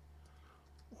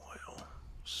 Oil.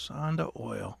 Sonda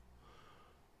oil.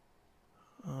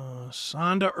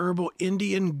 Sonda Herbal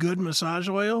Indian Good Massage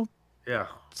Oil. Yeah.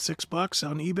 $6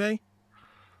 on eBay.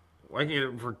 Well, I can get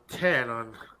it for 10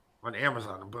 on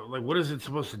Amazon. But like, what is it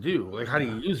supposed to do? Like, how do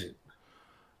you use it?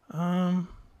 Can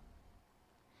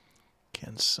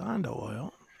Sonda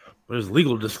oil. There's a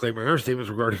legal disclaimer. Our statements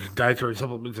regarding dietary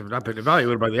supplements have not been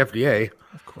evaluated by the FDA.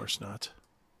 Of course not.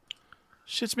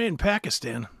 Shit's made in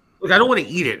Pakistan. Look, I don't want to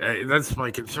eat it. That's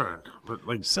my concern. But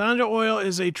like, Sonda oil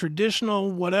is a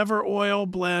traditional whatever oil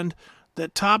blend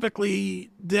that's topically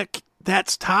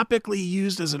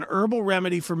used as an herbal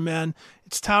remedy for men.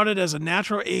 It's touted as a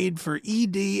natural aid for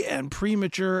ED and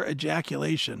premature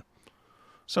ejaculation.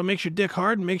 So it makes your dick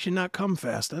hard and makes you not come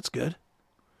fast. That's good.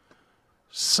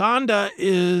 Sonda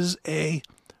is a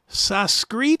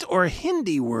Sanskrit or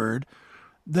Hindi word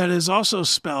that is also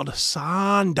spelled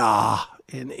Sanda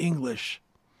in English.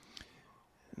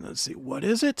 And let's see, what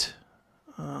is it?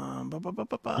 I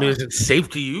mean, is it safe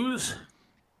to use?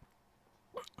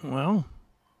 Well,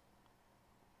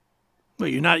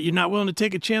 you're not willing to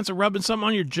take a chance of rubbing something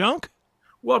on your junk?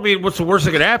 Well, I mean, what's the worst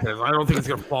that could happen? I don't think it's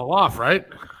going to fall off, right?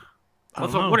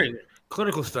 That's what I'm wondering.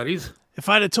 Clinical studies. If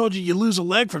I'd have told you lose a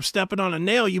leg from stepping on a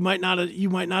nail, you might not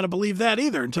have believed that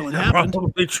either until it happened.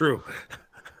 Probably true.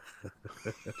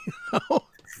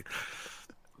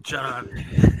 John,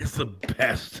 it's the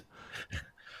best.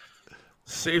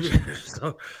 Save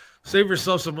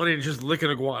yourself some money and just lick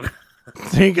an iguana.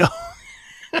 There you go.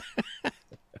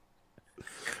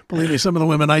 Believe me, some of the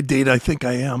women I date, I think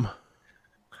I am.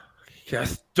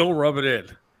 Yes, don't rub it in.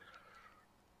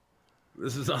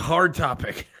 This is a hard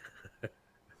topic.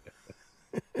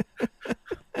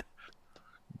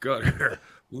 Gutter.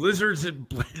 Lizards and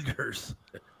blenders.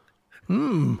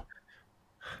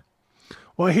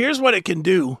 Well, here's what it can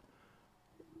do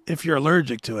if you're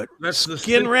allergic to it. That's the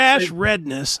skin rash,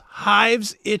 redness,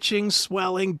 hives, itching,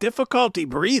 swelling, difficulty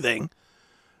breathing,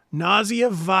 nausea,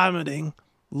 vomiting,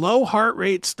 low heart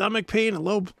rate, stomach pain,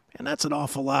 and that's an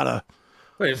awful lot of...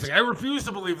 Wait a second. I refuse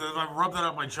to believe that if I rub that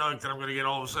on my junk, that I'm going to get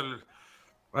all of a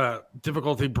sudden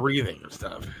difficulty breathing and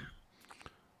stuff.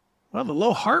 Well, the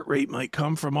low heart rate might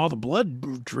come from all the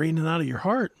blood draining out of your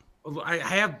heart. I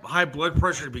have high blood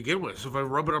pressure to begin with, so if I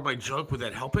rub it on my junk, would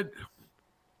that help it?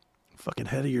 Fucking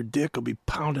head of your dick will be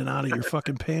pounding out of your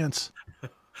fucking pants.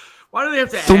 Why do they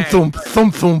have to thump, add... thump,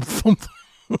 thump, thump, thump.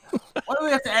 Why do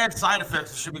they have to add side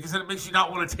effects and shit? Because then it makes you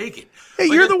not want to take it. Hey,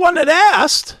 you're the one that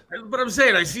asked. But I'm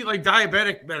saying, I see like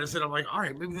diabetic medicine. I'm like, all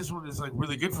right, maybe this one is like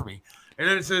really good for me. And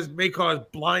then it says may cause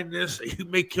blindness. It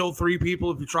may kill 3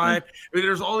 people if you try it. I mean,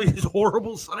 there's all these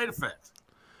horrible side effects.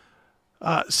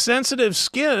 Sensitive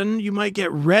skin, you might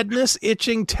get redness,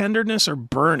 itching, tenderness, or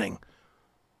burning.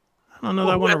 I don't know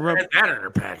that I want to rub that in her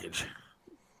package.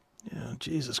 Yeah,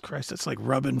 Jesus Christ, that's like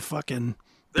rubbing fucking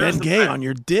There's Ben the Gay bet. on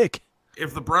your dick.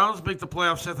 If the Browns make the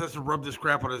playoffs, Seth has to rub this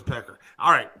crap on his pecker.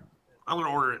 All right, I'm going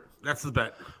to order it. That's the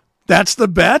bet. That's the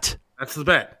bet? That's the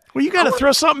bet. Well, you got to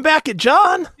throw something back at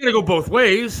John. You got to go both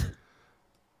ways.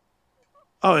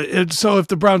 Oh, so if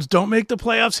the Browns don't make the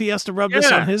playoffs, he has to rub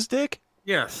this on his dick?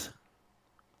 Yes.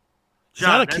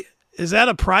 John, is that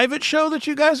a private show that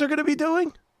you guys are going to be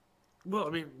doing? Well,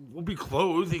 I mean, we'll be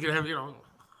clothed. You can have,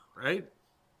 right?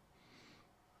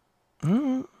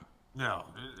 Mm. No.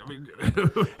 I mean...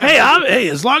 hey,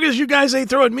 as long as you guys ain't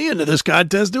throwing me into this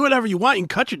contest, do whatever you want. You can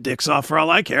cut your dicks off for all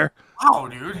I care. Oh,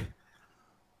 dude.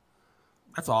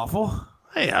 That's awful.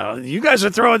 Hey, you guys are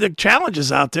throwing the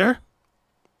challenges out there.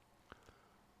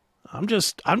 I'm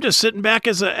just sitting back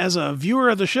as a viewer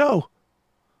of the show.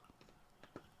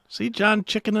 See John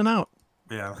chickening out.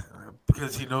 Yeah,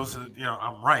 because he knows that,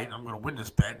 I'm right. I'm going to win this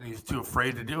bet, and he's too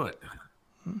afraid to do it.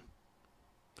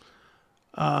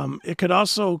 It could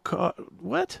also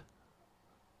what?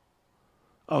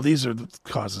 Oh, these are the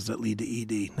causes that lead to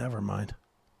ED. Never mind.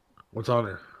 What's on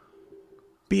there?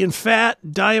 Being fat,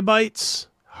 diabetes,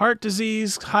 heart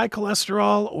disease, high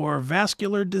cholesterol, or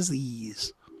vascular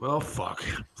disease. Well, fuck.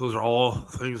 Those are all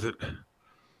things that...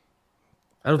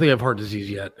 I don't think I have heart disease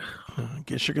yet. I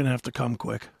guess you're going to have to come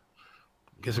quick.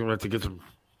 Guess I'm going to have to get some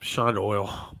Shonda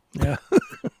oil. Yeah.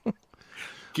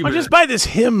 Or just buy this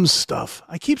Hims stuff.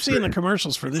 I keep seeing the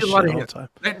commercials for this shit all the time.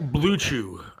 That Blue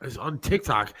Chew is on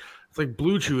TikTok. It's like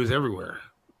Blue Chew is everywhere.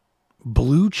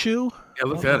 Blue Chew? Yeah,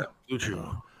 look that up. Blue Chew.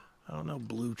 I don't know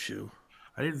Blue Chew.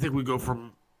 I didn't think we'd go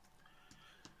from...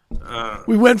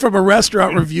 we went from a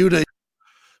restaurant review to...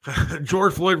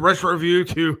 George Floyd restaurant review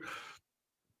to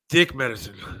dick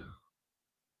medicine.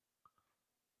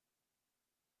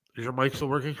 Is your mic still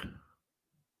working?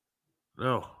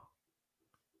 No.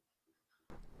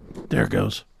 There it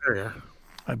goes. There you go.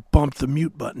 I bumped the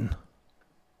mute button.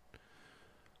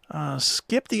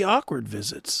 Skip the awkward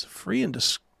visits. Free and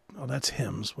oh, that's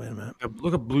Hims. Wait a minute.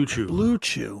 Look at Blue Chew. Blue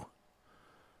Chew.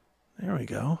 There we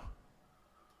go.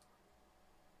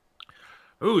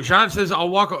 Ooh, John says I'll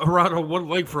walk around on one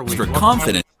leg for a week. Extra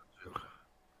confident.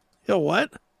 Yo,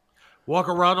 what? Walk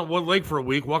around on one leg for a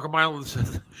week. Walk a mile in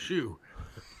the shoe.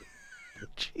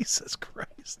 Jesus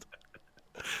Christ.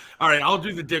 All right, I'll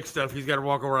do the dick stuff. He's got to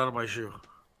walk around on my shoe.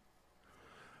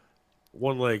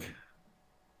 One leg.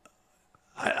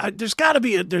 There's got to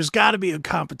be a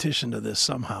competition to this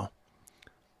somehow.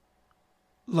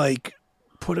 Like,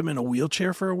 put him in a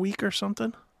wheelchair for a week or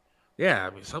something. Yeah,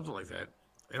 I mean something like that.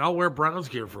 And I'll wear Browns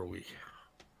gear for a week.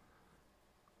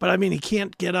 But I mean, he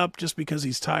can't get up just because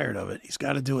he's tired of it. He's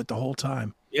got to do it the whole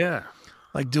time. Yeah.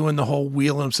 Like doing the whole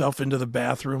wheeling himself into the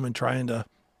bathroom and trying to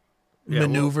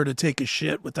maneuver to take a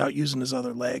shit without using his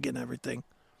other leg and everything.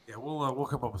 Yeah, we'll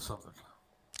come up with something.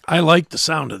 I like the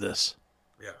sound of this.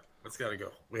 Yeah, it's got to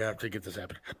go. We have to get this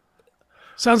happening.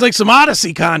 Sounds like some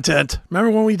Odyssey content.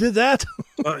 Remember when we did that?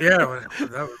 Yeah,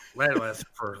 that lasted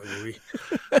for a week.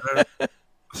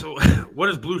 So, what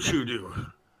does Blue Chew do?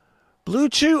 Blue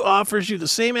Chew offers you the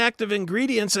same active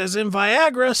ingredients as in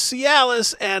Viagra,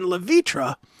 Cialis, and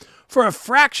Levitra for a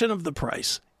fraction of the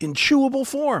price in chewable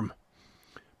form.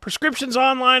 Prescriptions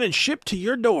online and shipped to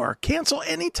your door. Cancel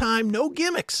anytime, no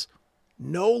gimmicks.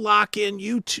 No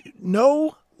lock-in.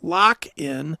 No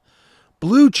lock-in.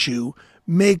 Blue Chew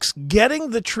makes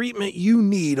getting the treatment you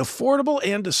need affordable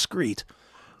and discreet.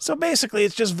 So basically,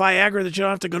 it's just Viagra that you don't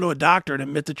have to go to a doctor and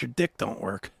admit that your dick don't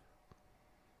work.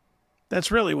 That's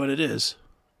really what it is.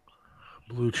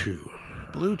 Blue Chew.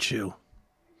 Blue Chew.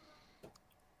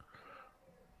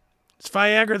 It's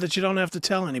Viagra that you don't have to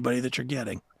tell anybody that you're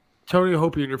getting. Tony, I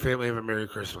hope you and your family have a Merry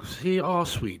Christmas. See, all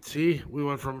sweet. See, we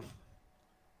went from...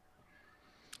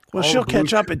 Well, she'll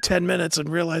catch up in 10 minutes and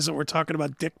realize that we're talking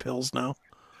about dick pills now.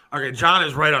 Okay, John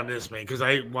is right on this, man, because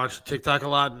I watch TikTok a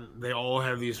lot, and they all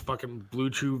have these fucking Blue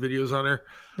Chew videos on there.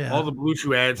 Yeah. All the Blue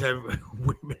Chew ads have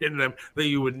women in them that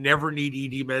you would never need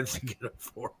ED meds to get them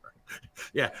for.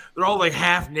 Yeah, they're all like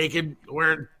half naked,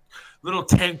 wearing little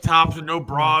tank tops and no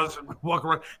bras, and walk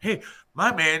around. Hey,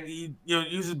 my man,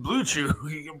 uses Blue Chew.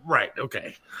 Right?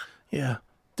 Okay. Yeah,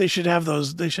 they should have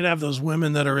those. They should have those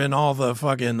women that are in all the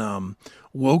fucking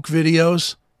woke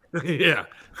videos. Yeah.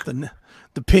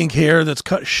 The pink hair that's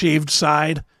shaved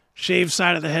side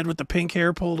of the head with the pink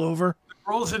hair pulled over.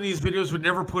 Girls in these videos would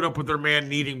never put up with their man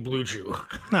needing Blue Chew.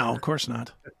 No, of course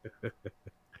not.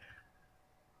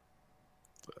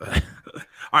 All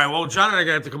right, well, John and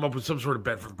I have to come up with some sort of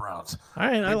bet for the Browns. All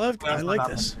right, I like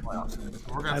this.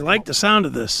 I like the sound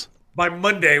of this. By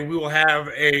Monday, we will have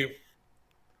a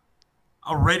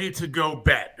ready-to-go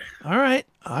bet. All right,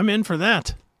 I'm in for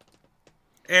that.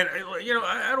 And,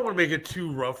 I don't want to make it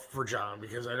too rough for John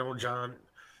because I know John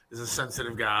is a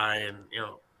sensitive guy and,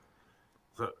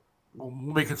 so we'll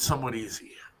make it somewhat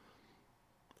easy.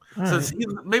 So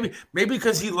maybe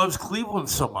because he loves Cleveland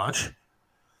so much,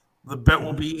 the bet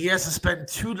will be he has to spend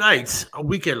 2 nights, a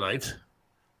weekend night,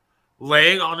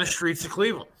 laying on the streets of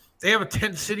Cleveland. They have a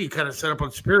tent city kind of set up on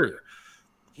Superior.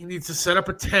 He needs to set up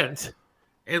a tent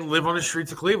and live on the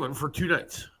streets of Cleveland for 2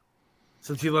 nights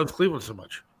since he loves Cleveland so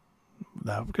much.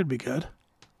 That could be good.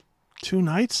 2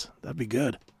 nights? That'd be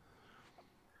good.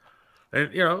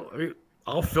 And,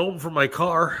 I'll film from my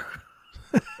car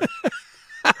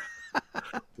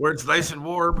where it's nice and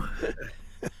warm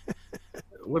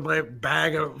with my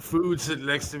bag of food sitting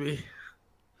next to me.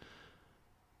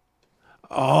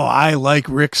 Oh, I like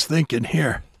Rick's thinking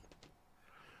here.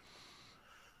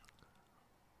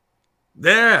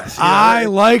 Yes. I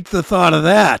like the thought of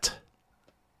that.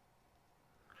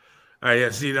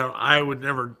 Yes, I would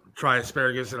never try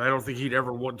asparagus, and I don't think he'd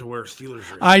ever want to wear a Steelers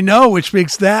shirt. I know, which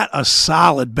makes that a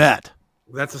solid bet.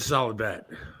 That's a solid bet.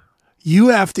 You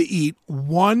have to eat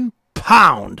 1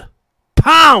 pound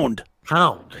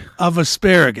of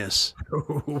asparagus.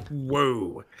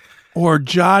 Whoa. Or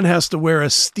John has to wear a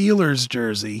Steelers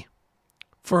jersey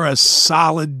for a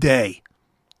solid day.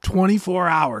 24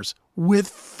 hours with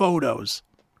photos.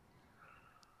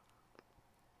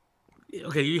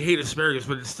 Okay, you hate asparagus,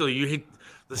 but still, you hate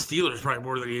the Steelers probably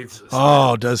more than he hates asparagus.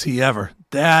 Oh, does he ever?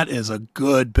 That is a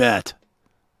good bet.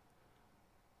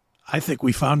 I think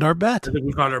we found our bet. I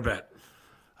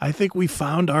think we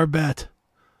found our bet.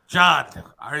 John,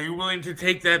 are you willing to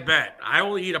take that bet? I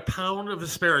will eat a pound of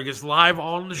asparagus live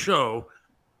on the show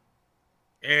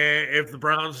if the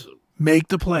Browns make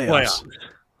the playoffs.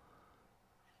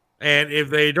 And if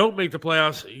they don't make the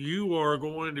playoffs, you are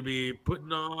going to be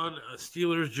putting on a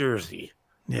Steelers jersey.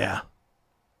 Yeah.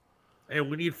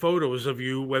 And we need photos of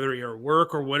you, whether you're at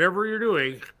work or whatever you're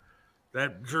doing.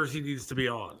 That jersey needs to be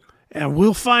on. And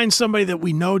we'll find somebody that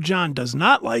we know John does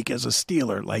not like as a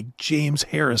Steeler, like James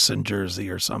Harrison jersey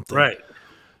or something. Right.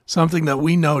 Something that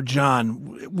we know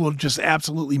John will just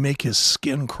absolutely make his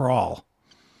skin crawl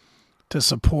to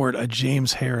support a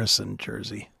James Harrison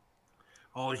jersey.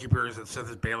 All you keep hearing is that Seth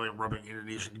is bailing and rubbing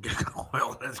Indonesian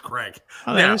oil. That's correct.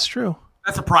 Oh, that is true.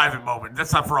 That's a private moment.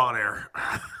 That's not for on air.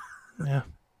 Yeah.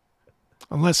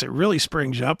 Unless it really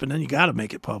springs you up, and then you got to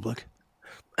make it public.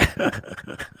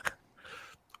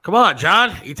 Come on,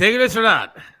 John. You taking this or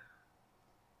not?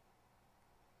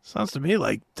 Sounds to me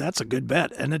like that's a good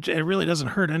bet, and it really doesn't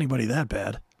hurt anybody that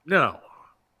bad. No.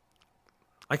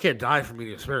 I can't die from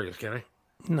eating asparagus, can I?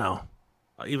 No.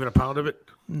 Even a pound of it?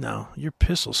 No. Your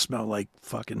piss will smell like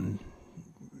fucking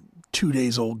 2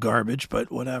 days old garbage,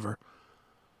 but whatever.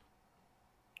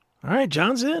 All right,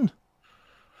 John's in.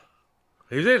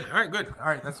 He's in. All right, good. All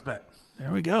right, that's a bet.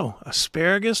 There we go.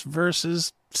 Asparagus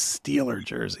versus Steeler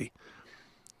jersey.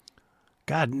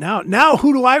 God, now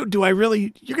who do I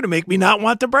really? You're going to make me not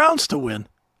want the Browns to win.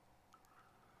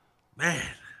 Man,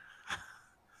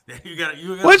 you got.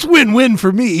 Well, it's win-win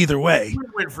for me either way.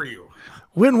 Win for you.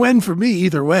 Win-win for me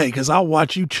either way, because I'll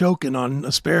watch you choking on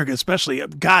asparagus, especially.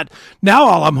 God, now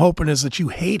all I'm hoping is that you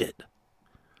hate it.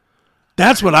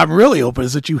 That's what I'm really hoping,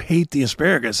 is that you hate the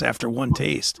asparagus after one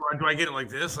taste. Do I get it like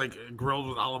this, like grilled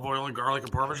with olive oil and garlic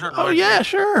and Parmesan? Oh yeah,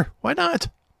 sure. Why not?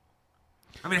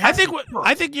 I mean, I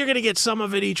think you're going to get some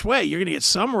of it each way. You're going to get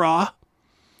some raw,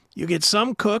 you get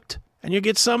some cooked, and you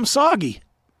get some soggy.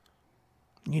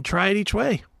 You try it each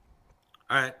way.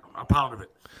 All right, a pound of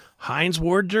it. Heinz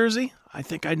Ward jersey. I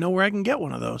think I know where I can get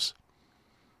one of those.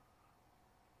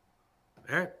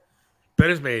 All right, bet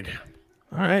is made.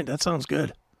 All right, that sounds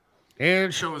good.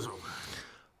 And show is over.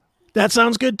 That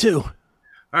sounds good too. All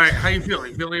right, how you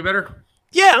feeling? You feeling any better?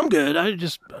 Yeah, I'm good.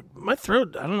 My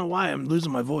throat, I don't know why I'm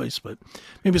losing my voice, but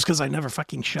maybe it's because I never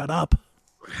fucking shut up.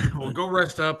 Well, go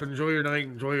rest up. Enjoy your night.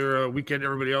 Enjoy your weekend,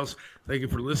 everybody else. Thank you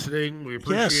for listening. We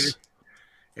appreciate it.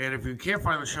 And if you can't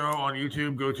find the show on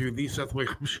YouTube, go to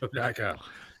thesethwickham.com.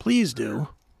 Please do.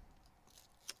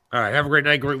 All right, have a great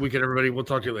night, great weekend, everybody. We'll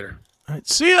talk to you later. All right,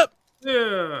 see ya.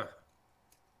 Yeah.